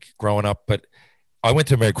 right? Like growing up, but I went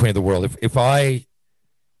to Mary Queen of the World.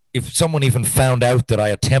 If someone even found out that I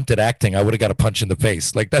attempted acting, I would have got a punch in the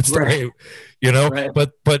face. Like that's the way, you know,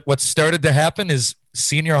 but what started to happen is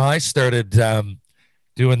senior high started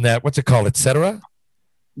doing that. What's it called? Etc.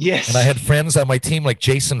 Yes. And I had friends on my team like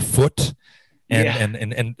Jason Foote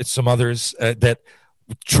and some others that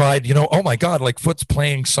tried, you know, oh my God, like Foote's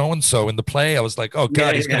playing so-and-so in the play. I was like, oh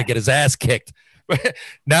God, he's going to get his ass kicked.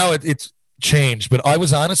 Now it's changed, but I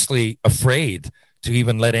was honestly afraid to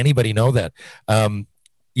even let anybody know that.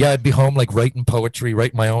 I'd be home like writing poetry,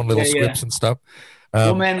 write my own little scripts and stuff.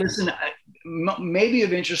 Well, man, listen, maybe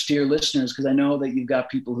of interest to your listeners, because I know that you've got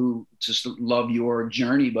people who just love your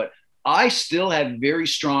journey, but I still have very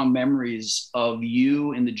strong memories of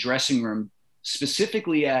you in the dressing room,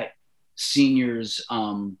 specifically at seniors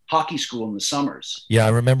hockey school in the summers. Yeah, I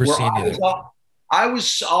remember seeing you. I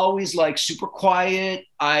was always like super quiet.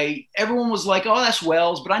 Everyone was like, oh, that's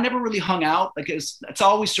Wells, but I never really hung out. Like it's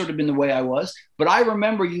always sort of been the way I was. But I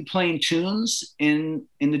remember you playing tunes in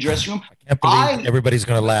the dressing room. I can't believe everybody's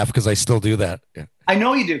going to laugh because I still do that. Yeah. I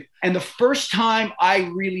know you do. And the first time I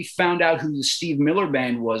really found out who the Steve Miller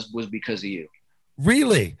Band was because of you.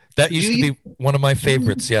 Really? That used to be one of my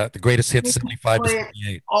favorites. Yeah, the greatest hits, 75 to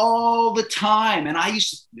 78. All the time. And I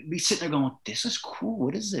used to be sitting there going, this is cool.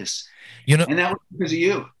 What is this? You know, and that was because of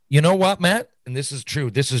you. You know what, Matt? And this is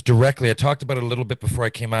true. This is directly, I talked about it a little bit before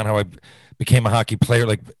I came on, how I became a hockey player.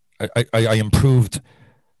 Like I improved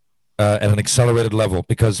at an accelerated level,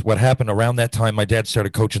 because what happened around that time, my dad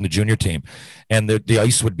started coaching the junior team, and the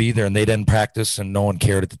ice would be there and they'd end practice and no one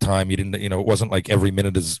cared at the time. You didn't, you know, it wasn't like every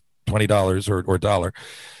minute is $20 or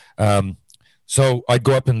 $1. So I'd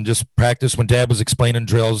go up and just practice. When Dad was explaining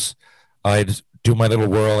drills, I'd do my little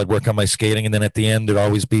whirl. I'd work on my skating, and then at the end, it'd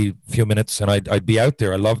always be a few minutes, and I'd be out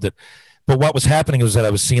there. I loved it. But what was happening was that I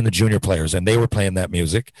was seeing the junior players, and they were playing that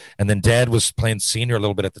music, and then Dad was playing senior a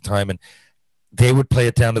little bit at the time, and they would play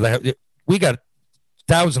it down to the. We got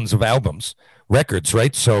thousands of albums, records,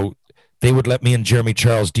 right? So they would let me and Jeremy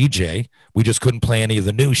Charles DJ. We just couldn't play any of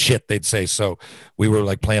the new shit, they'd say. So we were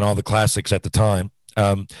like playing all the classics at the time.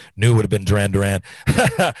 New would have been Duran Duran.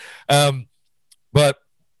 But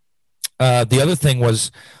the other thing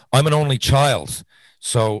was, I'm an only child.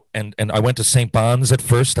 So, and I went to St. Bon's at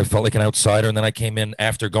first. I felt like an outsider. And then I came in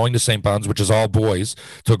after going to St. Bon's, which is all boys,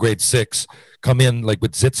 till grade 6, come in like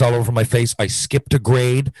with zits all over my face. I skipped a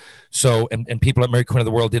grade. So, and people at Mary Queen of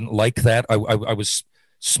the World didn't like that. I was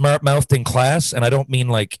smart-mouthed in class. And I don't mean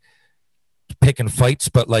like picking fights,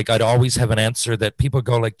 but like I'd always have an answer that people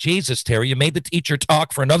go like, Jesus, Terry, you made the teacher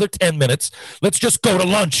talk for another 10 minutes. Let's just go to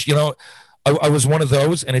lunch. You know, I was one of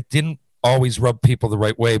those, and it didn't always rub people the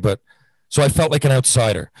right way, but so I felt like an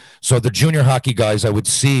outsider. So the junior hockey guys I would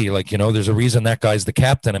see, like, you know, there's a reason that guy's the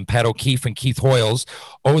captain, and Pat O'Keefe and Keith Hoyles,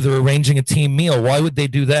 oh, they're arranging a team meal. Why would they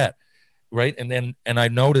do that? Right. And I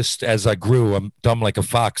noticed as I grew, I'm dumb like a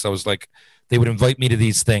fox. I was like, they would invite me to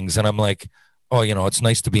these things, and I'm like, oh, you know, it's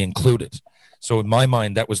nice to be included. So in my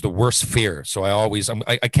mind, that was the worst fear. So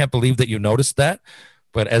I can't believe that you noticed that.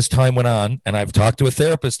 But as time went on, and I've talked to a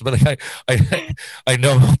therapist, but I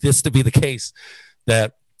know this to be the case,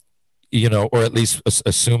 that or at least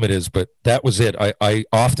assume it is. But that was it. I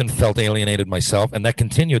often felt alienated myself, and that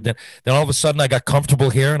continued. Then all of a sudden I got comfortable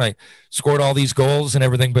here and I scored all these goals and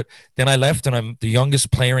everything. But then I left, and I'm the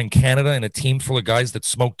youngest player in Canada in a team full of guys that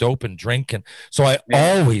smoke dope and drink. And so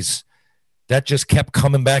that just kept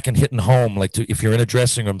coming back and hitting home. Like if you're in a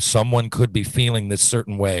dressing room, someone could be feeling this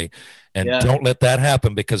certain way, and don't let that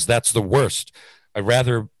happen, because that's the worst. I'd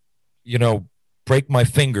rather, break my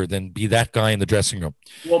finger than be that guy in the dressing room.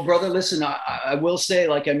 Well, brother, listen, I will say,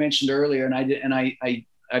 like I mentioned earlier, and I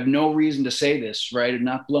have no reason to say this, right? I'm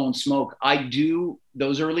not blowing smoke.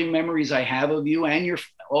 Those early memories I have of you and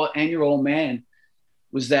your old man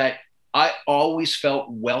was that I always felt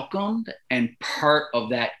welcomed and part of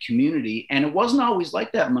that community. And it wasn't always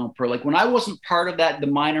like that, Mount Pearl. Like when I wasn't part of the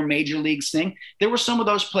minor major leagues thing, there were some of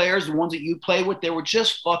those players, the ones that you play with, they were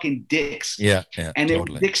just fucking dicks. Yeah. And they were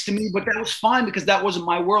dicks to me, but that was fine because that wasn't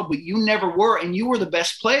my world. But you never were, and you were the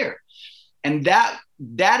best player. And that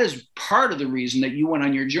is part of the reason that you went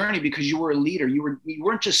on your journey, because you were a leader. You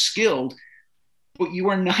weren't just skilled, but you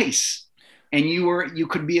were nice. And you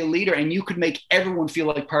could be a leader, and you could make everyone feel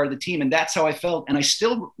like part of the team. And that's how I felt. And I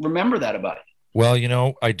still remember that about you.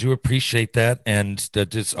 Well, I do appreciate that. And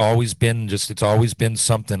that it's always been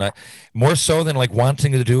something. More so than like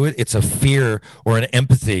wanting to do it, it's a fear or an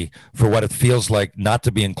empathy for what it feels like not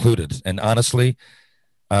to be included. And honestly,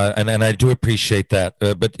 and I do appreciate that.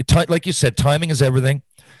 But like you said, timing is everything.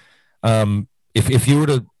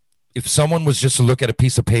 If someone was just to look at a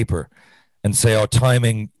piece of paper and say, oh,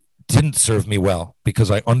 timing didn't serve me well because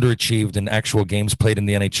I underachieved in actual games played in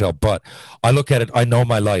the NHL. But I look at it, I know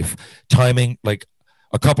my life. Timing, like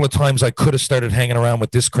a couple of times I could have started hanging around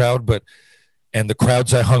with this crowd, and the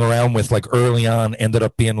crowds I hung around with like early on ended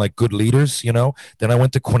up being like good leaders, Then I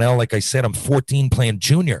went to Quesnel, like I said, I'm 14 playing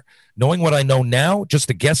junior. Knowing what I know now, just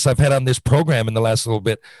the guests I've had on this program in the last little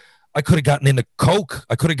bit, I could have gotten into coke.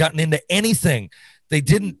 I could have gotten into anything. They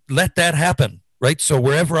didn't let that happen. Right. So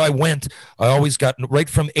wherever I went, I always got right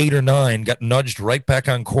from 8 or 9, got nudged right back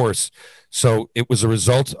on course. So it was a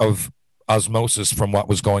result of osmosis from what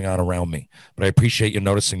was going on around me. But I appreciate you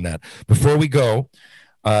noticing that. Before we go,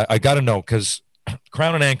 I got to know, because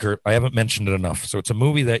Crown and Anchor, I haven't mentioned it enough. So it's a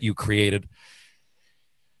movie that you created.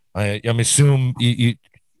 I assume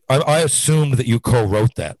I assumed that you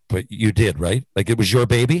co-wrote that, but you did, right? Like it was your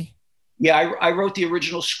baby? Yeah, I wrote the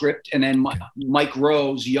original script, and then Mike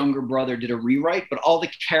Rowe's younger brother did a rewrite, but all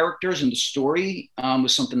the characters and the story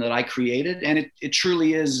was something that I created. And it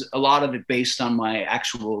truly is a lot of it based on my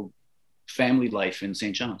actual family life in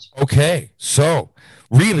St. John's. Okay. So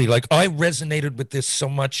really, like I resonated with this so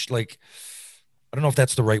much, like, I don't know if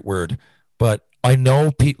that's the right word, but I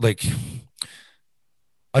know people like,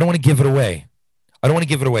 I don't want to give it away.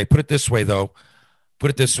 Put it this way though.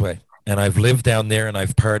 And I've lived down there, and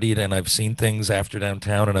I've partied, and I've seen things after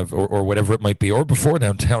downtown, and or whatever it might be, or before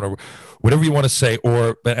downtown, or whatever you want to say.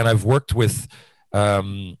 And I've worked with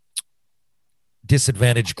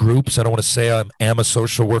disadvantaged groups. I don't want to say I am a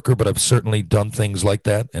social worker, but I've certainly done things like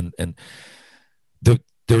that. And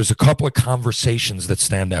there's a couple of conversations that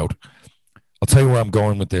stand out. I'll tell you where I'm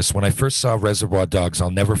going with this. When I first saw Reservoir Dogs, I'll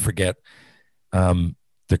never forget the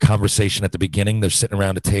conversation at the beginning. They're sitting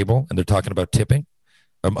around a table, and they're talking about tipping.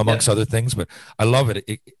 Amongst other things, but I love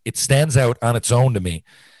it. It stands out on its own to me,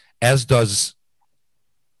 as does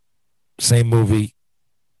same movie,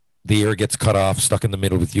 The Ear Gets Cut Off, Stuck in the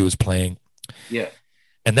Middle with You is playing. Yeah.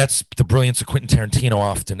 And that's the brilliance of Quentin Tarantino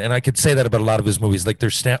often. And I could say that about a lot of his movies. Like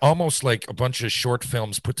they're almost like a bunch of short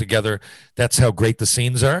films put together. That's how great the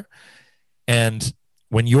scenes are. And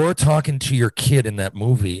when you're talking to your kid in that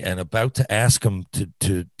movie and about to ask him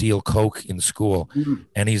to deal coke in school,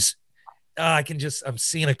 and I'm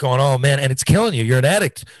seeing it going, oh man, and it's killing you. You're an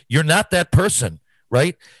addict. You're not that person,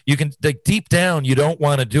 right? You can, like, deep down, you don't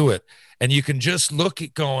want to do it. And you can just look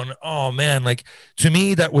at going, oh man, like to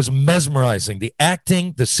me, that was mesmerizing. The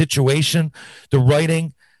acting, the situation, the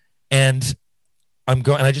writing. And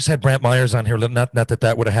I just had Brant Myers on here. Not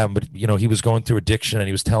that would have happened, but he was going through addiction, and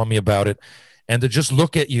he was telling me about it. And to just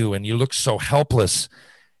look at you, and you look so helpless,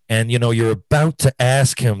 and you're about to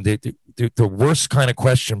ask him the worst kind of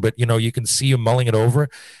question, but you can see you mulling it over.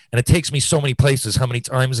 And it takes me so many places, how many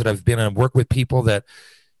times that I've been and worked with people that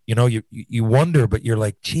you wonder, but you're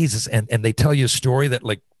like, Jesus, and they tell you a story that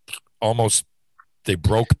like almost they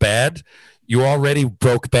broke bad. You already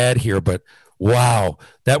broke bad here, but wow,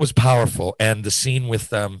 that was powerful. And the scene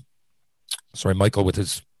with Michael with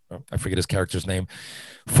his I forget his character's name,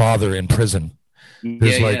 father in prison.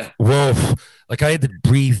 Whoa, like I had to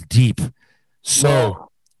breathe deep. So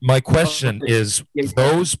my question is,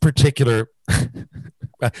 those particular,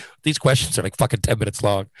 these questions are like fucking 10 minutes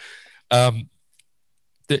long.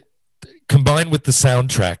 the, combined with the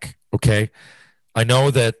soundtrack, okay, I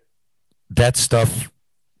know that stuff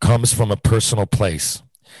comes from a personal place.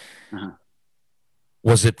 Uh-huh.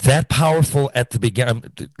 Was it that powerful at the beginning?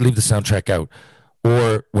 Leave the soundtrack out.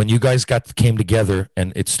 Or when you guys came together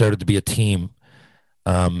and it started to be a team,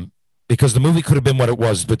 because the movie could have been what it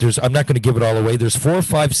was, but I'm not going to give it all away. There's 4 or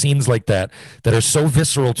 5 scenes like that are so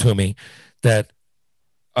visceral to me that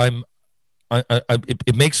it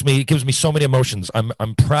gives me so many emotions.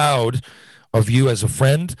 I'm proud of you as a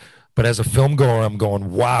friend, but as a film goer, I'm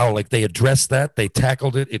going, wow, like they addressed that. They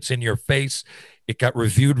tackled it. It's in your face. It got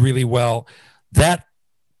reviewed really well. That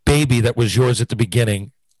baby that was yours at the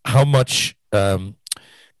beginning, how much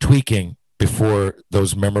tweaking before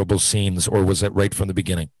those memorable scenes, or was that right from the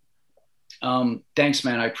beginning? Thanks,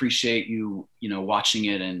 man. I appreciate you watching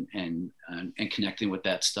it and connecting with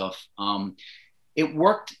that stuff. It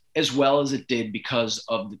worked as well as it did because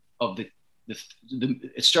of the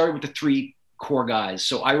it started with the 3 core guys.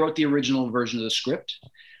 So I wrote the original version of the script.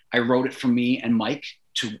 I wrote it for me and Mike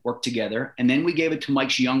to work together. And then we gave it to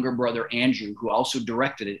Mike's younger brother, Andrew, who also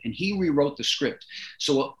directed it, and he rewrote the script.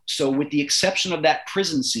 So with the exception of that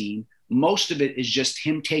prison scene, most of it is just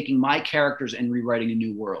him taking my characters and rewriting a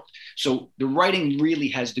new world. So the writing really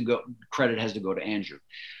credit has to go to Andrew.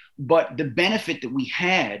 But the benefit that we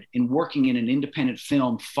had in working in an independent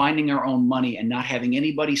film, finding our own money and not having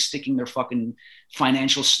anybody sticking their fucking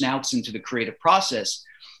financial snouts into the creative process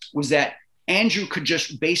was that Andrew could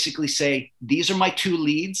just basically say, these are my 2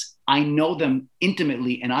 leads. I know them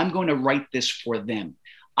intimately, and I'm going to write this for them.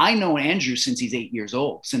 I know Andrew since he's 8 years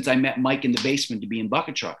old, since I met Mike in the basement to be in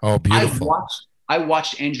Bucket Truck. Oh, beautiful. I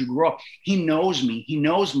watched Andrew grow up. He knows me. He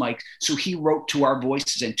knows Mike. So he wrote to our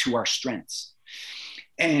voices and to our strengths.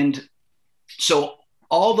 And so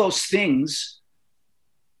all those things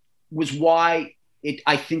was why it,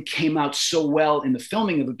 I think, came out so well in the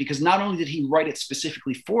filming of it, because not only did he write it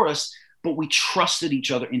specifically for us, but we trusted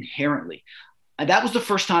each other inherently. And that was the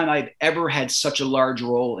first time I've ever had such a large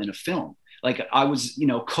role in a film. Like I was,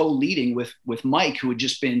 co-leading with Mike, who had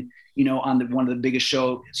just been, on one of the biggest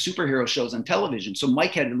superhero shows on television. So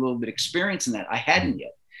Mike had a little bit of experience in that. I hadn't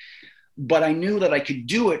yet, but I knew that I could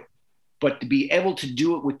do it, but to be able to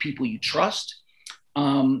do it with people you trust.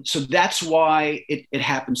 So that's why it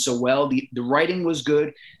happened so well. The writing was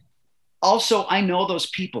good. Also, I know those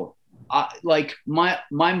people. Like my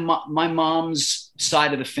mom's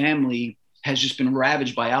side of the family has just been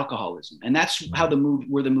ravaged by alcoholism. And that's how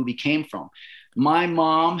where the movie came from. My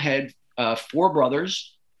mom had 4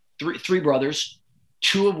 brothers, three brothers,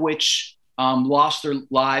 2 of which lost their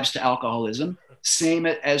lives to alcoholism, same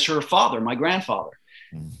as her father, my grandfather.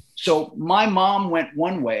 So my mom went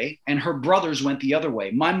one way and her brothers went the other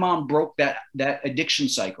way. My mom broke that addiction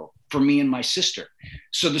cycle for me and my sister.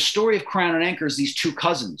 So the story of Crown and Anchor is these 2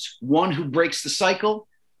 cousins, one who breaks the cycle,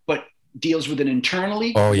 but deals with it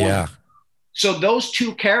internally. Oh, yeah. So those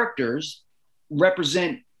 2 characters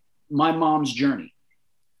represent my mom's journey.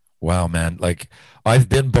 Wow, man. Like I've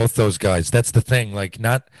been both those guys. That's the thing. Like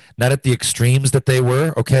not at the extremes that they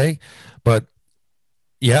were. Okay. But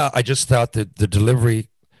yeah, I just thought that the delivery,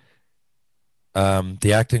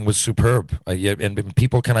 the acting was superb, and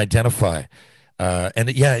people can identify.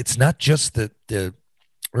 And yeah, it's not just the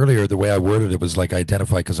earlier, the way I worded it was like, I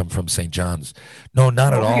identify because I'm from St. John's. No,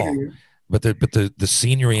 not at all. But the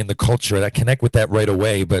scenery and the culture, I connect with that right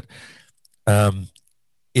away. But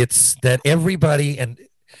it's that everybody, and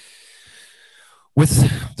with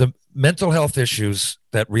the mental health issues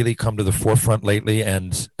that really come to the forefront lately,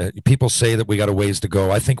 and people say that we got a ways to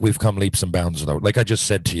go. I think we've come leaps and bounds, though. Like I just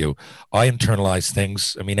said to you, I internalize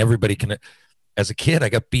things. I mean, everybody can. As a kid, I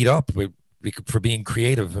got beat up for being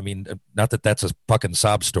creative. I mean, not that that's a fucking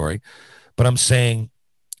sob story, but I'm saying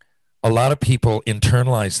a lot of people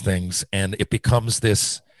internalize things, and it becomes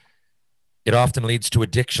this. It often leads to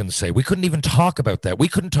addiction, say. We couldn't even talk about that. We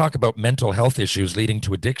couldn't talk about mental health issues leading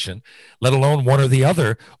to addiction, let alone one or the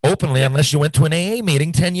other openly, unless you went to an AA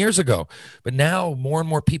meeting 10 years ago. But now more and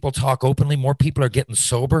more people talk openly. More people are getting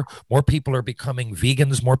sober. More people are becoming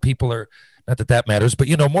vegans. More people are, not that that matters, but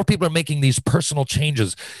more people are making these personal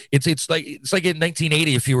changes. It's like in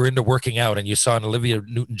 1980, if you were into working out and you saw an Olivia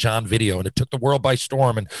Newton-John video and it took the world by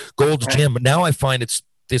storm, and Gold's Gym. But now I find it's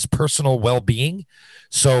this personal well-being.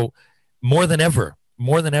 So more than ever,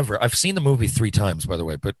 I've seen the movie 3 times, by the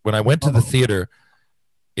way, but when I went to the theater,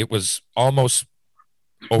 it was almost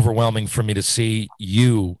overwhelming for me to see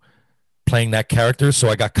you playing that character. So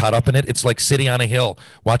I got caught up in it. It's like sitting on a hill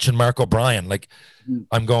watching Mark O'Brien. Like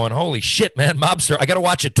I'm going, holy shit, man, Mobster. I got to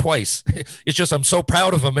watch it twice. It's just, I'm so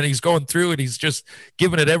proud of him, and he's going through and he's just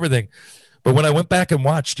giving it everything. But when I went back and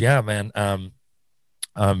watched, yeah, man,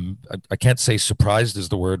 I can't say surprised is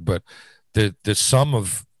the word, but the sum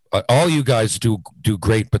of all you guys do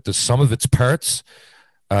great, but the sum of its parts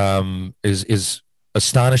is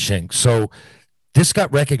astonishing. So this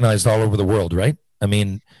got recognized all over the world, right? I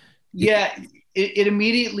mean, yeah, it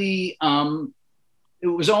immediately. It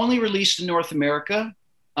was only released in North America.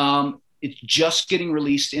 It's just getting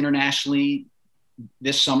released internationally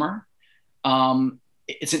this summer.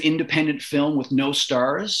 It's an independent film with no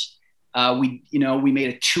stars. We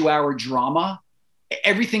made a 2-hour drama.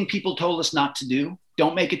 Everything people told us not to do.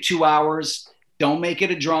 Don't make it 2 hours. Don't make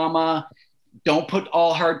it a drama. Don't put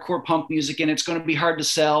all hardcore punk music in. It's going to be hard to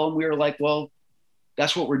sell. And we were like, well,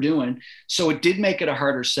 that's what we're doing. So it did make it a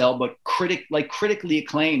harder sell, but critically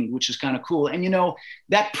acclaimed, which is kind of cool. And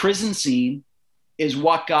that prison scene is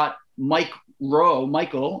what got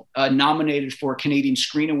Michael nominated for a Canadian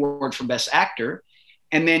Screen Award for Best Actor.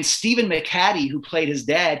 And then Stephen McHattie, who played his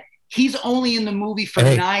dad, he's only in the movie for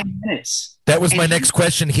 9 minutes. That was my next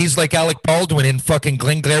question. He's like Alec Baldwin in fucking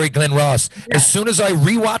Glenn Ross. Yeah. As soon as I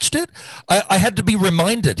rewatched it, I had to be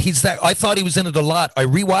reminded. I thought he was in it a lot. I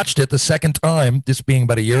rewatched it the second time, this being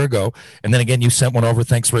about a year ago. And then again, you sent one over.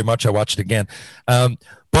 Thanks very much. I watched it again.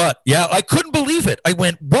 But yeah, I couldn't believe it. I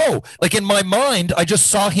went, whoa. Like in my mind, I just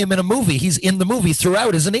saw him in a movie. He's in the movie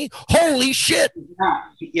throughout, isn't he? Holy shit.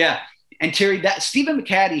 Yeah. And Terry, that Stephen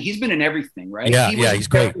McHattie, he's been in everything, right? Yeah, he's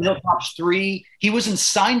great. Hilltops 3. He was in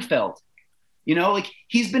Seinfeld.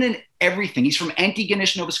 He's been in everything. He's from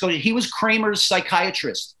Antigonish, Nova Scotia. He was Kramer's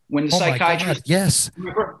psychiatrist when the psychiatrist. Yes.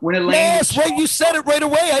 Remember when Elaine? Yes, right. You said it right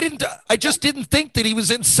away. I just didn't think that he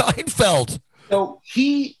was in Seinfeld. So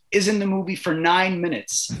he is in the movie for 9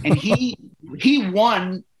 minutes, and he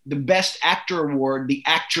won the Best Actor award,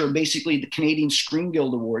 basically the Canadian Screen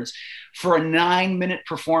Guild Awards, for a 9-minute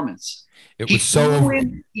performance. He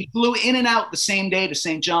flew in and out the same day to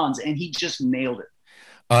St. John's, and he just nailed it.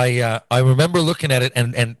 I remember looking at it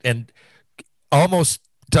and almost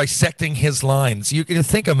dissecting his lines. You can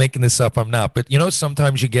think I'm making this up. I'm not. But,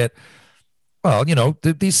 sometimes you get,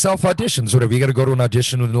 these self-auditions, whatever. You got to go to an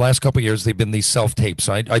audition. In the last couple of years, they've been these self-tapes.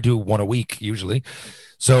 I do one a week usually.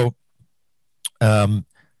 So I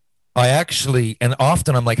actually, and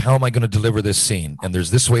often I'm like, how am I going to deliver this scene? And there's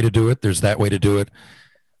this way to do it. There's that way to do it.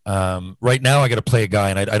 Right now, I got to play a guy,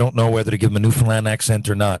 and I don't know whether to give him a Newfoundland accent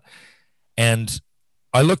or not. And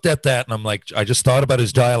I looked at that and I'm like, I just thought about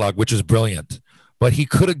his dialogue, which is brilliant, but he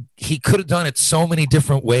could have done it so many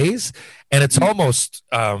different ways. And it's almost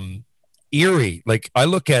eerie. Like I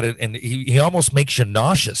look at it and he almost makes you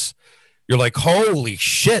nauseous. You're like, holy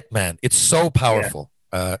shit, man. It's so powerful.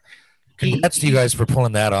 Yeah. Congrats to you guys for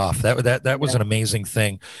pulling that off. That was an amazing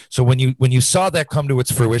thing. So when you saw that come to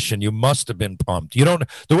its fruition, you must have been pumped. The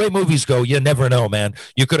way movies go, you never know, man.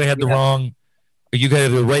 You could have had you got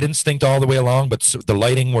the right instinct all the way along, but the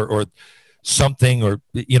lighting or something, or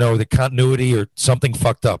the continuity or something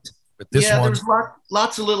fucked up. But this one, there's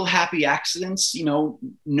lots of little happy accidents.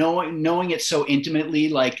 Knowing it so intimately,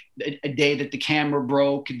 like a day that the camera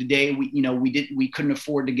broke, the day we couldn't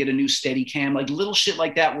afford to get a new Steadicam, like little shit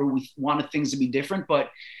like that where we wanted things to be different, but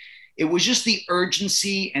it was just the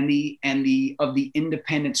urgency and the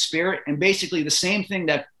independent spirit, and basically the same thing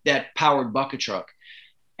that powered Bucket Truck,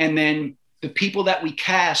 and then. The people that we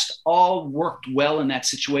cast all worked well in that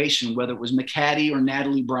situation, whether it was McHattie or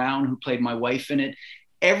Natalie Brown, who played my wife in it.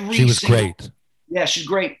 She was great. Yeah, she's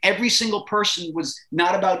great. Every single person was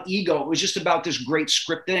not about ego. It was just about this great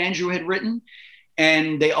script that Andrew had written,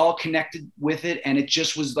 and they all connected with it. And it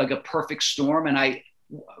just was like a perfect storm. And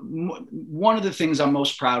one of the things I'm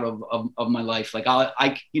most proud of my life, like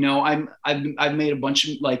I've made a bunch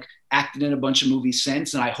of, like, acted in a bunch of movies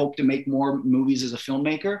since, and I hope to make more movies as a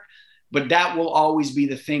filmmaker. But that will always be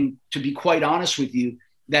the thing, to be quite honest with you,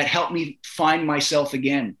 that helped me find myself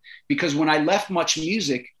again. Because when I left Much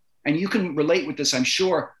Music, and you can relate with this, I'm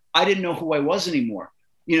sure, I didn't know who I was anymore.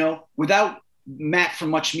 Without Matt from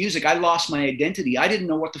Much Music, I lost my identity. I didn't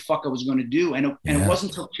know what the fuck I was going to do. And it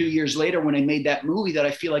wasn't until 2 years later when I made that movie that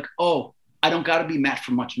I feel like, oh, I don't got to be Matt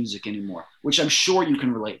from Much Music anymore, which I'm sure you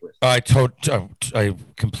can relate with. I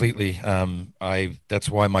completely. That's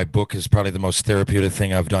why my book is probably the most therapeutic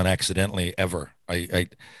thing I've done accidentally ever.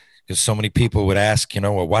 Because so many people would ask,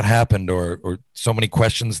 what happened, or so many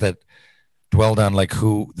questions that dwelled on like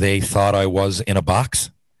who they thought I was in a box,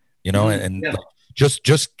 and just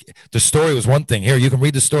the story was one thing. Here, you can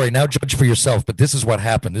read the story now, judge for yourself, but this is what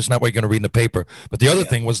happened. This is not what you're going to read in the paper. But the other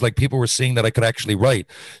thing was, like, people were seeing that I could actually write.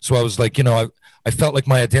 So I was like, I felt like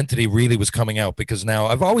my identity really was coming out, because now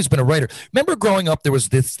I've always been a writer. Remember growing up, there was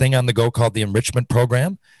this thing on the go called the enrichment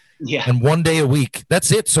program. Yeah. And 1 day a week.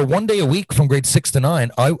 That's it. So 1 day a week from grade 6 to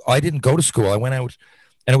 9, I didn't go to school. I went out,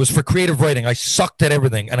 and it was for creative writing. I sucked at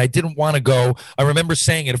everything, and I didn't want to go. I remember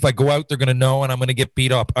saying it. If I go out, they're going to know, and I'm going to get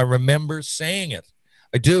beat up. I remember saying it.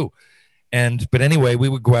 I do. But anyway, we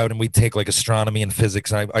would go out and we'd take like astronomy and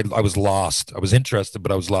physics. And I was lost. I was interested,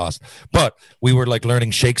 but I was lost. But we were like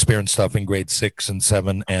learning Shakespeare and stuff in grade 6 and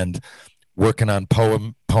 7, and working on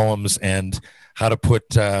poems and how to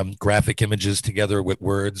put graphic images together with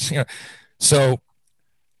words. So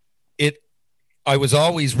I was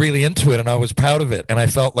always really into it, and I was proud of it. And I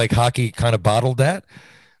felt like hockey kind of bottled that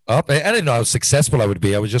up. I didn't know how successful I would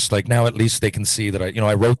be. I was just like, now at least they can see that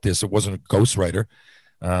I wrote this. It wasn't a ghostwriter.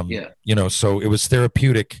 So it was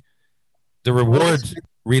therapeutic. The reward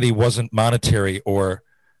really wasn't monetary, or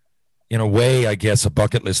in a way, I guess, a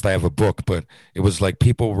bucket list. I have a book, but it was like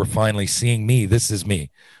people were finally seeing me. This is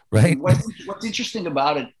me, right? What's interesting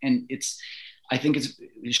about it, and I think it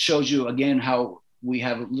shows you again how we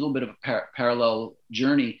have a little bit of a parallel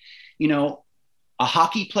journey. A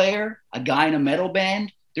hockey player, a guy in a metal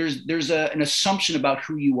band, there's an assumption about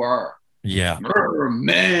who you are. Yeah. You're a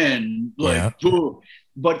man.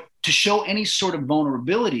 But to show any sort of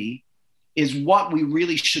vulnerability is what we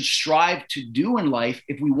really should strive to do in life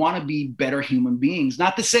if we want to be better human beings.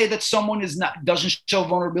 Not to say that someone doesn't show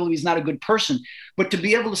vulnerability, is not a good person, but to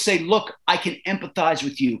be able to say, look, I can empathize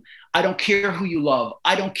with you. I don't care who you love.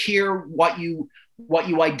 I don't care what you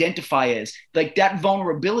identify as. Like that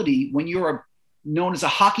vulnerability, when you're known as a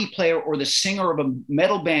hockey player or the singer of a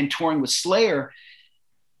metal band touring with Slayer,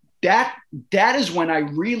 that is when I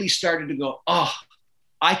really started to go, oh,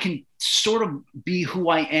 I can sort of be who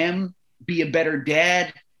I am, be a better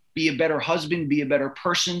dad, be a better husband, be a better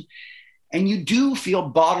person. And you do feel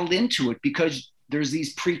bottled into it because there's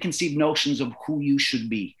these preconceived notions of who you should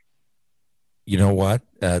be. You know what?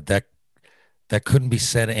 That couldn't be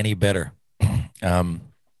said any better. I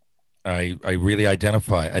really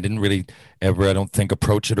identify. I didn't really ever, I don't think,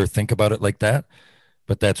 approach it or think about it like that.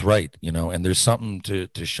 But that's right, and there's something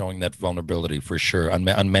to showing that vulnerability for sure on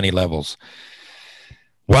many levels.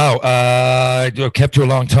 Wow. I kept you a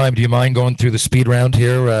long time. Do you mind going through the speed round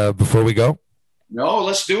here before we go? No,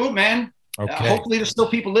 let's do it, man. Okay. Hopefully there's still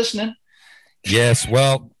people listening. Yes.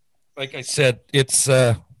 Well, like I said, it's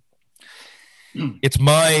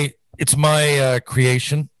my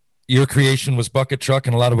creation. Your creation was Bucket Truck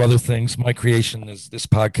and a lot of other things. My creation is this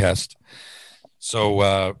podcast. So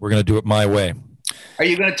we're going to do it my way. Are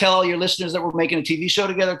you going to tell all your listeners that we're making a TV show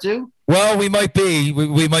together too? Well, we might be.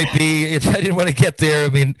 We might be. I didn't want to get there. I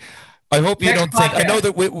mean, I hope you don't think. I know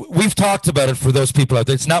that we've talked about it for those people out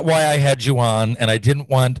there. It's not why I had you on, and I didn't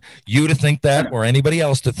want you to think that or anybody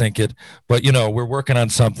else to think it. But, we're working on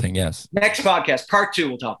something, yes. Next podcast, part 2,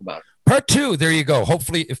 we'll talk about it. Part 2, there you go.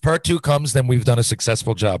 Hopefully, if part 2 comes, then we've done a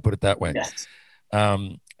successful job. Put it that way. Yes.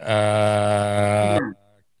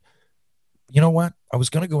 You know what? I was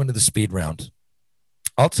going to go into the speed round.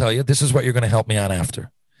 I'll tell you, this is what you're going to help me on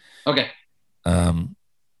after. Okay. I'm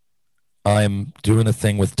doing a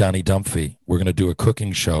thing with Donnie Dumphy. We're going to do a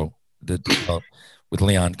cooking show with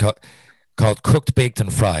Leon called Cooked, Baked,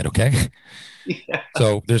 and Fried, okay? Yeah.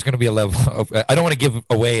 So there's going to be a level of, I don't want to give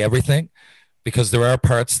away everything because there are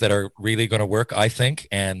parts that are really going to work, I think,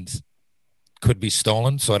 and could be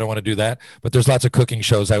stolen, so I don't want to do that. But there's lots of cooking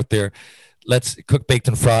shows out there. Let's Cook, Baked,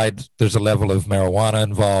 and Fried. There's a level of marijuana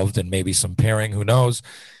involved and maybe some pairing, who knows?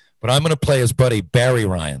 But I'm going to play his buddy, Barry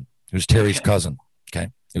Ryan, who's Terry's cousin, okay?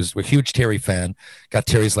 He was a huge Terry fan. Got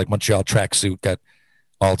Terry's like Montreal tracksuit, got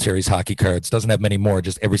all Terry's hockey cards. Doesn't have many more,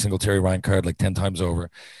 just every single Terry Ryan card like 10 times over. Right.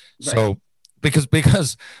 So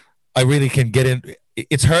because I really can get in,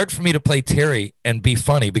 it's hard for me to play Terry and be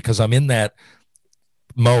funny because I'm in that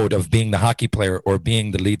mode of being the hockey player or being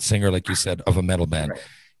the lead singer, like you said, of a metal band. Right.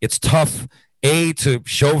 It's tough, to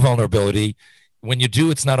show vulnerability. When you do,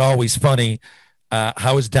 it's not always funny.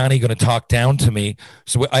 How is Donnie going to talk down to me?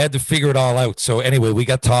 So I had to figure it all out. So anyway, we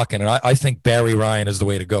got talking, and I think Barry Ryan is the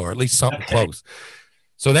way to go, or at least something close.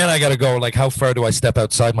 So then I got to go, like, how far do I step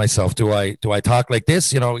outside myself? Do I talk like this?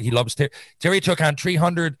 He loves Terry took on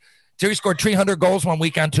 300. Terry scored 300 goals one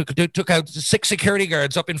weekend, took out 6 security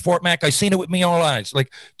guards up in Fort Mac. I seen it with me own eyes.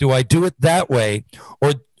 Like, do I do it that way,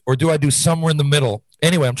 or do I do somewhere in the middle?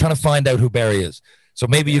 Anyway, I'm trying to find out who Barry is. So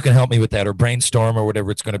maybe you can help me with that or brainstorm or whatever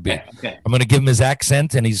it's going to be. Okay. I'm going to give him his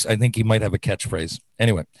accent, and I think he might have a catchphrase.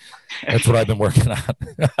 Anyway, that's what I've been working on.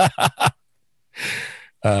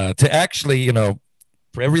 To actually,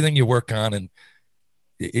 for everything you work on and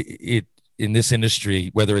it in this industry,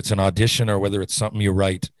 whether it's an audition or whether it's something you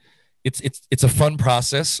write, it's a fun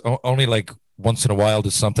process. Only like once in a while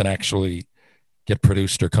does something actually get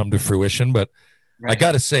produced or come to fruition. But I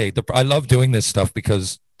got to say, I love doing this stuff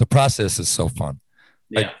because the process is so fun.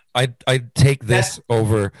 Yeah. I'd take this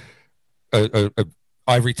over a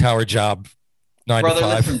ivory tower job 9 to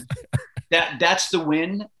 5. Listen, that's the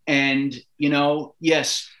win. And,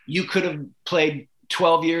 yes, you could have played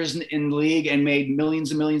 12 years in the league and made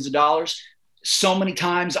millions and millions of dollars. So many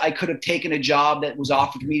times I could have taken a job that was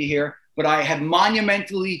offered to me here, but I had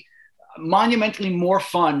monumentally more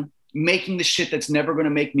fun making the shit that's never going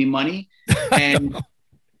to make me money.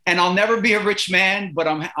 And I'll never be a rich man, but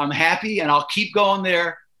I'm happy, and I'll keep going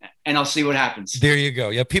there, and I'll see what happens. There you go.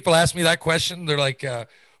 Yeah. People ask me that question. They're like,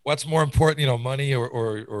 what's more important, money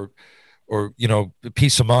or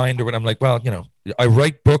peace of mind or what? I'm like, well, I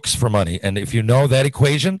write books for money. And if you know that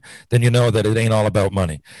equation, then you know that it ain't all about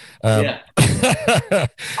money. I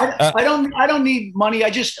don't need money. I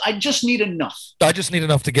just need enough. I just need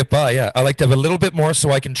enough to get by. Yeah. I like to have a little bit more so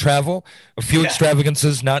I can travel, a few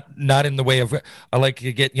extravagances, not in the way of, I like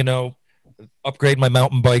to get, upgrade my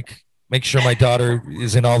mountain bike, make sure my daughter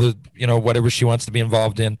is in all the, whatever she wants to be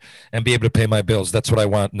involved in, and be able to pay my bills. That's what I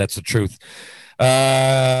want. And that's the truth.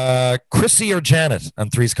 Chrissy or Janet on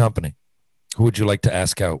Three's Company? Who would you like to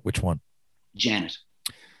ask out? Which one? Janet.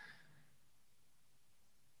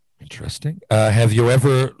 Interesting. Have you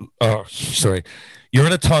ever, you're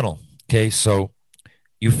in a tunnel. Okay. So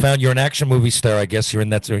you're an action movie star. I guess you're in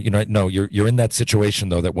that, you're in that situation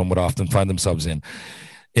though, that one would often find themselves in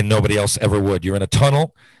nobody else ever would. You're in a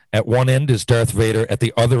tunnel. At one end is Darth Vader. At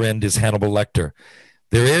the other end is Hannibal Lecter.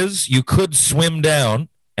 You could swim down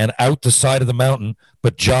and out the side of the mountain,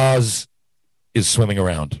 but Jaws is swimming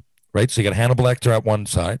around, right? So you got Hannibal Lecter at one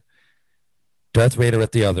side, Darth Vader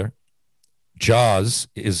at the other. Jaws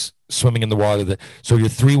is swimming in the water. So your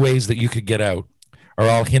 3 ways that you could get out are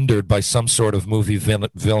all hindered by some sort of movie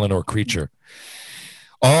villain or creature.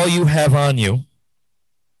 All you have on you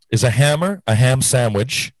is a hammer, a ham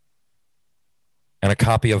sandwich, and a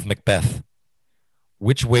copy of Macbeth.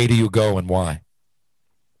 Which way do you go and why?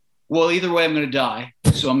 Well, either way, I'm going to die.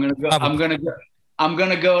 So I'm going to go. I'm going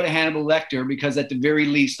to go to Hannibal Lecter because at the very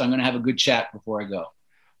least, I'm going to have a good chat before I go.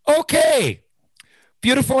 Okay,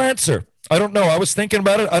 beautiful answer. I don't know. I was thinking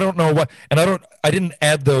about it. I don't know what, and I didn't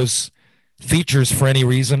add those features for any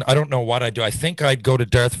reason. I don't know what I'd do. I think I'd go to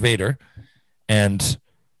Darth Vader and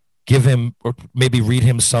give him, or maybe read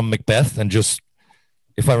him some Macbeth, and just,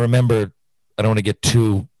 if I remember, I don't want to get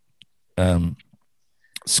too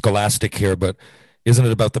scholastic here, but isn't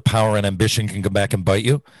it about the power and ambition can come back and bite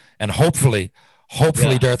you? And hopefully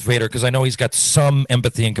Darth Vader, because I know he's got some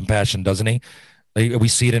empathy and compassion, doesn't he? We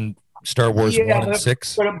see it in Star Wars 1 and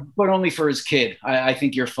 6. But only for his kid. I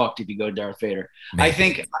think you're fucked if you go Darth Vader.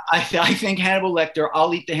 Maybe. I think Hannibal Lecter,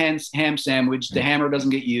 I'll eat the ham sandwich. The hammer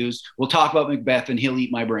doesn't get used. We'll talk about Macbeth and he'll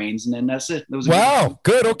eat my brains. And then that's it. Wow.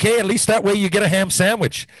 Good. Okay. At least that way you get a ham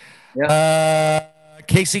sandwich. Yeah.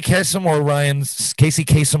 Casey Kasem or Ryan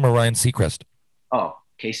Seacrest? Oh,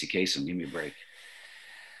 Casey Kasem. Give me a break.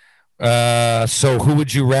 So who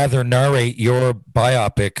would you rather narrate your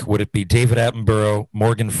biopic? Would it be David Attenborough,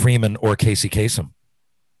 Morgan Freeman, or Casey Kasem?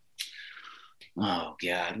 Oh,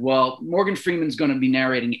 God. Well, Morgan Freeman's going to be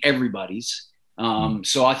narrating everybody's.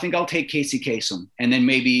 So I think I'll take Casey Kasem. And then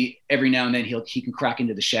maybe every now and then he can crack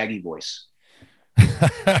into the Shaggy voice.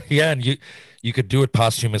 Yeah, and you could do it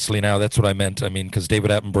posthumously now. That's what I meant. I mean, because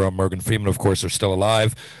David Attenborough and Morgan Freeman, of course, are still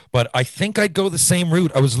alive. But I think I'd go the same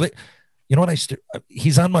route. You know what?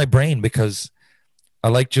 He's on my brain because I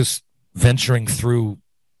like just venturing through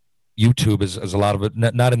YouTube as a lot of it,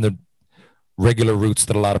 not in the regular routes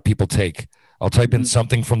that a lot of people take. I'll type in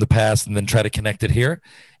something from the past and then try to connect it here.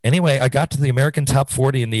 Anyway, I got to the American Top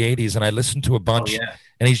 40 in the 80s and I listened to a bunch.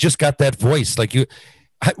 And he's just got that voice. Like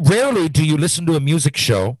rarely do you listen to a music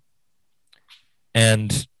show,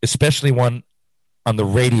 and especially one on the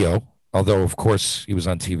radio, although of course he was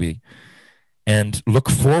on TV, and look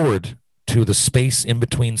forward to the space in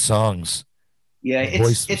between songs. Yeah,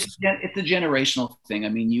 it's a generational thing. I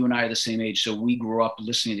mean, you and I are the same age, so we grew up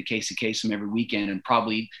listening to Casey Kasem every weekend and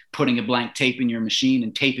probably putting a blank tape in your machine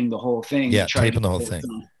and taping the whole thing. Yeah, taping the whole thing.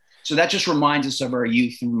 So that just reminds us of our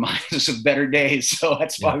youth and reminds us of better days. So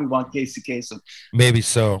that's why we want Casey Kasem. Maybe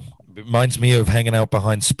so. It reminds me of hanging out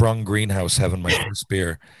behind Sprung Greenhouse having my first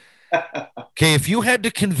beer. Okay, if you had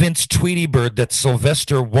to convince Tweety Bird that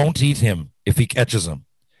Sylvester won't eat him if he catches him,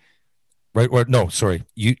 right? Or no, sorry.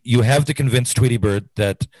 You have to convince Tweety Bird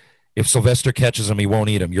that if Sylvester catches him, he won't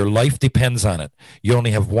eat him. Your life depends on it. You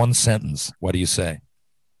only have one sentence. What do you say?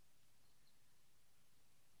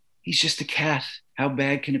 He's just a cat. How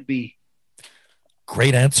bad can it be?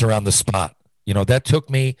 Great answer on the spot. That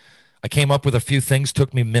took me, I came up with a few things,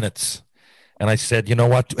 took me minutes. And I said, you know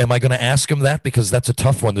what? Am I going to ask him that? Because that's a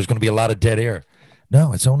tough one. There's going to be a lot of dead air.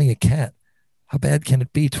 No, it's only a cat. How bad can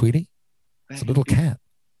it be, Tweety? It's a little cat.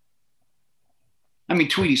 I mean,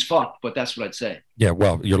 Tweety's fucked, but that's what I'd say. Yeah,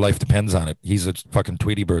 well, your life depends on it. He's a fucking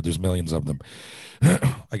Tweety bird. There's millions of them.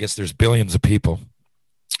 I guess there's billions of people.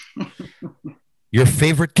 Your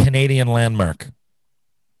favorite Canadian landmark?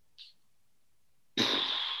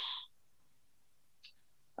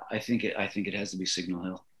 I think it has to be Signal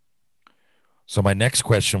Hill. So my next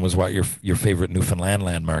question was what your favorite Newfoundland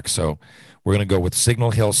landmark. So we're going to go with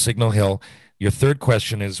Signal Hill, Signal Hill. Your third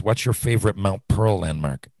question is, what's your favorite Mount Pearl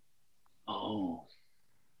landmark? Oh.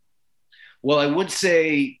 Well, I would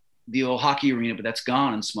say the old hockey arena, but that's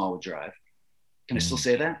gone in Smallwood Drive. Can I still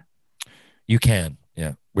say that? You can,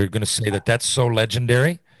 yeah. We're going to say that that's so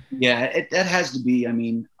legendary. Yeah, that has to be. I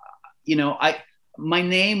mean, you know, my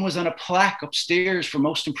name was on a plaque upstairs for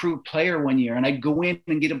most improved player one year, and I'd go in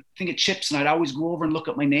and get a thing of chips, and I'd always go over and look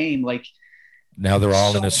at my name. Like, now they're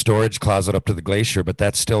all in a storage closet up to the glacier, but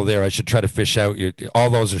that's still there. I should try to fish out. All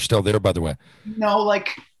those are still there, by the way. No,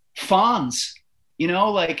 like Fonz, you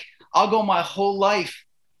know, like I'll go my whole life,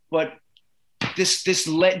 but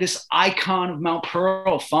this icon of Mount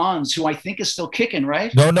Pearl, Fonz, who I think is still kicking,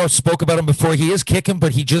 right? No, spoke about him before. He is kicking,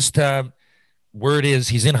 but he just word is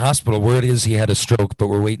he's in hospital. Word is he had a stroke, but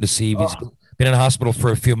we're waiting to see. He's been in hospital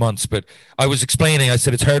for a few months. But I was explaining. I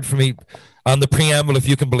said it's hard for me on the preamble, if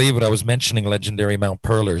you can believe it. I was mentioning legendary Mount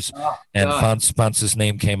Pearlers, and Fonz's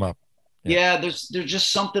name came up. Yeah, there's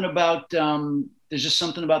just something about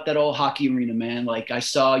that old hockey arena, man. Like I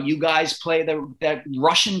saw you guys play that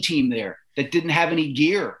Russian team there that didn't have any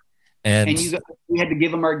gear. And we had to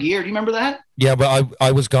give them our gear. Do you remember that? Yeah, but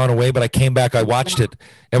I was gone away, but I came back. I watched it.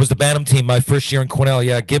 It was the Bantam team my first year in Quesnel.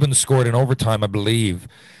 Yeah, Gibbons scored in overtime, I believe.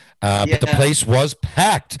 But the place was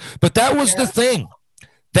packed. But that was the thing.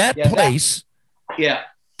 That place.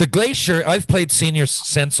 The Glacier, I've played senior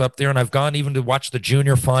since up there, and I've gone even to watch the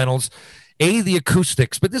junior finals. The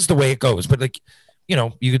acoustics, but this is the way it goes. But, like, you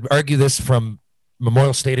know, you could argue this from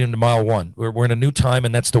Memorial Stadium to Mile 1. We're in a new time,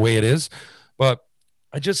 and that's the way it is. But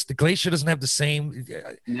the Glacier doesn't have the same.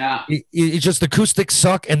 Yeah. It's just the acoustics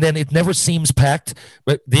suck, and then it never seems packed.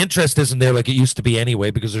 But the interest isn't there like it used to be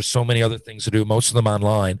anyway, because there's so many other things to do, most of them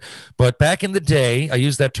online. But back in the day, I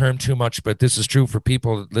use that term too much, but this is true for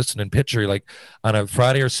people listening picture. Like on a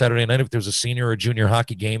Friday or Saturday night, if there's a senior or junior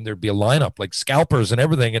hockey game, there'd be a lineup, like scalpers and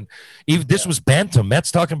everything. And even this was Bantam.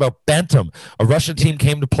 Matt's talking about Bantam. A Russian team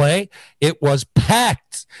came to play. It was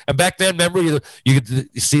packed. And back then, remember, you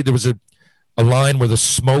could see there was a line where the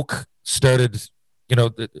smoke started, you know,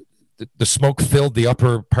 the smoke filled the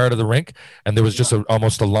upper part of the rink, and there was just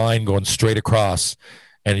almost a line going straight across,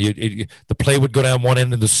 and the play would go down one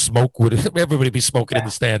end and the smoke would, everybody be smoking in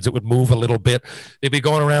the stands. It would move a little bit. They'd be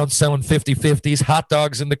going around selling 50-50s, hot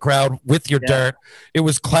dogs in the crowd with your dart. It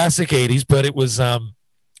was classic 80s, but it was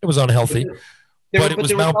unhealthy. But it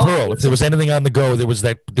was Mount Pearl. If there was anything on the go, there was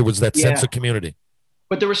that sense of community.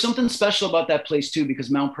 But there was something special about that place too,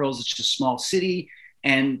 because Mount Pearl is just a small city,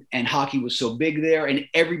 and hockey was so big there, and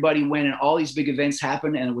everybody went, and all these big events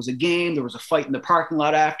happened, and it was a game. There was a fight in the parking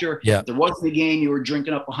lot after. Yeah. If there wasn't a game, you were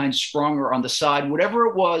drinking up behind Sprung or on the side, whatever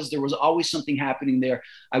it was. There was always something happening there.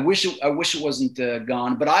 I wish it wasn't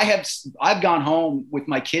gone, but I've gone home with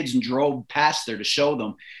my kids and drove past there to show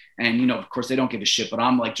them. And, you know, of course, they don't give a shit, but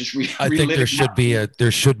I'm like just I think there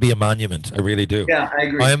should be a monument. I really do. Yeah, I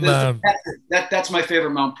agree. That's my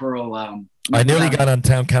favorite Mount Pearl. I nearly got on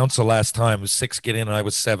town council last time. It was 6 get in, and I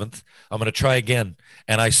was 7th. I'm going to try again.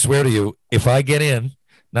 And I swear to you, if I get in,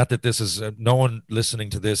 not that this is no one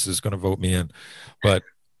listening to this is going to vote me in, but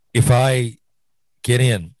if I get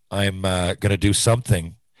in, I'm going to do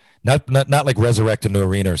something. Not like resurrect a new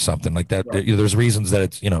arena or something like that. Right. There's reasons that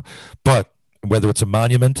it's, you know, but whether it's a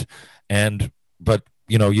monument but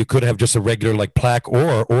you know, you could have just a regular like plaque,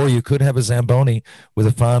 or you could have a Zamboni with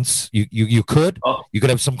a Fonz. You could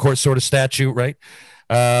have some sort of statue, right?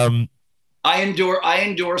 I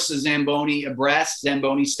endorse a brass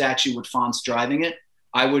Zamboni statue with Fonz driving it.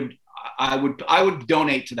 I would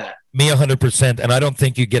donate to that. Me 100%, and I don't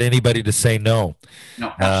think you get anybody to say no.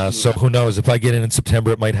 No. So who knows? If I get in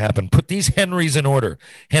September, it might happen. Put these Henrys in order: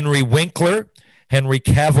 Henry Winkler, Henry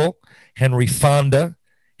Cavill, Henry Fonda,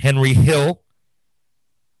 Henry Hill,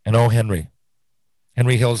 and Henry.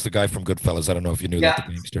 Henry Hill's the guy from Goodfellas. I don't know if you knew that,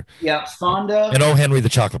 the gangster. Yeah, Fonda. And Henry the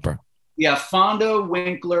chocolate bar. Yeah, Fonda,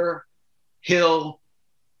 Winkler, Hill,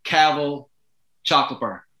 Cavill, chocolate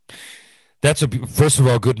bar. That's first of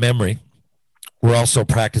all, good memory. We're also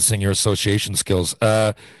practicing your association skills.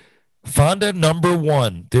 Fonda, number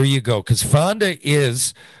 1. There you go. Because Fonda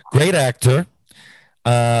is great actor.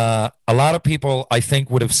 A lot of people, I think,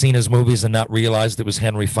 would have seen his movies and not realized it was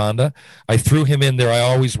Henry Fonda. I threw him in there. I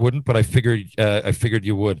always wouldn't, but I figured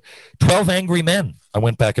you would. 12 Angry Men. I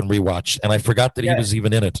went back and rewatched, and I forgot that he was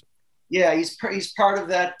even in it. Yeah, he's part of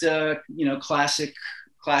that classic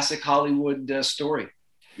Hollywood story,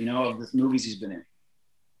 of the movies he's been in.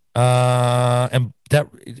 And that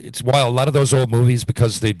it's wild. A lot of those old movies,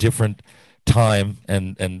 because they're different time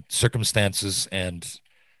and circumstances and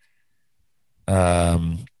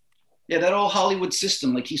that old Hollywood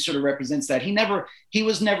system, like he sort of represents that. He never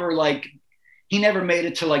made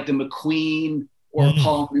it to like the McQueen or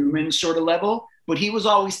Paul Newman sort of level, but he was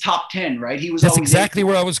always top 10, right? That's exactly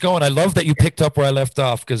where I was going. I love that you picked up where I left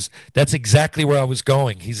off, because that's exactly where I was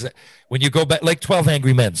going. When you go back, like 12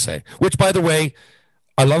 Angry Men, say, which, by the way,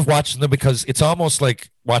 I love watching them because it's almost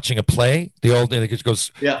like watching a play. It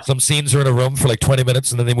goes, some scenes are in a room for like 20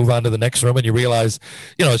 minutes and then they move on to the next room and you realize,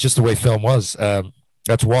 it's just the way film was.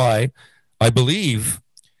 That's why I believe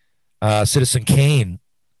Citizen Kane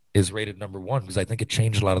is rated number 1, because I think it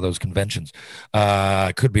changed a lot of those conventions.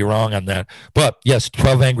 I could be wrong on that. But yes,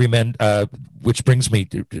 12 Angry Men, which brings me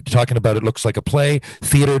to talking about it looks like a play,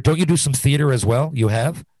 theater. Don't you do some theater as well? You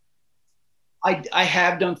have? I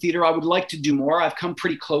have done theater. I would like to do more. I've come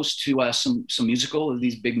pretty close to some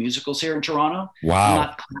these big musicals here in Toronto. Wow. I'm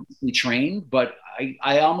not classically trained, but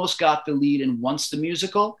I almost got the lead in Once the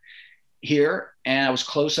Musical here, and I was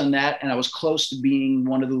close on that, and I was close to being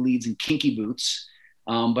one of the leads in Kinky Boots,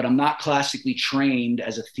 but I'm not classically trained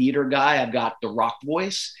as a theater guy. I've got the rock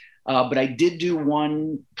voice, but I did do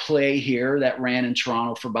one play here that ran in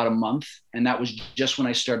Toronto for about a month, and that was just when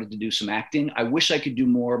I started to do some acting. I wish I could do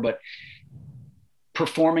more, but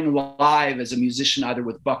performing live as a musician, either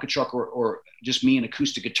with bucket truck or just me and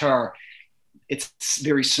acoustic guitar, it's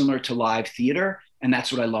very similar to live theater. And that's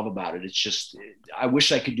what I love about it. It's just, I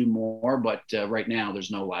wish I could do more, but right now there's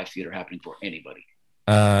no live theater happening for anybody.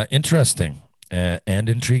 Interesting and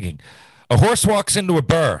intriguing. A horse walks into a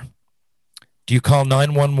bar. Do you call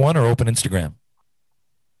 911 or open Instagram?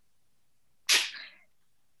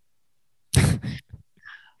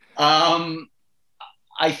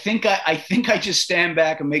 I think I just stand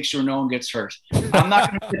back and make sure no one gets hurt. I'm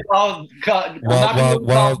not going to call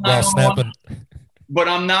snapping. But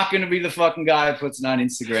I'm not going to be the fucking guy that puts it on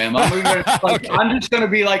Instagram. I'm just going to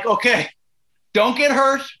be like, okay, don't get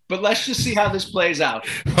hurt, but let's just see how this plays out.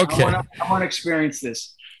 Okay. I want to experience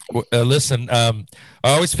this. Listen, I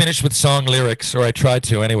always finish with song lyrics, or I try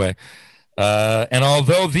to anyway. And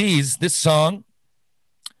although this song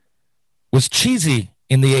was cheesy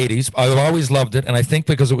in the 80s, I've always loved it, and I think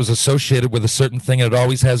because it was associated with a certain thing, and it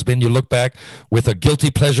always has been, you look back with a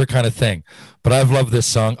guilty pleasure kind of thing. But I've loved this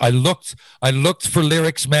song. I looked for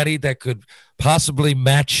lyrics, Maddie, that could possibly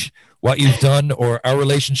match what you've done or our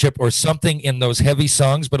relationship or something in those heavy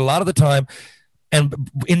songs, but a lot of the time,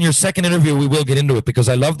 and in your second interview, we will get into it, because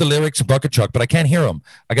I love the lyrics of Bucket Truck, but I can't hear them.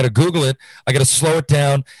 I got to Google it. I got to slow it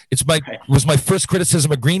down. It was my first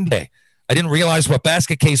criticism of Green Day. I didn't realize what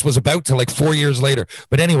Basket Case was about till like 4 years later.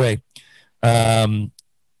 But anyway, I'll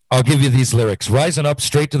give you these lyrics. Rising up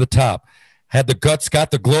straight to the top. Had the guts,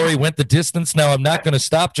 got the glory, went the distance. Now I'm not going to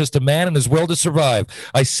stop. Just a man and his will to survive.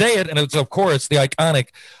 I say it, and it's, of course, the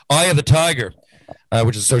iconic Eye of the Tiger,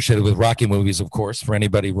 which is associated with Rocky movies, of course, for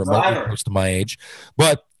anybody remotely close to my age.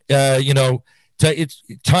 But,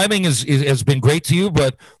 timing has been great to you,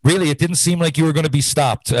 but really it didn't seem like you were going to be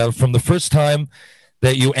stopped from the first time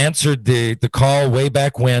that you answered the call way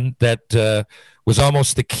back when. That was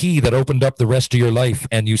almost the key that opened up the rest of your life.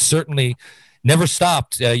 And you certainly never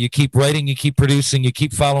stopped. You keep writing, you keep producing, you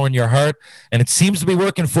keep following your heart, and it seems to be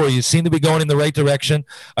working for you. You seem to be going in the right direction.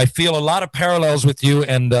 I feel a lot of parallels with you,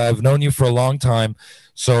 and I've known you for a long time.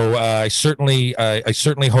 So I certainly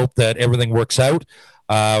hope that everything works out.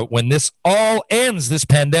 When this all ends, this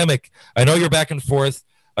pandemic, I know you're back and forth.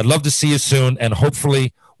 I'd love to see you soon, and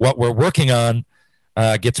hopefully what we're working on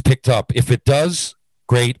gets picked up. If it does,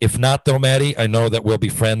 great. If not, though, Maddie, I know that we'll be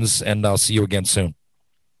friends, and I'll see you again soon.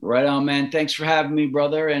 Right on, man. Thanks for having me,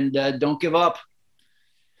 brother, and don't give up.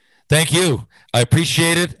 Thank you. I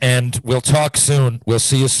appreciate it, and we'll talk soon. We'll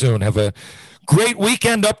see you soon. Have a great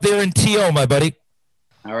weekend up there in TO, my buddy.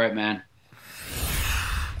 All right, man.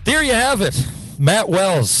 There you have it. Matt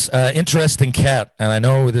Wells, interesting cat. And I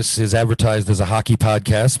know this is advertised as a hockey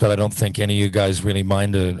podcast, but I don't think any of you guys really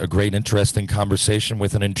mind a great, interesting conversation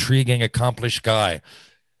with an intriguing, accomplished guy.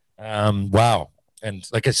 Wow. And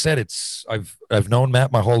like I said, I've known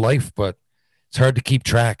Matt my whole life, but it's hard to keep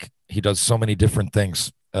track. He does so many different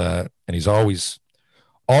things, and he's always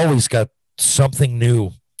got something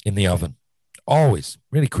new in the oven. Always.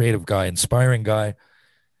 Really creative guy, inspiring guy.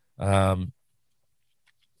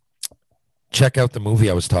 check out the movie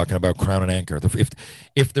I was talking about, Crown and Anchor.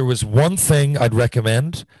 If there was one thing I'd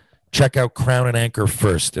recommend, check out Crown and Anchor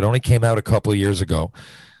first. It only came out a couple of years ago.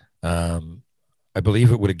 I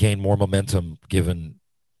believe it would have gained more momentum given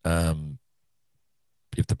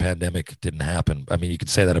if the pandemic didn't happen. I mean, you could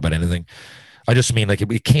say that about anything. I just mean like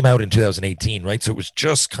it came out in 2018, right? So it was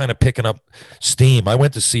just kind of picking up steam. I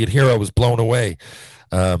went to see it here. I was blown away.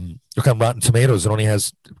 Look on Rotten Tomatoes. It only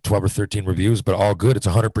has 12 or 13 reviews, but all good. It's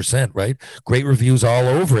 100%, right? Great reviews all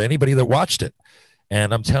over. Anybody that watched it.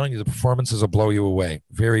 And I'm telling you, the performances will blow you away.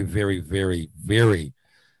 Very, very, very, very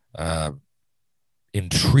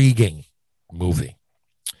intriguing movie.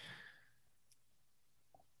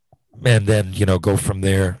 And then, go from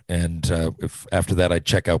there. And if after that, I'd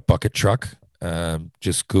check out Bucket Truck.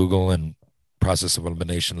 Just Google and Process of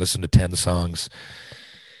Elimination. Listen to 10 songs.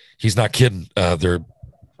 He's not kidding. They're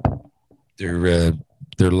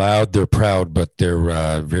loud, they're proud, but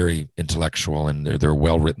they're very intellectual, and they're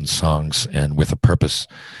well-written songs and with a purpose.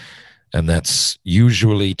 And that's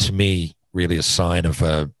usually, to me, really a sign of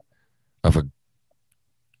a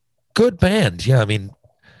good band. Yeah, I mean,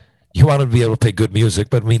 you want to be able to play good music,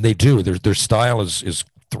 but I mean, they do. Their style is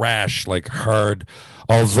thrash, like hard.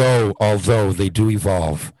 Although they do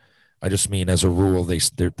evolve. I just mean, as a rule,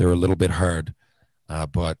 they're a little bit hard,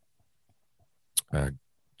 but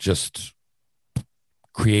just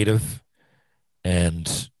creative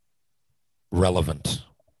and relevant.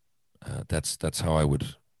 That's how I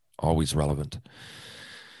would always relevant.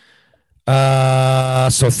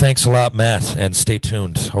 So thanks a lot, Matt, and stay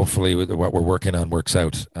tuned. Hopefully what we're working on works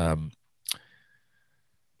out.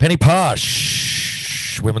 Penny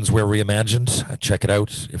Posh, Women's Wear Reimagined. Check it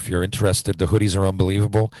out if you're interested. The hoodies are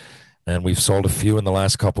unbelievable, and we've sold a few in the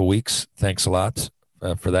last couple weeks. Thanks a lot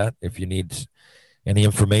for that. If you need any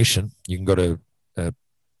information, you can go to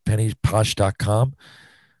pennyposh.com.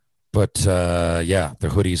 But the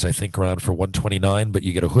hoodies, I think, around for $129, but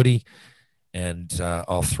you get a hoodie, and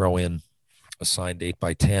I'll throw in a signed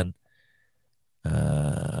 8x10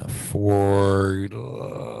 for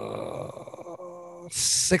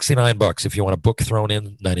 $69. If you want a book thrown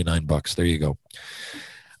in, $99. There you go.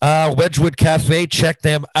 Wedgwood Cafe, check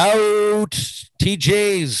them out.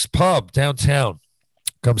 TJ's Pub downtown.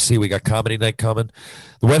 Come see. We got comedy night coming.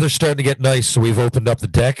 The weather's starting to get nice, so we've opened up the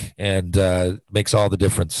deck, and makes all the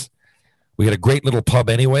difference. We got a great little pub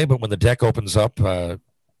anyway, but when the deck opens up,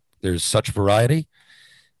 there's such variety,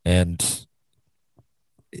 and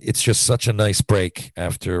it's just such a nice break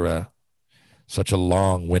after such a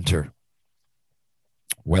long winter,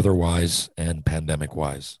 weather-wise and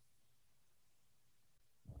pandemic-wise.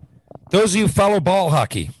 Those of you who follow ball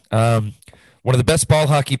hockey, one of the best ball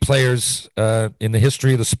hockey players in the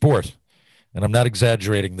history of the sport, and I'm not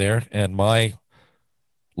exaggerating there, and my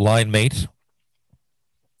line mate,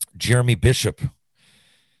 Jeremy Bishop,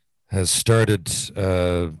 has started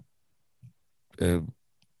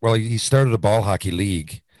he started a ball hockey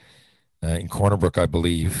league in Corner Brook, I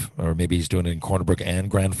believe, or maybe he's doing it in Corner Brook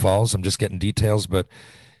and Grand Falls. I'm just getting details, but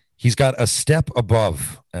he's got a step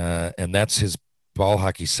above, and that's his ball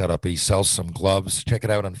hockey setup. He sells some gloves. Check it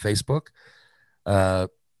out on Facebook.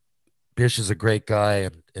 Bish is a great guy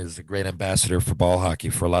and is a great ambassador for ball hockey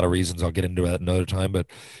for a lot of reasons. I'll get into that another time, but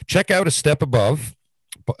check out A Step Above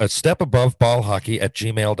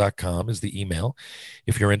ballhockey@gmail.com is the email.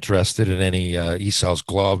 If you're interested in any, he sells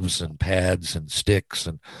gloves and pads and sticks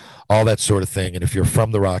and all that sort of thing. And if you're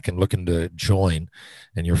from the Rock and looking to join,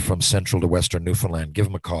 and you're from Central to Western Newfoundland, give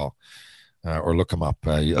him a call or look him up.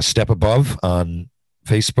 A Step Above on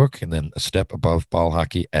Facebook, and then A Step Above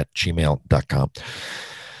ballhockey@gmail.com.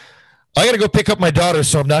 I got to go pick up my daughter,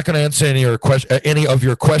 so I'm not going to answer any of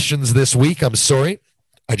your questions this week. I'm sorry.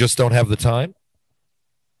 I just don't have the time.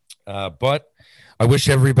 But I wish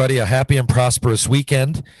everybody a happy and prosperous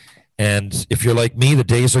weekend. And if you're like me, the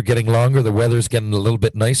days are getting longer. The weather's getting a little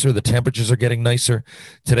bit nicer. The temperatures are getting nicer.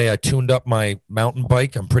 Today I tuned up my mountain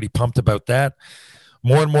bike. I'm pretty pumped about that.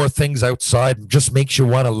 More and more things outside just makes you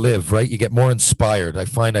want to live, right? You get more inspired. I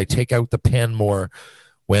find I take out the pen more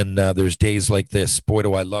when there's days like this. Boy,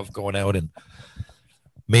 do I love going out and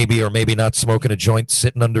maybe or maybe not smoking a joint,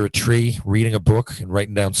 sitting under a tree, reading a book, and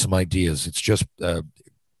writing down some ideas. It's just a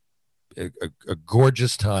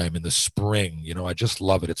gorgeous time in the spring. I just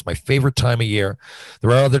love it. It's my favorite time of year.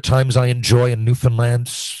 There are other times I enjoy in Newfoundland.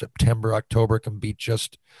 September, October can be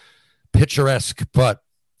just picturesque, but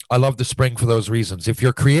I love the spring for those reasons. If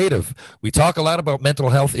you're creative, we talk a lot about mental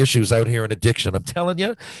health issues out here in addiction. I'm telling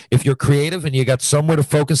you, if you're creative and you got somewhere to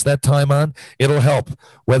focus that time on, it'll help,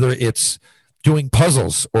 whether it's doing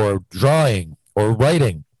puzzles or drawing or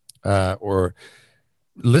writing or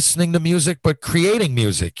listening to music, but creating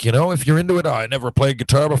music. If you're into it, I never played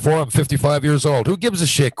guitar before. I'm 55 years old. Who gives a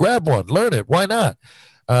shit? Grab one, learn it. Why not?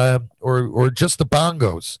 Or just the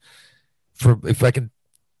bongos. If I can,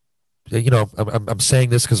 I'm saying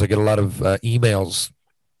this because I get a lot of emails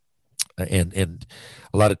and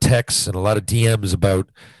a lot of texts and a lot of DMs about,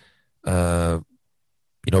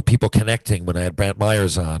 people connecting when I had Brant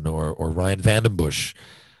Myers on or Ryan Vandenbush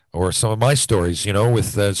or some of my stories,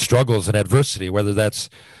 with struggles and adversity, whether that's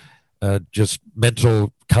just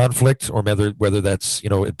mental conflict or whether that's,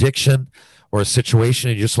 addiction or a situation,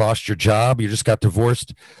 you just lost your job, you just got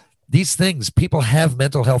divorced. These things, people have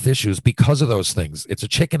mental health issues because of those things. It's a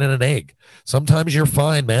chicken and an egg. Sometimes you're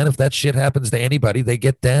fine, man. If that shit happens to anybody, they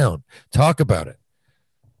get down. Talk about it.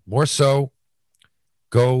 More so,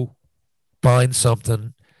 go find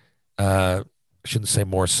something. I shouldn't say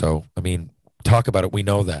more so. I mean, talk about it. We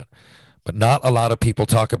know that. But not a lot of people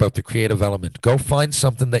talk about the creative element. Go find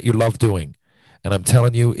something that you love doing. And I'm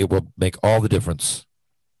telling you, it will make all the difference.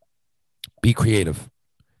 Be creative.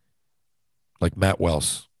 Like Matt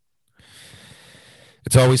Wells.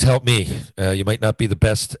 It's always helped me. You might not be the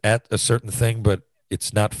best at a certain thing, but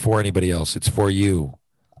it's not for anybody else. It's for you.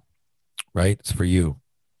 Right? It's for you.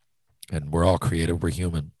 And we're all creative. We're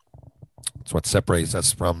human. It's what separates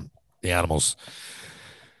us from the animals.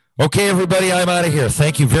 Okay, everybody, I'm out of here.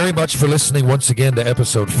 Thank you very much for listening once again to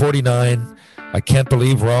episode 49. I can't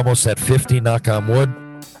believe we're almost at 50, knock on wood.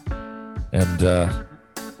 And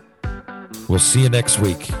we'll see you next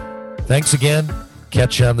week. Thanks again.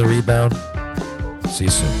 Catch you on the rebound. See you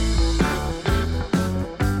soon.